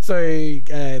 So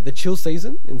the chill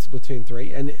season in Splatoon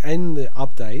 3 and the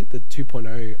update, the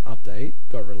 2.0 update,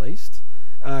 got released.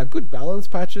 Good balance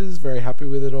patches, very happy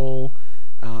with it all.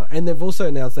 And they've also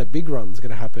announced that Big Run's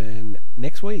going to happen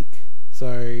next week.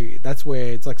 So that's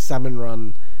where it's like Salmon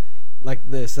Run, like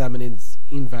the Salmonids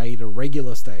invade a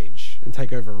regular stage and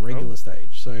take over a regular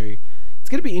stage. So it's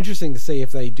going to be interesting to see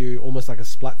if they do almost like a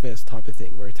Splatfest type of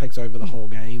thing where it takes over the whole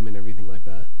game and everything like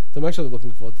that. So I'm actually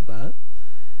looking forward to that.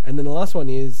 And then the last one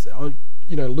is,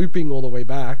 looping all the way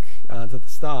back to the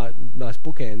start, nice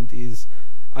bookend, is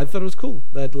I thought it was cool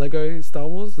that Lego Star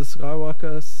Wars, the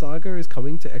Skywalker Saga, is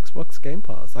coming to Xbox Game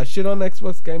Pass. I shit on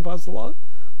Xbox Game Pass a lot,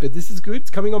 but this is good. It's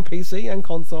coming on PC and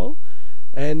console,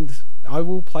 and I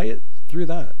will play it through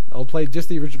that. I'll play just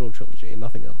the original trilogy and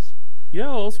nothing else. Yeah,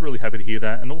 I was really happy to hear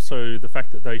that, and also the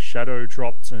fact that they shadow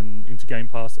dropped into Game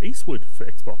Pass Eastwood for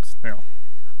Xbox now.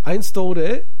 I installed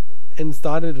it and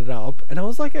started it up, and I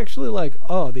was like, actually, like,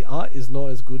 oh, the art is not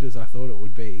as good as I thought it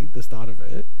would be, the start of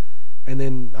it. And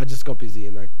then I just got busy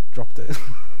and I dropped it.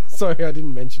 Sorry, I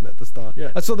didn't mention it at the start.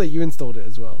 Yeah. I saw that you installed it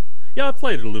as well. Yeah, I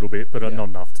played it a little bit, but not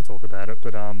enough to talk about it.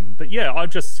 But yeah, I'm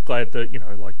just glad that,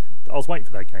 I was waiting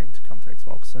for that game to come to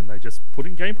Xbox, and they just put it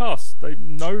in Game Pass.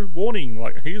 No warning,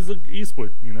 like, here's the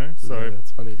Eastwood, So yeah, it's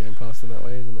funny Game Pass in that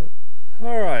way, isn't it?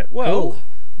 All right, well, cool.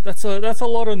 That's a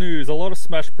lot of news, a lot of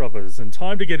Smash Brothers, and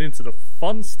time to get into the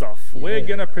fun stuff. Yeah. We're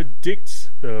gonna predict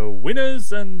the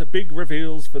winners and the big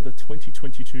reveals for the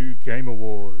 2022 Game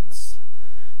Awards.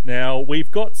 Now, we've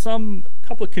got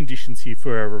couple of conditions here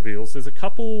for our reveals. There's a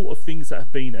couple of things that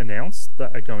have been announced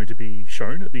that are going to be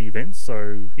shown at the event,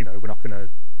 so, we're not going to...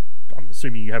 I'm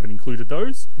assuming you haven't included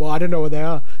those. Well, I don't know what they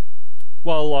are.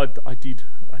 Well, I did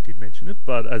mention it,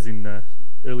 but as in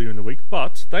earlier in the week.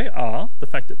 But they are the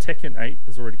fact that Tekken 8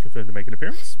 has already confirmed to make an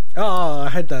appearance. Oh, I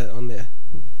had that on there.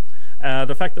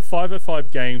 The fact that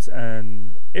 505 Games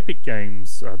and Epic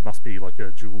Games must be like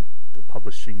a dual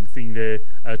publishing thing there.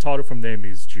 A title from them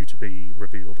is due to be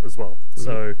revealed as well. Mm-hmm.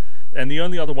 So, and the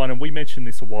only other one, and we mentioned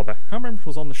this a while back, I can't remember if it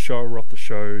was on the show or off the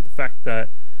show, the fact that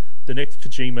the next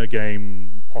Kojima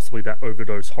game, possibly that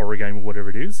Overdose horror game or whatever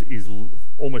it is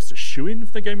almost a shoo-in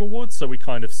for the Game Awards. So we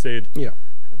kind of said, yeah,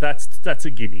 that's a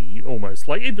gimme almost.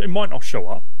 Like it might not show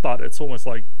up, but it's almost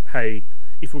like, hey,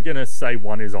 if we're gonna say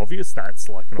one is obvious, that's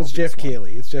like an obvious Jeff one.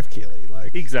 Keighley. It's Jeff Keighley.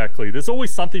 Like exactly. There's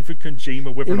always something for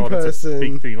Kojima, whether or not it's a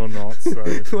big thing or not. So.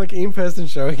 Like in-person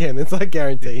show again, it's like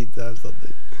guaranteed to have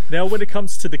something. Now, when it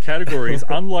comes to the categories,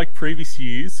 unlike previous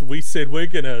years, we said we're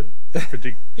gonna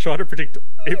try to predict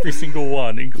every single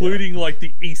one, including like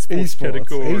the esports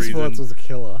categories. Esports was a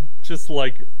killer. Just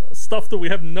like stuff that we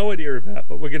have no idea about,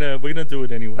 but we're gonna do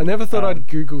it anyway. I never thought I'd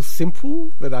Google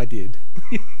simple, but I did.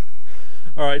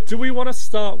 All right. Do we want to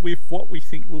start with what we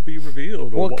think will be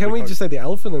revealed? Well, can we just say the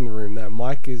elephant in the room that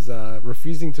Mike is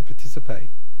refusing to participate?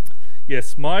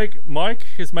 Yes, Mike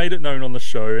has made it known on the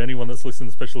show. Anyone that's listened,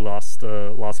 especially last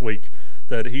week,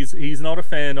 that he's not a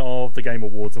fan of the Game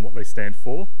Awards and what they stand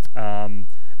for.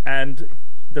 And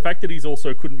the fact that he's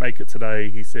also couldn't make it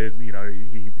today, he said,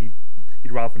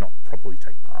 he'd rather not properly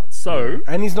take part. So,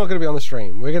 and he's not going to be on the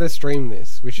stream. We're going to stream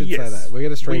this. We should say that we're going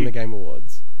to stream the Game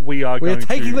Awards. We're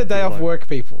taking the day off work,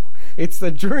 people. It's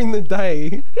during the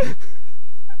day.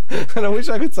 And I wish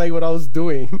I could say what I was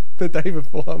doing the day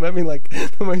before. I'm having like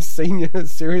the most senior,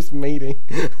 serious meeting.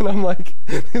 And I'm like,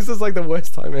 this is like the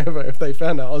worst time ever if they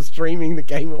found out I was streaming the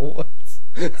Game Awards.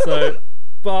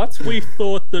 But we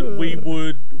thought that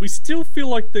we still feel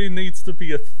like there needs to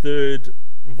be a third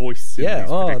voice in these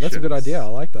predictions. That's a good idea. I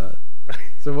like that.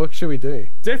 So what should we do?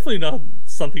 Definitely not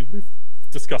something we've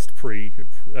discussed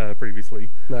previously.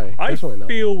 No, definitely not. I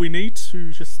feel we need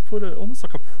to just put almost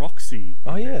like a proxy.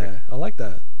 Oh yeah, I like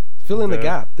that. Fill in the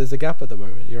gap. There's a gap at the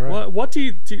moment. You're right. What do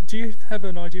you have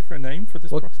an idea for a name for this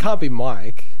proxy? It can't be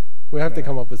Mike. We have to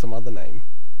come up with some other name.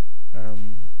 How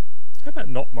about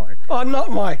Not Mike? Oh,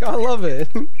 Not Mike. I love it.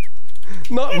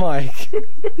 Not Mike.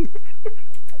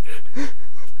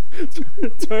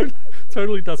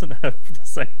 Totally doesn't have the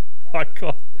same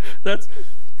icon.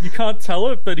 You can't tell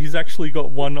it, but he's actually got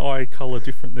one eye color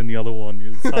different than the other one.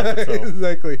 It's hard to tell.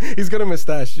 Exactly. He's got a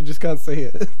mustache. You just can't see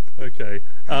it. Okay.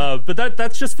 But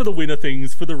that's just for the winner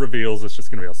things. For the reveals, it's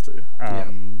just going to be us two.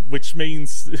 Which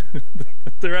means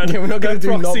we're not going to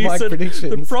do Not Mike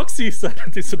predictions. The proxy's at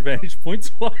a disadvantage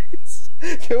points-wise.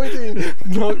 Can we do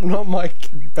not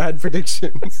Mike bad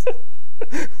predictions?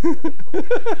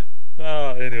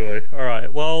 Anyway, all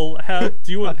right. Well,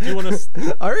 do you want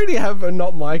to? I already have a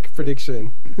Not Mike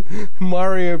prediction.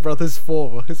 Mario Brothers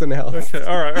 4 is announced. Okay.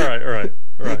 All right.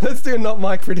 Let's do Not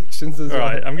Mike predictions as well. All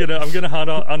right. I'm gonna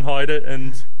unhide it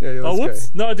and. Yeah, whoops!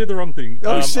 Go. No, I did the wrong thing.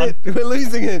 Oh shit! We're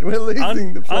losing it. We're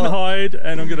losing the plot. Unhide,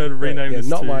 and I'm gonna rename this.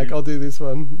 Not Mike. I'll do this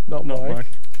one. Not Mike.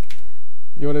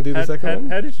 You want to do the second one?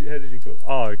 How did you go?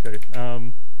 Oh, okay.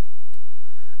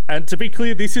 And to be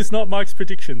clear, this is not Mike's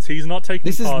predictions. He's not taking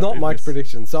This is not Mike's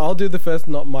prediction. So I'll do the first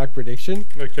Not Mike prediction.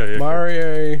 Okay.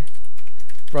 Mario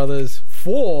Brothers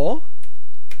 4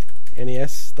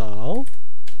 NES style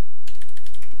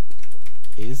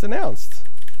is announced.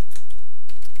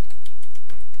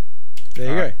 There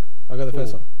you go. I got the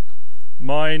first one.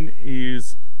 Mine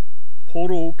is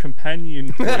Portal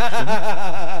Companion Collection.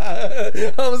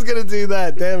 I was going to do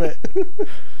that, damn it.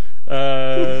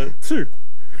 2.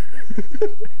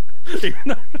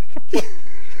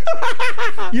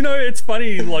 It's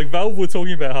funny, like Valve were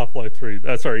talking about Half-Life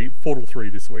 3, Portal 3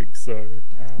 this week, so...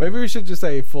 Maybe we should just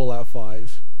say Fallout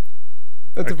 5.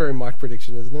 That's a very Mike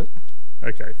prediction, isn't it?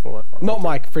 Okay, Fallout 5. Not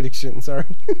Mike prediction, sorry.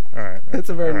 Alright. That's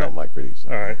a very not Mike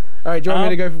prediction. Alright, do you want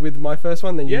me to go with my first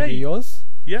one, then you do yours?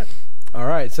 Yeah.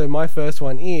 Alright, so my first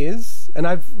one is, and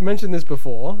I've mentioned this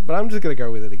before, but I'm just going to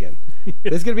go with it again.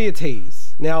 There's going to be a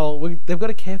tease. Now, they've got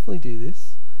to carefully do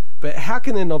this, but how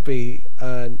can there not be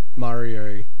a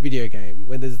Mario video game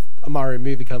when there's a Mario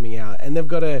movie coming out and they've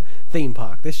got a theme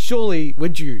park? We're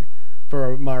due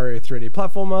for a Mario 3D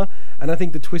platformer, and I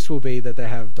think the twist will be that they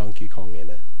have Donkey Kong in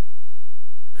it.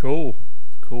 Cool.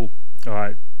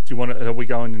 Alright, do you want to, are we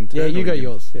going into... Yeah, you go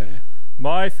yours, yeah.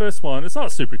 My first one, it's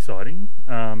not super exciting,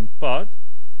 but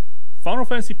Final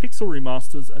Fantasy Pixel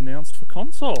Remasters announced for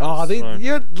consoles. Oh,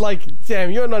 you're like, damn,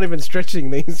 you're not even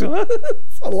stretching these ones.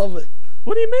 I love it.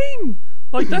 What do you mean?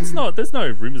 Like, there's no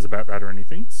rumours about that or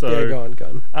anything. So yeah,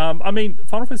 go on. I mean,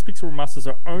 Final Fantasy Pixel Remasters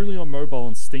are only on mobile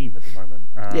and Steam at the moment.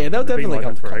 Yeah, they'll definitely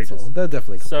come to console. They'll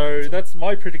definitely come to console. So that's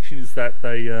my prediction, is that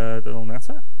they'll announce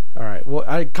that. Alright, well,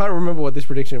 I can't remember what this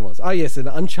prediction was. Oh yes, an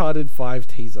Uncharted 5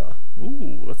 teaser.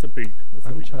 Ooh, that's a big...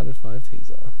 Uncharted 5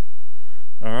 teaser.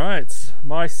 Alright,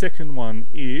 my second one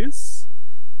is...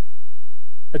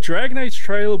 a Dragon Age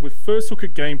trailer with first look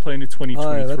at gameplay in the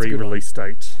 2023 release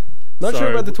date. Not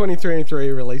sure about the 2023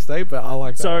 release date, but I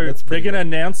like that. So they're going to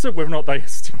announce it, whether or not they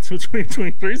stick to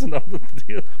 2023 is another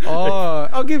deal. Oh,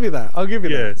 I'll give you that.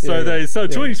 Yeah, so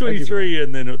 2023,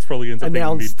 and then it's probably ends up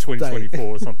being mid-2024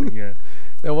 or something, yeah.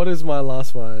 Now, what is my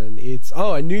last one? It's,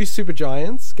 a new Super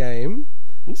Giants game.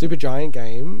 Ooh. Super Giant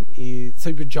Games,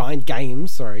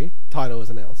 title was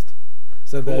announced.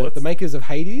 So the makers of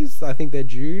Hades, I think they're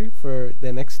due for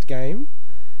their next game.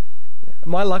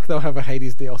 My luck, they'll have a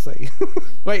Hades DLC.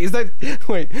 Wait,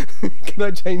 can I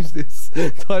change this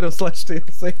title /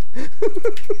 DLC?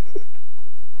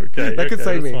 Okay, that could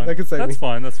save me. That could save me.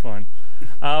 That's fine.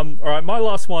 All right, my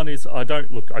last one is I don't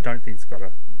think it's got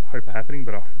a hope of happening,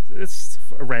 but it's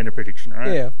a random prediction,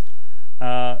 right?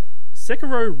 Yeah.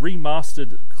 Sekiro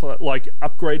remastered, like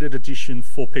upgraded edition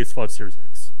for PS5 Series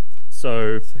X.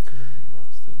 So, Sekiro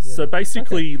Remastered. Yeah. so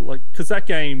basically, like, because that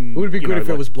game It would be good if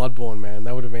it was Bloodborne, man.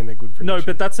 That would have been a good prediction. No,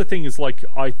 but that's the thing is like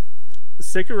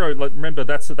Sekiro. Like, remember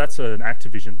that's an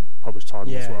Activision published title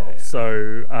as Yeah, well. yeah.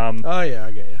 So Oh, yeah,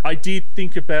 I get you. I did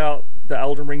think about the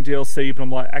Elden Ring DLC, but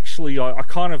I'm like, actually, I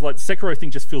kind of like Sekiro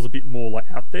thing just feels a bit more like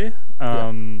out there.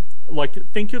 Like,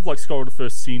 think of like Scholar of the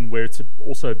First Sin, where it's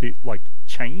also a bit like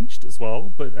changed as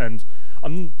well. But and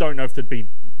I don't know if there'd be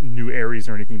new areas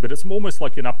or anything, but it's almost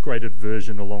like an upgraded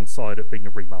version alongside it being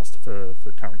a remaster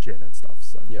for current gen and stuff.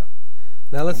 So Yeah.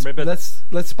 Now let's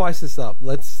spice this up.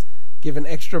 Let's give an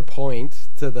extra point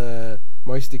to the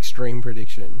most extreme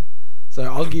prediction. So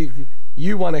I'll give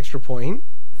you one extra point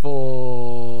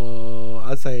for,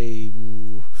 I'd say,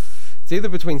 it's either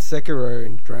between Sekiro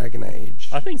and Dragon Age.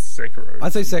 I think Sekiro.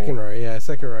 I'd say Sekiro, yeah,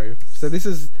 Sekiro. So this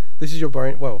is your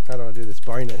bonus. Well, how do I do this?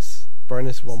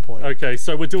 Bonus 1 point. Okay,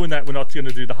 so we're doing that. We're not going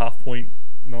to do the half point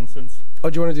nonsense. Oh,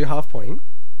 do you want to do half point?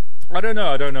 I don't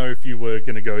know if you were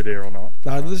going to going to go there or not.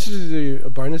 No, let's just do a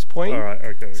bonus point. All right,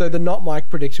 okay. So the not Mike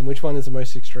prediction, which one is the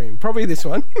most extreme? Probably this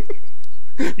one.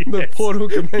 The Yes. Portal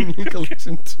Companion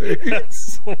Collection 2.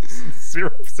 That's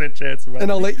 0% chance of that.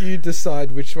 And I'll let you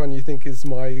decide which one you think is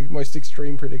my most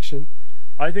extreme prediction.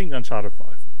 I think Uncharted 5.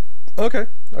 Okay,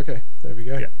 there we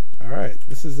go. Yeah. All right,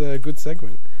 this is a good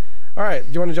segment. All right,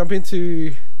 do you want to jump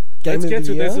into Game Let's of get the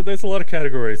to Year? there's a lot of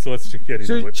categories, so let's just get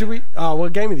into it. Should we? Well,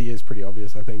 Game of the Year is pretty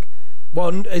obvious, I think.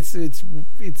 Well, it's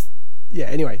yeah.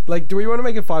 Anyway, like, do we want to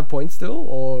make it 5 points still,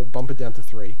 or bump it down to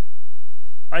 3?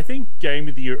 I think Game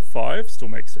of the Year at 5 still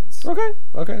makes sense.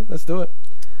 Okay, let's do it.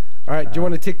 All right, do you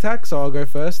want to tic tac? So I'll go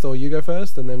first, or you go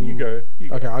first, and then You go.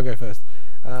 Okay, I'll go first.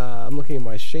 I'm looking at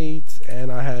my sheet,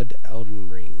 and I had Elden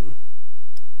Ring.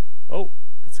 Oh,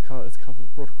 it's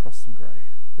covered, brought across some grey.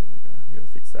 There we go. I'm going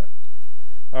to fix that.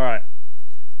 All right.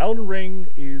 Elden Ring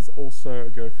is also a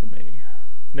go for me.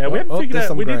 Now, we haven't figured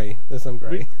there's out... some grey. There's some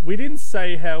grey. We didn't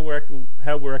say how we're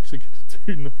actually going to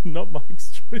do not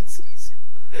Mike's choices.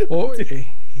 Well,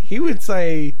 he would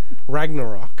say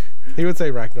Ragnarok.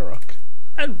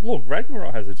 And look,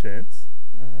 Ragnarok has a chance.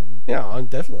 Yeah,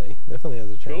 definitely has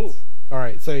a chance. Cool. All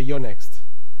right, so you're next.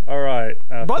 All right.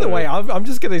 By the way, I'm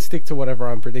just going to stick to whatever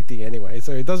I'm predicting anyway,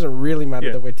 so it doesn't really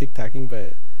matter that we're tic-tacking,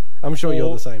 but I'm sure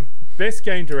you're the same. Best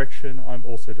game direction, I'm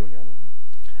also doing Elden Ring.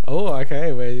 Oh,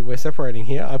 okay, we're separating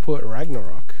here. I put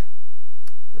Ragnarok.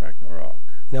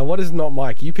 Now, what is not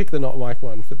Mike? You pick the not Mike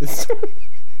one for this.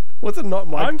 What's a not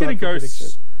Mike? I'm going to go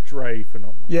Stray for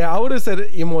not Mike. Yeah, I would have said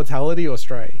Immortality or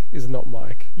Stray is not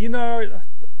Mike. You know...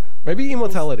 Maybe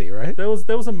Immortality, right? There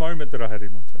was a moment that I had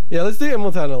Immortality. Yeah, let's do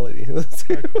Immortality. This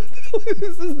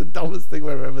is the dumbest thing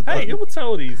we've ever done. Hey,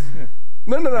 Immortality's... Yeah.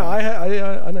 No.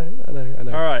 I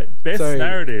know. All right, best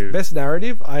narrative. Best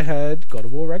narrative, I had God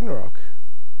of War Ragnarok.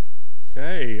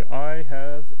 Okay, I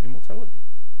have Immortality.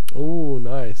 Oh,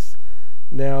 nice.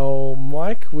 Now,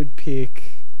 Mike would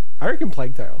pick... I reckon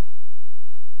Plague Tale.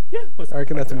 Yeah, I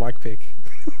reckon that's a Mike pick.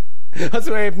 I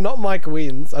swear, if not Mike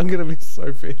wins, I'm going to be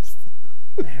so pissed.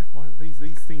 Man, why these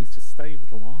things just stay with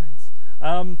the lines.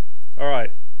 All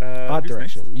right. Art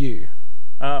direction, next? you.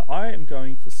 I am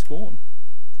going for Scorn.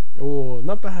 Oh,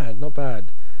 not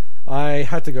bad. I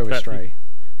had to go with Stray.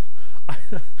 I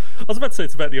was about to say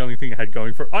it's about the only thing I had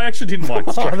going for it. I actually didn't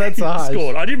mind Stray. That's harsh.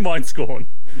 Scorn. I didn't mind Scorn.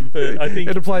 But I think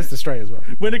it applies to Stray as well.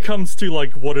 When it comes to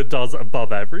like what it does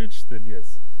above average, then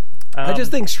yes. I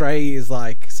just think Stray is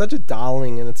like such a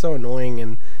darling and it's so annoying,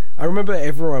 and I remember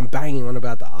everyone banging on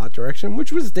about the art direction,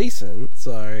 which was decent,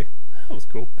 so that was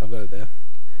cool. I've got it there.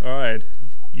 All right.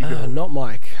 You go. Not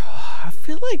Mike. I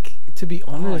feel like, to be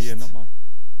honest, not Mike.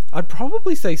 I'd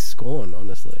probably say Scorn,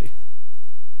 honestly.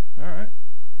 All right.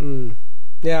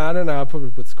 Yeah, I don't know. I'll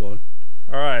probably put Scorn.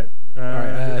 All right.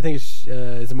 I think it's...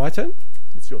 is it my turn?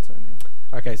 It's your turn,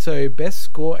 yeah. Okay, so best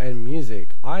score and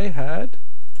music. I had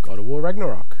God of War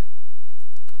Ragnarok.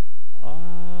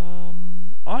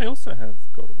 I also have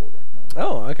God of War Ragnarok.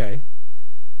 Oh, okay.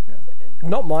 Yeah.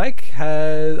 Not Mike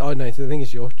has... Oh, no, I think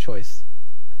it's your choice.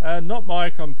 Not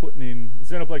Mike, I'm putting in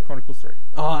Xenoblade Chronicles 3.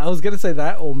 Oh, I was going to say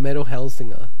that or Metal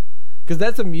Hellsinger. Because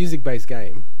that's a music-based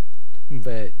game.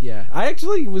 But, yeah. I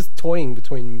actually was toying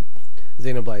between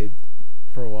Xenoblade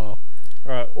for a while.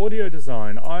 Alright, audio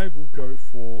design. I will go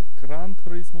for Gran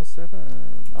Turismo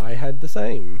 7. I had the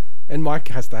same. And Mike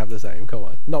has to have the same. Come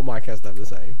on. Not Mike has to have the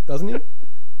same. Doesn't he?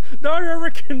 No, I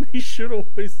reckon he should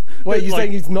always... Wait, you're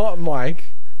saying he's not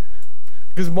Mike?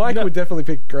 Because Mike would definitely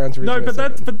pick Gran Turismo. No,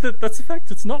 but that's a fact.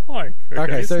 It's not Mike.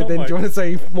 Okay, so then Mike. do you want to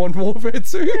say Modern Warfare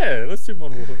 2? Yeah, let's do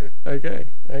Modern Warfare. Okay.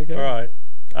 All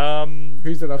right.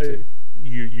 Who's it up to?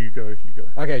 You go.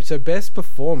 Okay, so best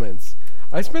performance.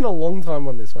 I spent a long time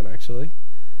on this one actually.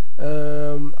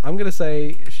 I'm gonna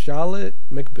say Charlotte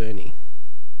McBurney.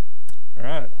 All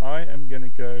right, I am gonna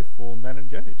go for Manon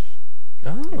Gage.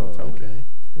 Oh, Immortality. okay.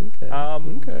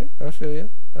 Okay, I feel you.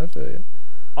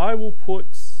 I will put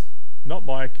not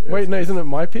Mike. Wait, no, isn't it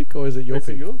my pick or is it your Is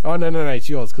it pick? yours? Oh no, it's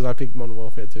yours because I picked Modern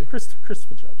Warfare 2.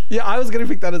 Christopher Judge. Yeah, I was gonna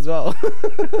pick that as well.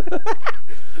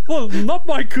 Well, not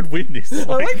Mike could win this. I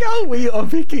like how we are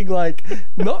picking like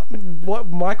not what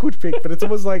Mike would pick, but it's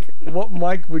almost like what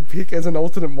Mike would pick as an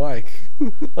alternate Mike,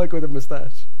 like with a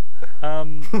moustache.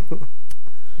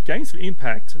 Games for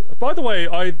Impact. By the way,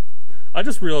 I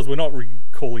just realised we're not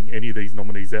calling any of these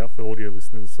nominees out for audio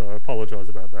listeners, so I apologise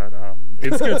about that.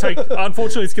 It's going to take.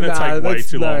 Unfortunately, it's going to take way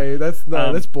too long.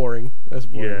 That's boring. That's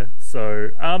boring. Yeah.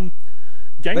 So,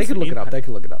 games. They can look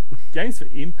it up. Games for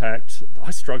Impact.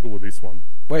 I struggle with this one.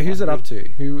 Wait, who's it up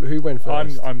to? Who went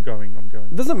first? I'm going.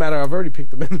 It doesn't matter. I've already picked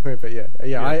them anyway. But yeah.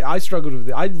 I struggled with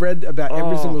it. I read about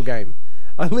every single game.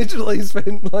 I literally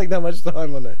spent like that much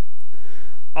time on it.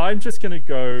 I'm just going to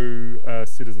go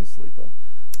Citizen Sleeper.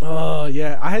 Oh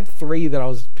yeah, I had 3 that I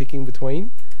was picking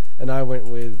between, and I went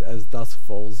with As Dusk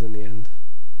Falls in the end.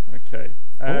 Okay,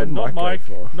 not Mike.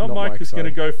 Not Mike is going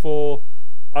to go for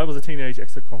I Was a Teenage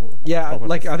Exocolonist. Yeah,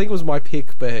 like I think it was my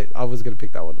pick, but I was going to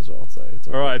pick that one as well. So it's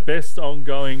all right. Best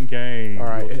ongoing game. All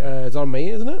right, it's on me,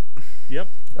 isn't it? Yep.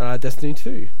 Destiny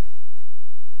 2.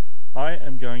 I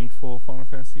am going for Final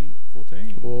Fantasy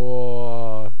 14.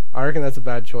 Oh, I reckon that's a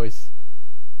bad choice.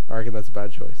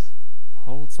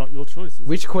 Oh, it's not your choice.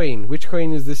 Which queen? Which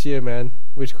queen is this year, man?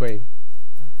 Which queen?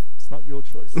 It's not your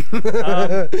choice.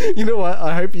 You know what?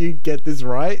 I hope you get this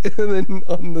right, and then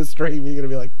on the stream you're gonna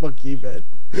be like, "Fuck you, Ben."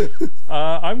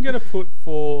 I'm gonna put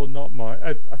for not my.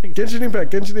 I think it's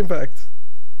Genshin Impact.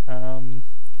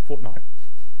 Fortnite.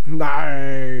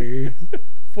 No.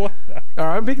 Fortnite. All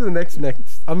right, I'm picking the next.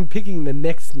 I'm picking the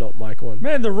next not Mike one.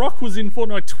 Man, The Rock was in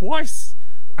Fortnite twice.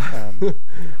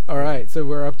 All right, so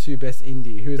we're up to best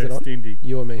indie. Who is it on? Best indie.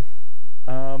 You or me?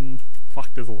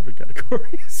 Fuck, there's a lot of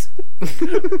categories.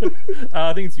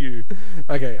 I think it's you.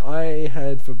 Okay, I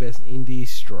had for best indie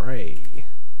Stray.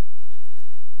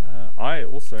 I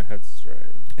also had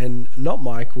Stray. And not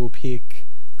Mike will pick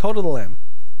Cult of the Lamb.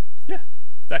 Yeah,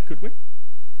 that could win.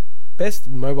 Best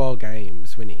mobile game,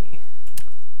 Swinny.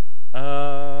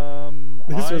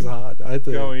 This was hard. I had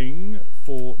to... going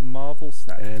for Marvel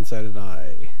Snap. And so did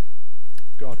I.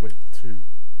 God, we're too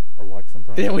alike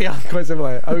sometimes. Yeah, we are quite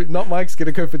similar. Not Mike's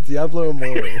gonna go for Diablo or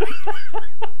Moro.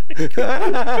 Hey,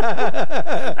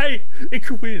 it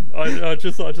could win. I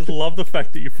just love the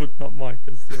fact that you put not Mike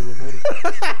as Diablo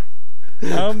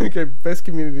Moro. Okay, best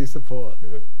community support.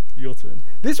 Your turn.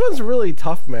 This one's really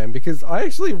tough, man, because I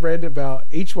actually read about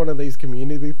each one of these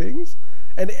community things,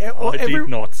 and did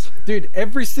not. Dude,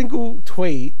 every single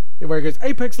tweet where it goes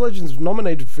Apex Legends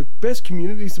nominated for best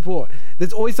community support,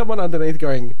 there's always someone underneath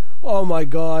going, "Oh my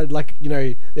god!" Like, you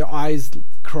know, their eyes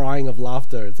crying of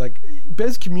laughter. It's like,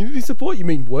 best community support? You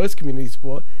mean worst community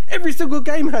support? Every single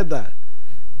game had that.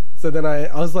 So then I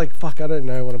was like, fuck, I don't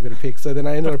know what I'm going to pick. So then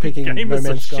I ended up picking No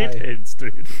Man's Sky. Shitheads,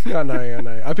 dude. I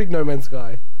know. I picked No Man's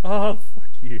Sky. Oh, fuck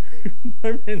you.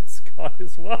 No Man's Sky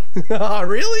as well. Oh,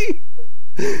 really?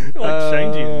 You're like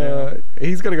changing it now.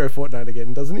 He's going to go Fortnite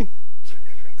again, doesn't he?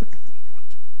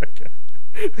 Okay.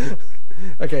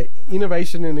 Okay,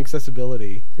 innovation and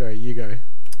accessibility. You go.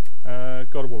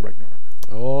 God of War Ragnarok.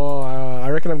 Oh, I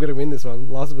reckon I'm going to win this one.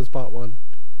 Last of Us Part 1.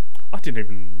 I didn't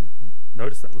even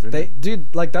notice that was in there.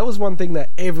 Dude, like, that was one thing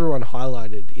that everyone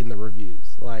highlighted in the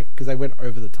reviews. Like, because they went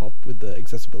over the top with the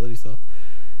accessibility stuff.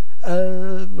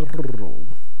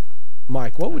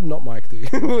 Mike, what would not Mike do?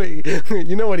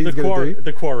 You know what he's going to do?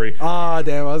 The Quarry. Ah,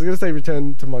 damn, I was going to say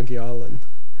Return to Monkey Island.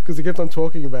 Because he kept on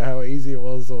talking about how easy it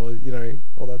was, or, you know,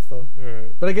 all that stuff.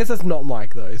 Right. But I guess that's not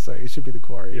Mike, though, so it should be The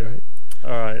Quarry, right?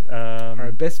 Alright.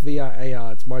 Alright, best VR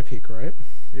AR, it's my pick, right?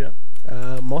 Yeah.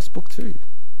 Moss Book 2.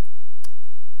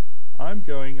 I'm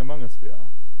going Among Us VR.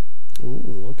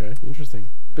 Ooh, okay, interesting.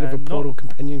 Bit of a Portal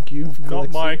companion cube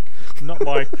collection. Not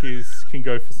Mike can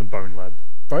go for some Bone Lab.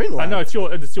 Bone Lab? No, it's your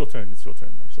turn. It's your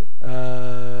turn, actually.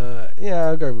 Yeah,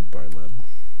 I'll go with Bone Lab.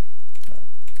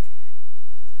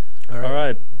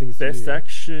 Alright. I think it's best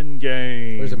action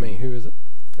game. Or is it me? Who is it?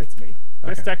 It's me.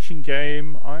 Okay. Best action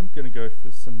game, I'm going to go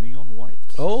for some Neon White.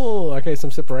 Oh, okay,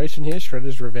 some separation here.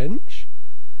 Shredder's Revenge.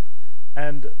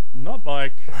 And not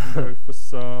Mike, go for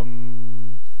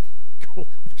some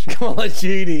Call of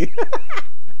Duty.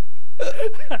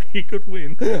 He could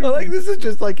win. This is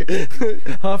just like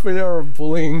half an hour of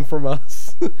bullying from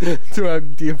us to our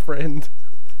dear friend.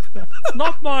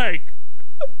 Not Mike.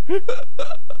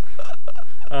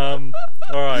 All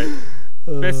right.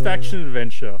 Best action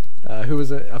adventure. Who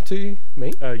was it up to?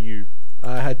 Me? You.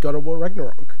 I had God of War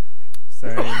Ragnarok.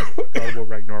 Same. God of War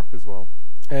Ragnarok as well.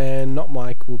 And not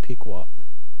Mike will pick what?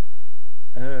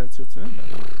 It's your turn.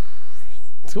 Then.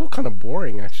 It's all kind of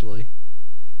boring, actually.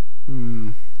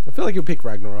 I feel like you'll pick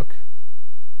Ragnarok.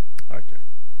 Okay.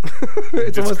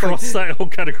 It's Just almost like cross that whole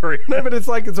category. no, but it's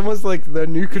almost like the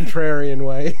new contrarian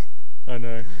way. I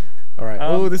know. All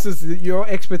right. This is your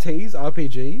expertise,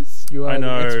 RPGs. You are I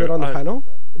know. the expert on the panel.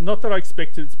 Not that I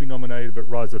expected it to be nominated, but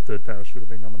Rise of Third Power should have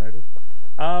been nominated.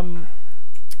 I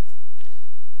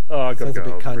got to Sounds go. a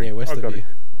bit Kanye West of you.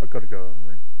 I got to go on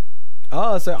Ring.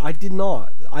 Oh, so I did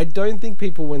not. I don't think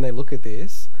people, when they look at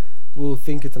this, will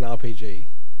think it's an RPG.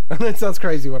 And that sounds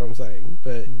crazy what I'm saying,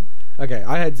 but okay.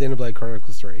 I had Xenoblade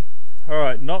Chronicles 3. All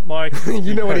right, not Mike.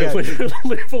 You know what he had?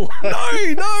 Live Alive.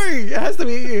 No, it has to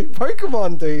be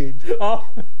Pokemon, dude. Oh,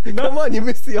 Come on, you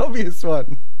missed the obvious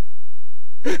one.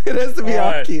 It has to be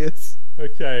All right. Arceus.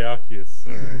 Okay, Arceus.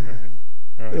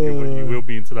 All right. You will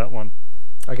be into that one.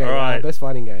 Okay, All right. best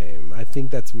fighting game. I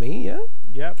think that's me, yeah?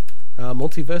 Yep.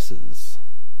 Multiverses.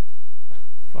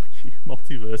 Fuck you,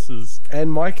 Multiverses.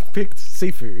 And Mike picked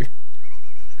Sifu.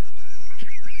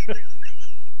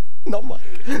 Not Mike.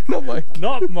 Not Mike.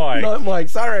 Not Mike. Not Mike.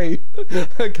 Sorry.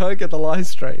 I can't get the lie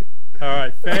straight. All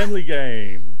right, family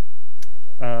game.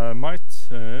 My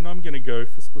turn. I'm going to go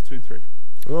for Splatoon 3.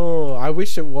 Oh, I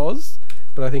wish it was,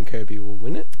 but I think Kirby will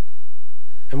win it.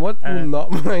 And what will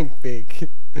not Mike pick?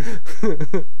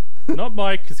 Not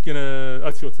Mike is going to...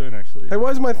 That's your turn, actually. Hey, why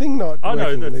is my thing not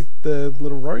working? No, the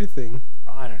little row thing.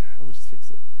 I don't know. We'll just fix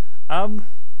it. I'm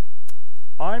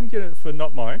going to... For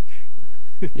not Mike...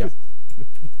 Yep.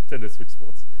 Nintendo Switch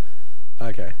Sports.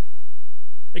 Okay.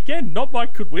 Again, not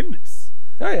Mike could win this.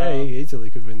 Oh yeah, he easily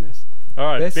could win this. All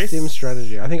right, best sim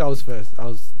strategy. I think I was first.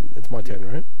 It's my turn,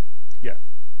 right? Yeah.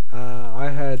 I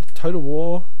had Total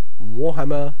War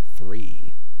Warhammer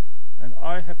 3. And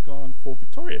I have gone for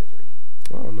Victoria 3.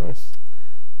 Oh, nice.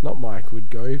 Not Mike would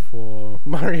go for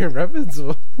Mario Rabbids,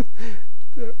 or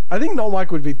I think not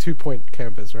Mike would be 2 Point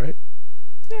Campus, right?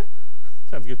 Yeah.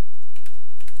 Sounds good.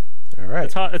 All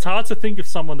right. It's hard to think of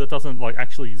someone that doesn't like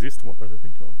actually exist. What they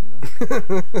think of, you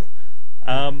know.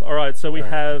 All right. So we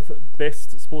have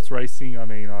best sports racing. I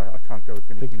mean, I can't go with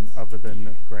anything other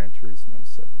than Gran Turismo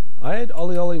 7. I had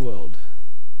Ollie Ollie World.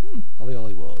 Ollie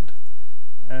Ollie World.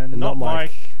 And not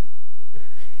Mike.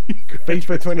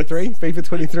 FIFA 23. FIFA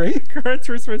 23. Gran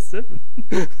Turismo 7.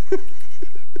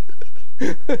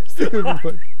 I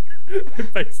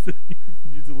pasted it.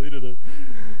 You deleted it.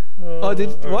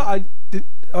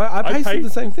 I pasted the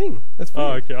same thing. That's weird.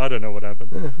 Oh, okay. I don't know what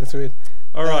happened. Yeah, that's weird.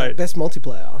 All right. Best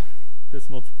multiplayer. Best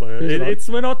multiplayer.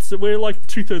 We're like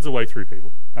 2/3 away through,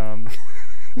 people. I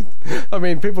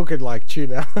mean, people could like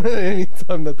tune out any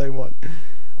time that they want.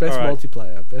 Best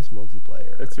multiplayer. Best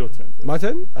multiplayer. It's your turn first. My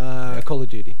turn. Call of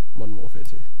Duty Modern Warfare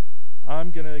 2.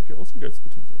 I'm gonna also go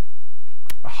Splatoon 3.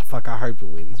 Oh fuck! I hope it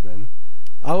wins, man.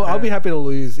 I'll be happy to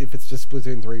lose if it's just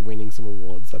Splatoon 3 winning some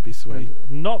awards. That'd be sweet.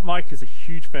 And not Mike is a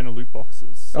huge fan of loot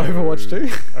boxes. So Overwatch 2?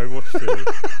 Overwatch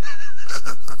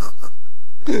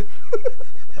 2.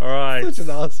 All right. Such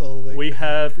an asshole thing. We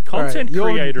have content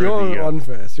creator of the year. You're on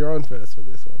first. You're on first for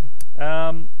this one.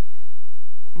 I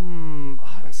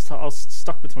was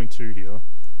stuck between two here.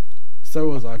 So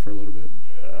was I for a little bit.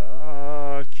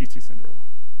 QT Cinderella.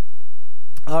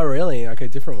 Oh, really? Okay,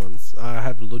 different ones. I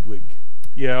have Ludwig.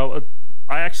 Yeah,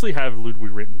 I actually have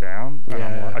Ludwig written down.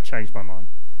 Yeah. I changed my mind.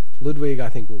 Ludwig, I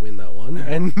think, will win that one.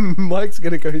 And Mike's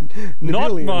going to go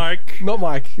Nibelian. Not Mike. Not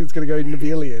Mike. He's going to go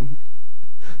Nibelian.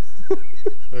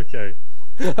 Okay.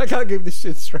 I can't keep this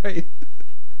shit straight.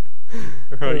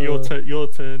 Alright, your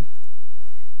turn.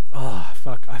 Oh,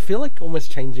 fuck. I feel like almost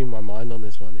changing my mind on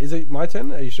this one. Is it my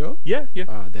turn? Are you sure? Yeah.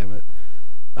 Ah, damn it.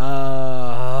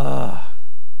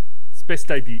 It's best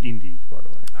debut indie, by the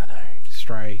way. I know.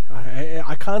 Stray.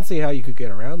 I can't see how you could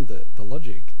get around the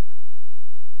logic.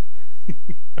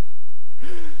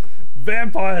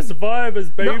 Vampire Survivors,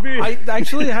 baby! No, I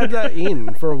actually had that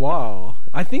in for a while.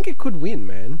 I think it could win,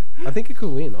 man. I think it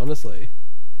could win, honestly.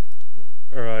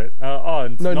 Alright. No,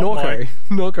 Norco.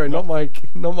 Norco, not Mike.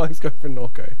 Not Mike's going for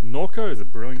Norco. Norco is a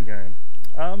brilliant game.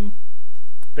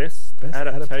 Best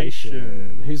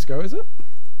adaptation. Whose go is it?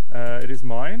 It is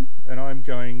mine, and I'm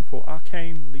going for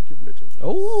Arcane League of Legends.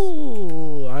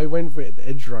 Oh, I went for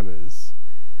Edge Runners.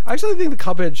 I actually think the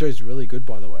Cuphead show is really good,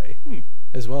 by the way,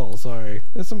 as well. So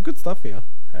there's some good stuff here.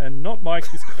 And not Mike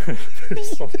is going for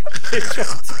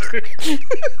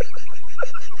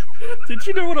Did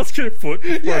you know what I was going to put?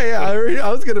 Yeah.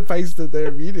 I was going to paste it there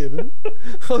if you didn't.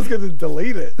 I was going to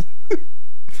delete it.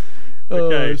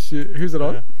 Okay. Oh shit! Who's it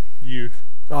on? You.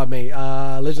 Oh, me.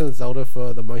 Legend of Zelda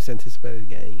for the most anticipated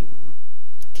game.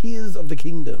 Tears of the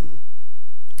Kingdom.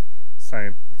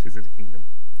 Same. Tears of the Kingdom.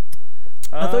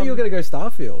 I thought you were gonna go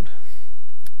Starfield.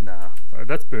 Nah,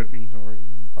 that's burnt me already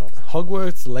in the past.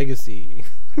 Hogwarts Legacy.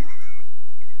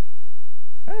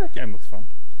 That game looks fun.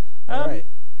 All right.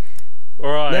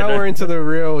 Now we're into the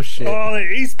real shit. Oh, the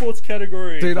esports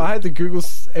category. Dude, I had to Google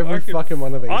every fucking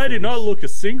one of these. I did not look a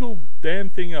single damn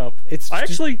thing up. I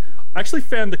actually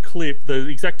found the clip, the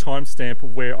exact timestamp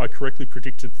of where I correctly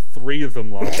predicted 3 of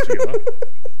them last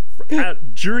year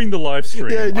during the live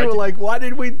stream. Yeah, you were like, why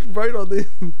did we vote on this?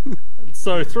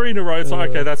 So 3 in a row. It's like,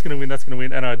 okay, that's going to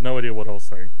win, and I had no idea what I was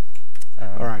saying.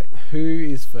 All right, who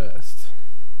is first?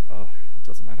 Oh, it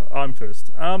doesn't matter. I'm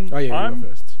first. I'm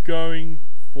first. I'm going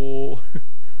for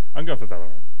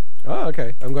Valorant. Oh,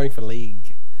 okay. I'm going for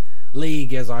League.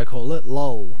 League, as I call it.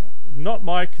 LOL. Not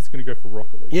Mike is going to go for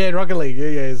Rocket League. Yeah, Rocket League.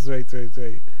 Yeah, sweet.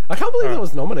 I can't believe that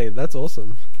was nominated. That's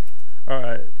awesome. All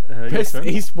right. Best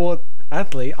esport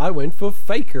athlete, I went for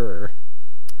Faker.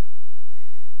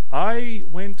 I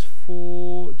went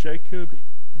for Jacob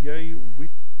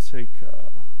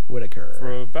Whittaker.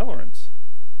 For Valorant.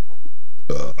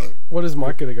 What is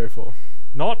Mike going to go for?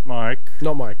 Not Mike.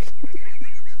 Not Mike.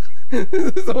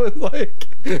 Someone's like,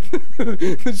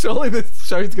 surely this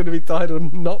show's going to be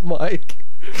titled Not Mike.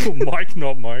 Mike,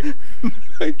 not Mike.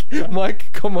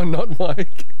 Mike, come on, not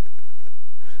Mike.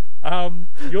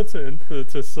 Your turn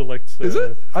to select. Is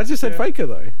it? I just said Faker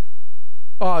though.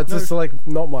 Oh, it's to select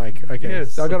not Mike. Okay,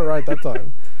 yes. So I got it right that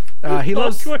time. He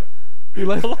loves. I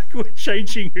like we're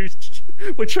changing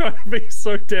we're trying to be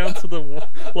so down to the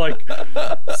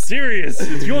serious.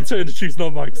 It's your turn to choose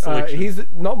not Mike's selection.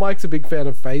 Not Mike's a big fan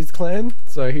of FaZe Clan,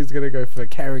 so he's gonna go for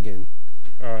Carrigan.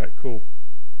 All right, cool.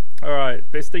 All right,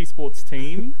 best esports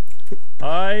team.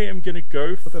 I am gonna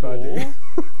go for. What did I do?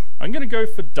 I'm gonna go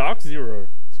for Dark Zero.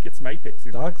 Let's get some Apex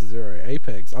in. Dark Zero,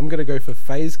 Apex. I'm gonna go for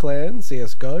FaZe Clan,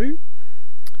 CS:GO.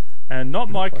 And not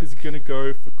Mike is gonna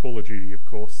go for Call of Duty, of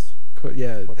course.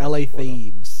 Yeah, LA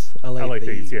Thieves. LA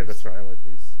Thieves. Yeah, that's right, LA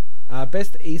Thieves.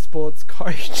 Best esports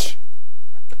coach.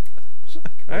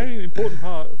 An important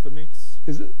part of the mix.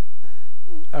 Is it?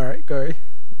 All right, go.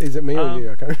 Is it me or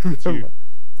you? I can't remember.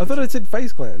 I thought it said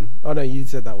FaZe Clan. Oh no, you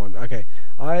said that one. Okay,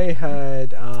 I had.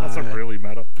 Doesn't really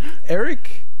matter.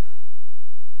 Eric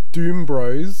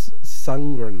Doombros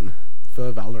Sungren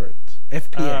for Valorant.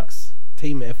 FPX.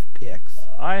 Team FPX.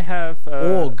 I have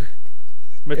Org.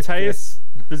 Mateus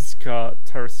Bizcar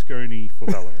Tarasconi for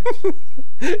Valorant.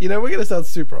 You know, we're going to sound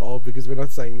super old because we're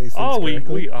not saying these things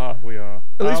correctly. We are.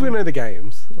 At least we know the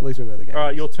games.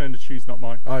 Alright, your turn to choose, not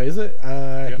mine. Oh, is it?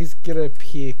 Yep. He's going to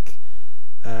pick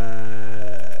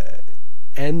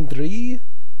Andriy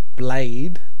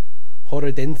Blade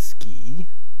Horodensky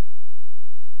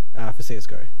for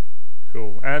CSGO.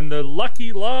 Cool. And the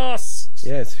lucky last.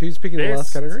 Yes, who's picking the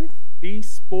last category?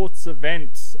 Esports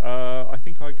event. I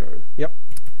think I go. Yep.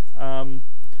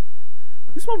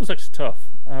 This one was actually tough.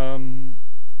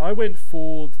 I went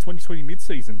for the 2020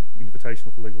 mid-season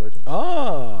invitational for League of Legends.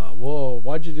 Ah, well,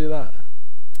 why'd you do that?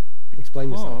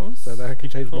 Explain yourself so that I can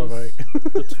change my vote.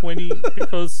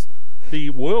 Because the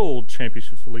World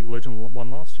Championships for League of Legends won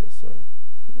last year, so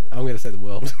I'm going to say the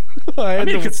world.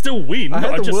 it could still win. I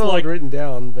had the world written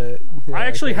down, but I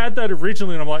actually had that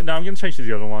originally, and I'm like, no, I'm going to change to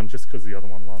the other one just because the other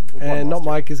one won. And not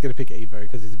Mike is going to pick Evo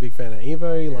because he's a big fan of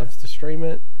Evo. He loves to stream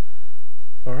it.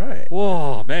 All right.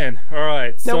 Whoa, man! All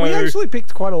right. Now we actually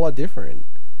picked quite a lot different.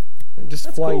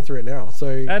 Just flying through it now. So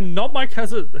and not Mike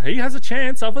has a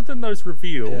chance other than those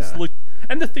reveals. Yeah. Look,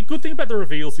 and the good thing about the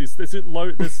reveals is there's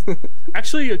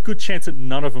actually a good chance that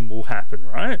none of them will happen,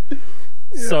 right?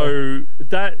 Yeah. So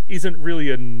that isn't really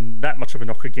that much of a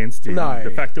knock against him. No,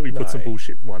 the fact that we put some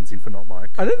bullshit ones in for not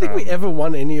Mike. I don't think we ever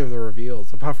won any of the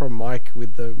reveals apart from Mike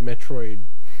with the Metroid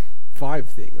 5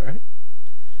 thing, right?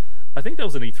 I think that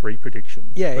was an E3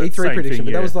 prediction. Yeah, E3 prediction,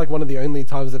 but that was like one of the only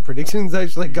times that predictions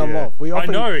actually come off. We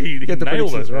often he get the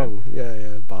predictions wrong.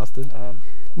 Yeah, bastard.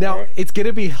 Now, it's going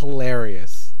to be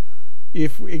hilarious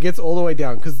if it gets all the way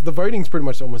down, because the voting's pretty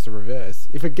much almost a reverse.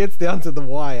 If it gets down to the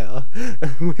wire,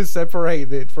 we're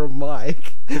separated from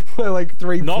Mike by like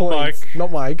 3 points.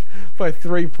 Not Mike, by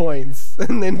 3 points,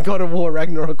 and then God of War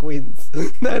Ragnarok wins.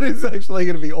 That is actually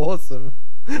going to be awesome.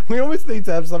 We almost need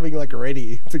to have something like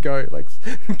ready to go, like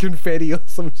confetti or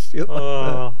some shit like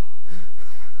that.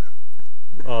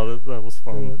 Oh, that was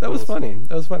fun. That was funny.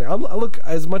 That was funny. Look,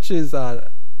 as much as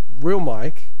real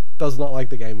Mike does not like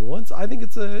the Game Awards, I think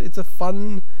it's a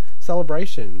fun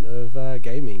celebration of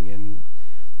gaming. And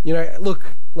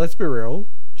look, let's be real.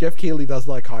 Jeff Keighley does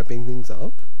like hyping things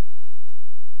up.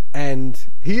 and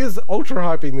he is ultra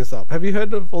hyping this up. Have you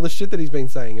heard of all the shit that he's been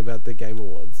saying about the Game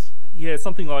Awards? Yeah,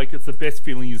 something like it's the best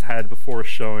feeling he's had before a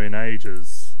show in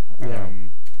ages. Yeah.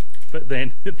 But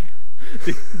then,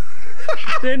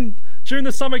 then during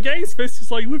the Summer Games Fest,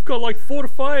 he's like, we've got like 4 to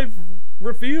 5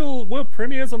 reveal world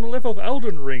premieres on the level of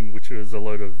Elden Ring, which was a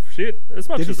load of shit. As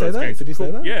much Did he as say those that? games Did he are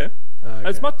say cool. that? Yeah. Okay.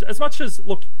 As much as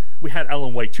look, we had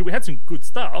Alan Wake 2, we had some good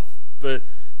stuff, but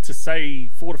to say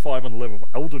 4 to 5 on the level of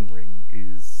Elden Ring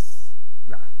is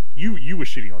you were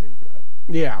shitting on him for that.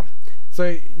 Yeah.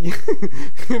 So,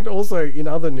 and also in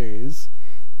other news,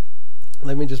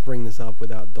 let me just bring this up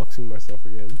without doxing myself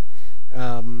again.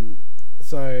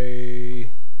 So,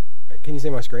 can you see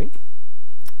my screen?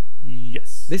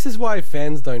 Yes. This is why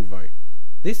fans don't vote.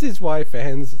 This is why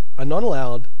fans are not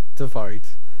allowed to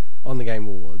vote on the Game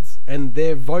Awards, and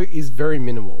their vote is very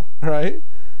minimal, right?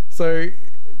 So,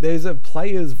 there's a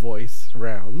player's voice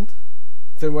round.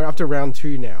 So we're up to round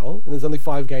 2 now, and there's only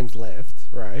 5 games left,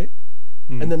 right?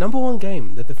 And the number 1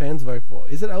 game that the fans vote for,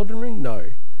 is it Elden Ring?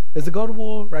 No. Is it God of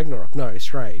War Ragnarok? No.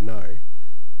 Stray? No.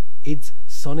 It's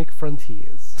Sonic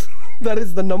Frontiers. That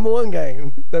is the number 1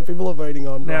 game that people are voting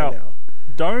on right now.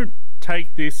 Don't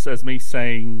take this as me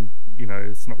saying,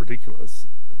 it's not ridiculous.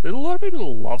 There's a lot of people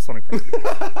who love Sonic Frontiers.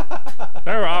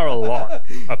 There are a lot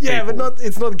of Yeah, people. but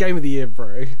it's not Game of the Year,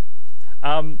 bro.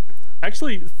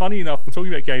 Actually, funny enough, we're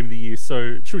talking about Game of the Year,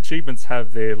 so True Achievements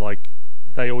have their,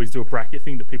 they always do a bracket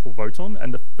thing that people vote on,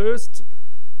 and the first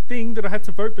thing that I had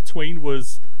to vote between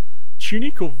was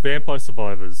Tunic or Vampire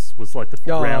Survivors was the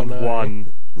round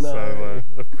 1. No. So,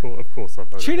 of course I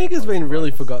voted Tunic has been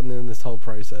really forgotten in this whole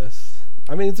process.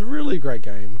 I mean, it's a really great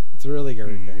game. It's a really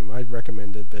great game. I'd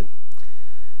recommend it, but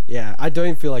yeah, I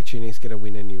don't feel like Tunic's going to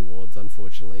win any awards,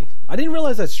 unfortunately. I didn't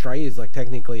realize that Stray is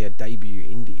technically a debut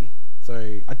indie.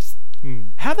 So I just...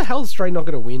 How the hell is Stray not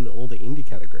going to win all the indie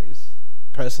categories?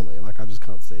 Personally, I just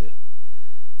can't see it.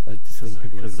 I just think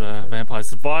people because Vampire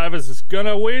Survivors is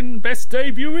gonna win best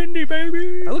debut indie,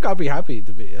 baby. Look, I'd be happy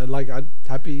to be I'd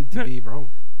happy to be wrong.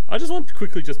 I just want to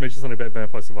quickly just mention something about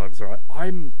Vampire Survivors. Right,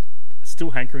 I'm still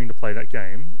hankering to play that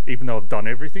game, even though I've done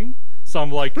everything. So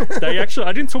I'm they actually,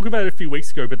 I didn't talk about it a few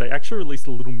weeks ago, but they actually released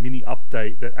a little mini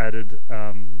update that added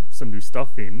some new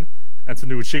stuff in. And some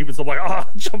new achievements. I'm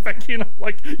jump back in. I'm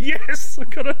yes, I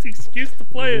got an excuse to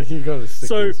play it. You got a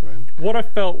sickness, man. What I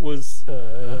felt was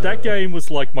that game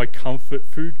was my comfort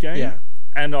food game. Yeah.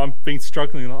 And I've been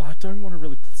struggling. I don't want to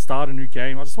really start a new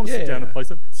game. I just want to sit down and play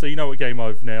something. So you know what game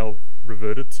I've now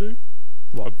reverted to?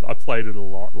 What? I played it a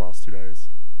lot last 2 days.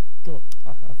 Oh.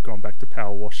 I've gone back to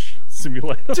Power Wash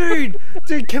Simulator.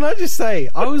 Dude, can I just say,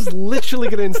 I was literally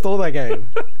going to install that game.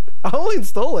 I'll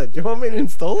install it. Do you want me to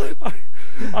install it?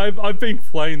 I've been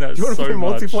playing that so much. Do you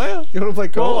want to play multiplayer? Do you want to play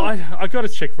co-op? Well, I got to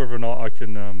check whether or not I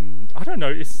can. I don't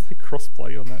know. Is there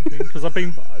cross-play on that thing? Because I've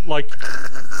been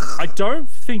I don't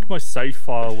think my save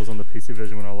file was on the PC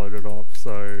version when I loaded it up.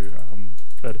 So,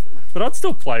 but I'd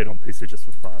still play it on PC just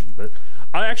for fun. But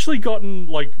I actually gotten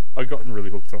really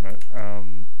hooked on it.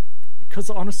 Because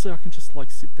honestly, I can just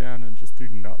sit down and just do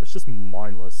nothing. It's just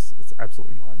mindless. It's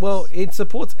absolutely mindless. Well, it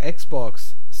supports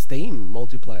Xbox, Steam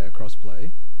multiplayer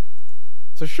crossplay.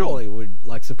 So surely it would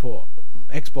support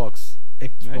Xbox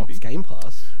Maybe. Game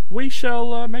Pass. We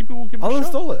shall. Maybe we'll give it a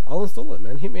shot. I'll install it,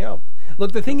 man. Hit me up.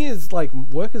 Look, the thing is,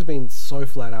 work has been so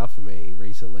flat out for me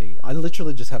recently. I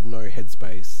literally just have no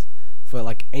headspace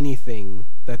for anything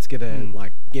that's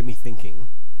gonna get me thinking.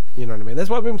 You know what I mean? That's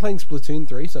why I've been playing Splatoon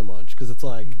 3 so much, because it's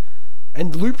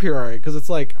and Loop Hero, because it's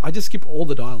I just skip all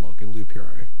the dialogue in Loop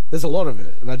Hero. There's a lot of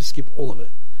it, and I just skip all of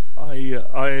it.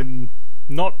 I'm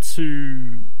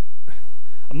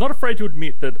not afraid to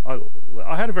admit that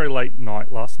I had a very late night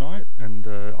last night, and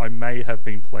I may have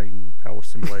been playing Power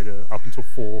Simulator up until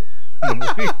 4 in the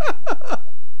morning.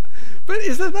 But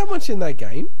is there that much in that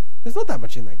game? There's not that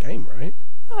much in that game, right?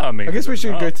 I guess we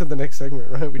should go to the next segment,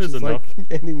 right? Which is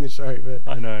ending the show. But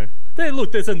I know.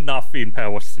 There's enough in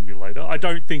Power Simulator. I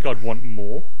don't think I'd want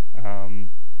more.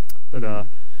 But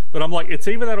I'm it's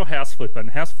either that or House Flipper,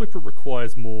 and House Flipper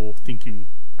requires more thinking.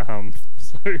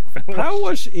 So Power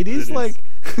Wash, it is I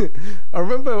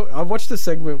remember I watched a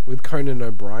segment with Conan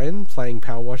O'Brien playing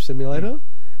Power Wash Simulator,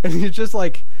 and you're just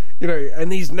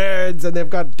and these nerds, and they've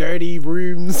got dirty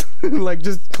rooms,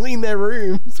 just clean their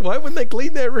rooms. Why wouldn't they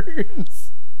clean their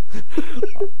rooms?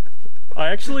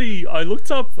 I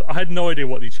looked up, I had no idea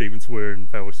what the achievements were in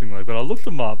Power Wash Simulator, but I looked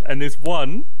them up, and there's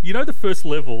one, the first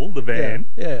level, the van.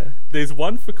 Yeah. There's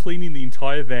one for cleaning the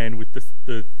entire van with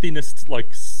the thinnest,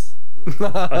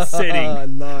 a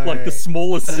setting, no. The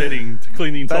smallest setting to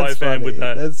clean the entire van with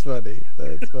that. That's funny.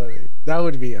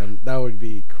 That would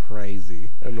be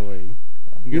crazy annoying.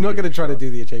 You're not going to try to do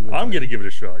the achievement. I'm going to give it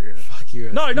a shot, yeah. Fuck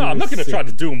you. No, I'm not going to try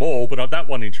to do them all, but that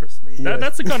one interests me.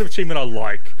 That's the kind of achievement I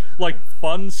like. Like,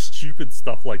 fun, stupid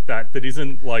stuff like that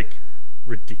isn't, like,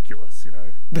 ridiculous, you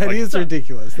know. That is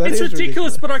ridiculous. It's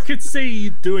ridiculous, but I could see you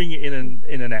doing it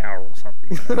in an hour or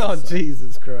something. You know,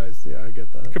 Jesus Christ. Yeah, I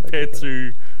get that. Compared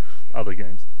to other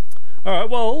games. All right,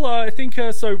 well, I think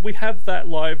so. We have that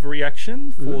live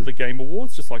reaction for the Game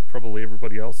Awards, just like probably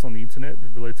everybody else on the internet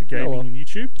related to gaming and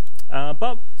YouTube.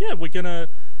 But yeah, we're gonna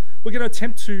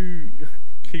attempt to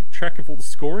keep track of all the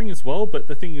scoring as well. But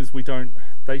the thing is,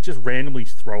 they just randomly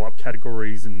throw up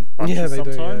categories and bunches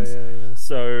sometimes. Yeah.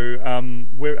 So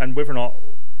whether or not,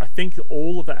 I think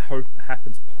all of that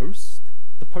happens post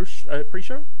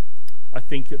pre-show. I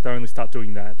think they only start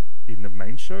doing that in the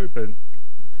main show, but.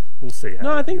 We'll see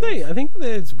how I think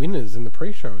there's winners in the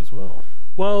pre-show as well.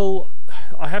 Well,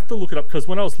 I have to look it up because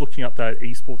when I was looking up that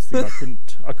esports thing,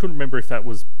 I couldn't remember if that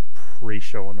was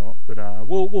pre-show or not. But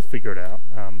we'll figure it out.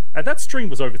 And that stream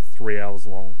was over 3 hours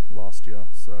long last year,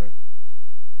 so.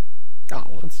 Oh,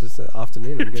 well, it's just an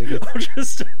afternoon. I'm gonna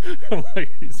get. I'm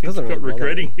like, he's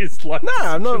regretting his life. No,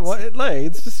 I'm not. Like,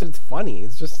 it's funny.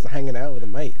 It's just hanging out with a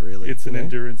mate, really. It's an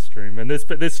endurance stream, and there's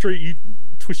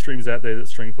Twitch streams out there that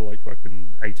stream for like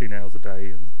fucking 18 hours a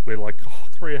day, and we're like,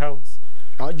 3 hours.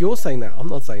 You're saying that. I'm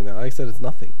not saying that. I said it's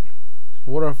nothing.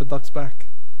 Water off a duck's back.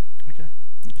 Okay.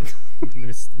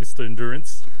 Mr.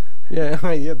 Endurance. Yeah.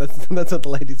 That's what the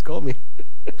ladies call me.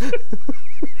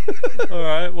 All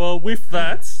right. Well, with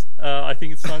that, I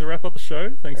think it's time to wrap up the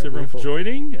show. Thanks everyone for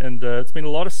joining, and it's been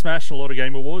a lot of Smash and a lot of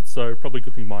Game Awards, so probably a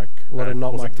good thing Mike. A lot of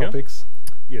not Mike topics.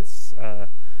 Yes.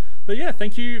 But yeah,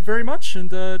 thank you very much, and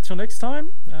till next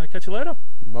time, catch you later.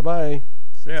 Bye-bye.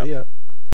 See ya.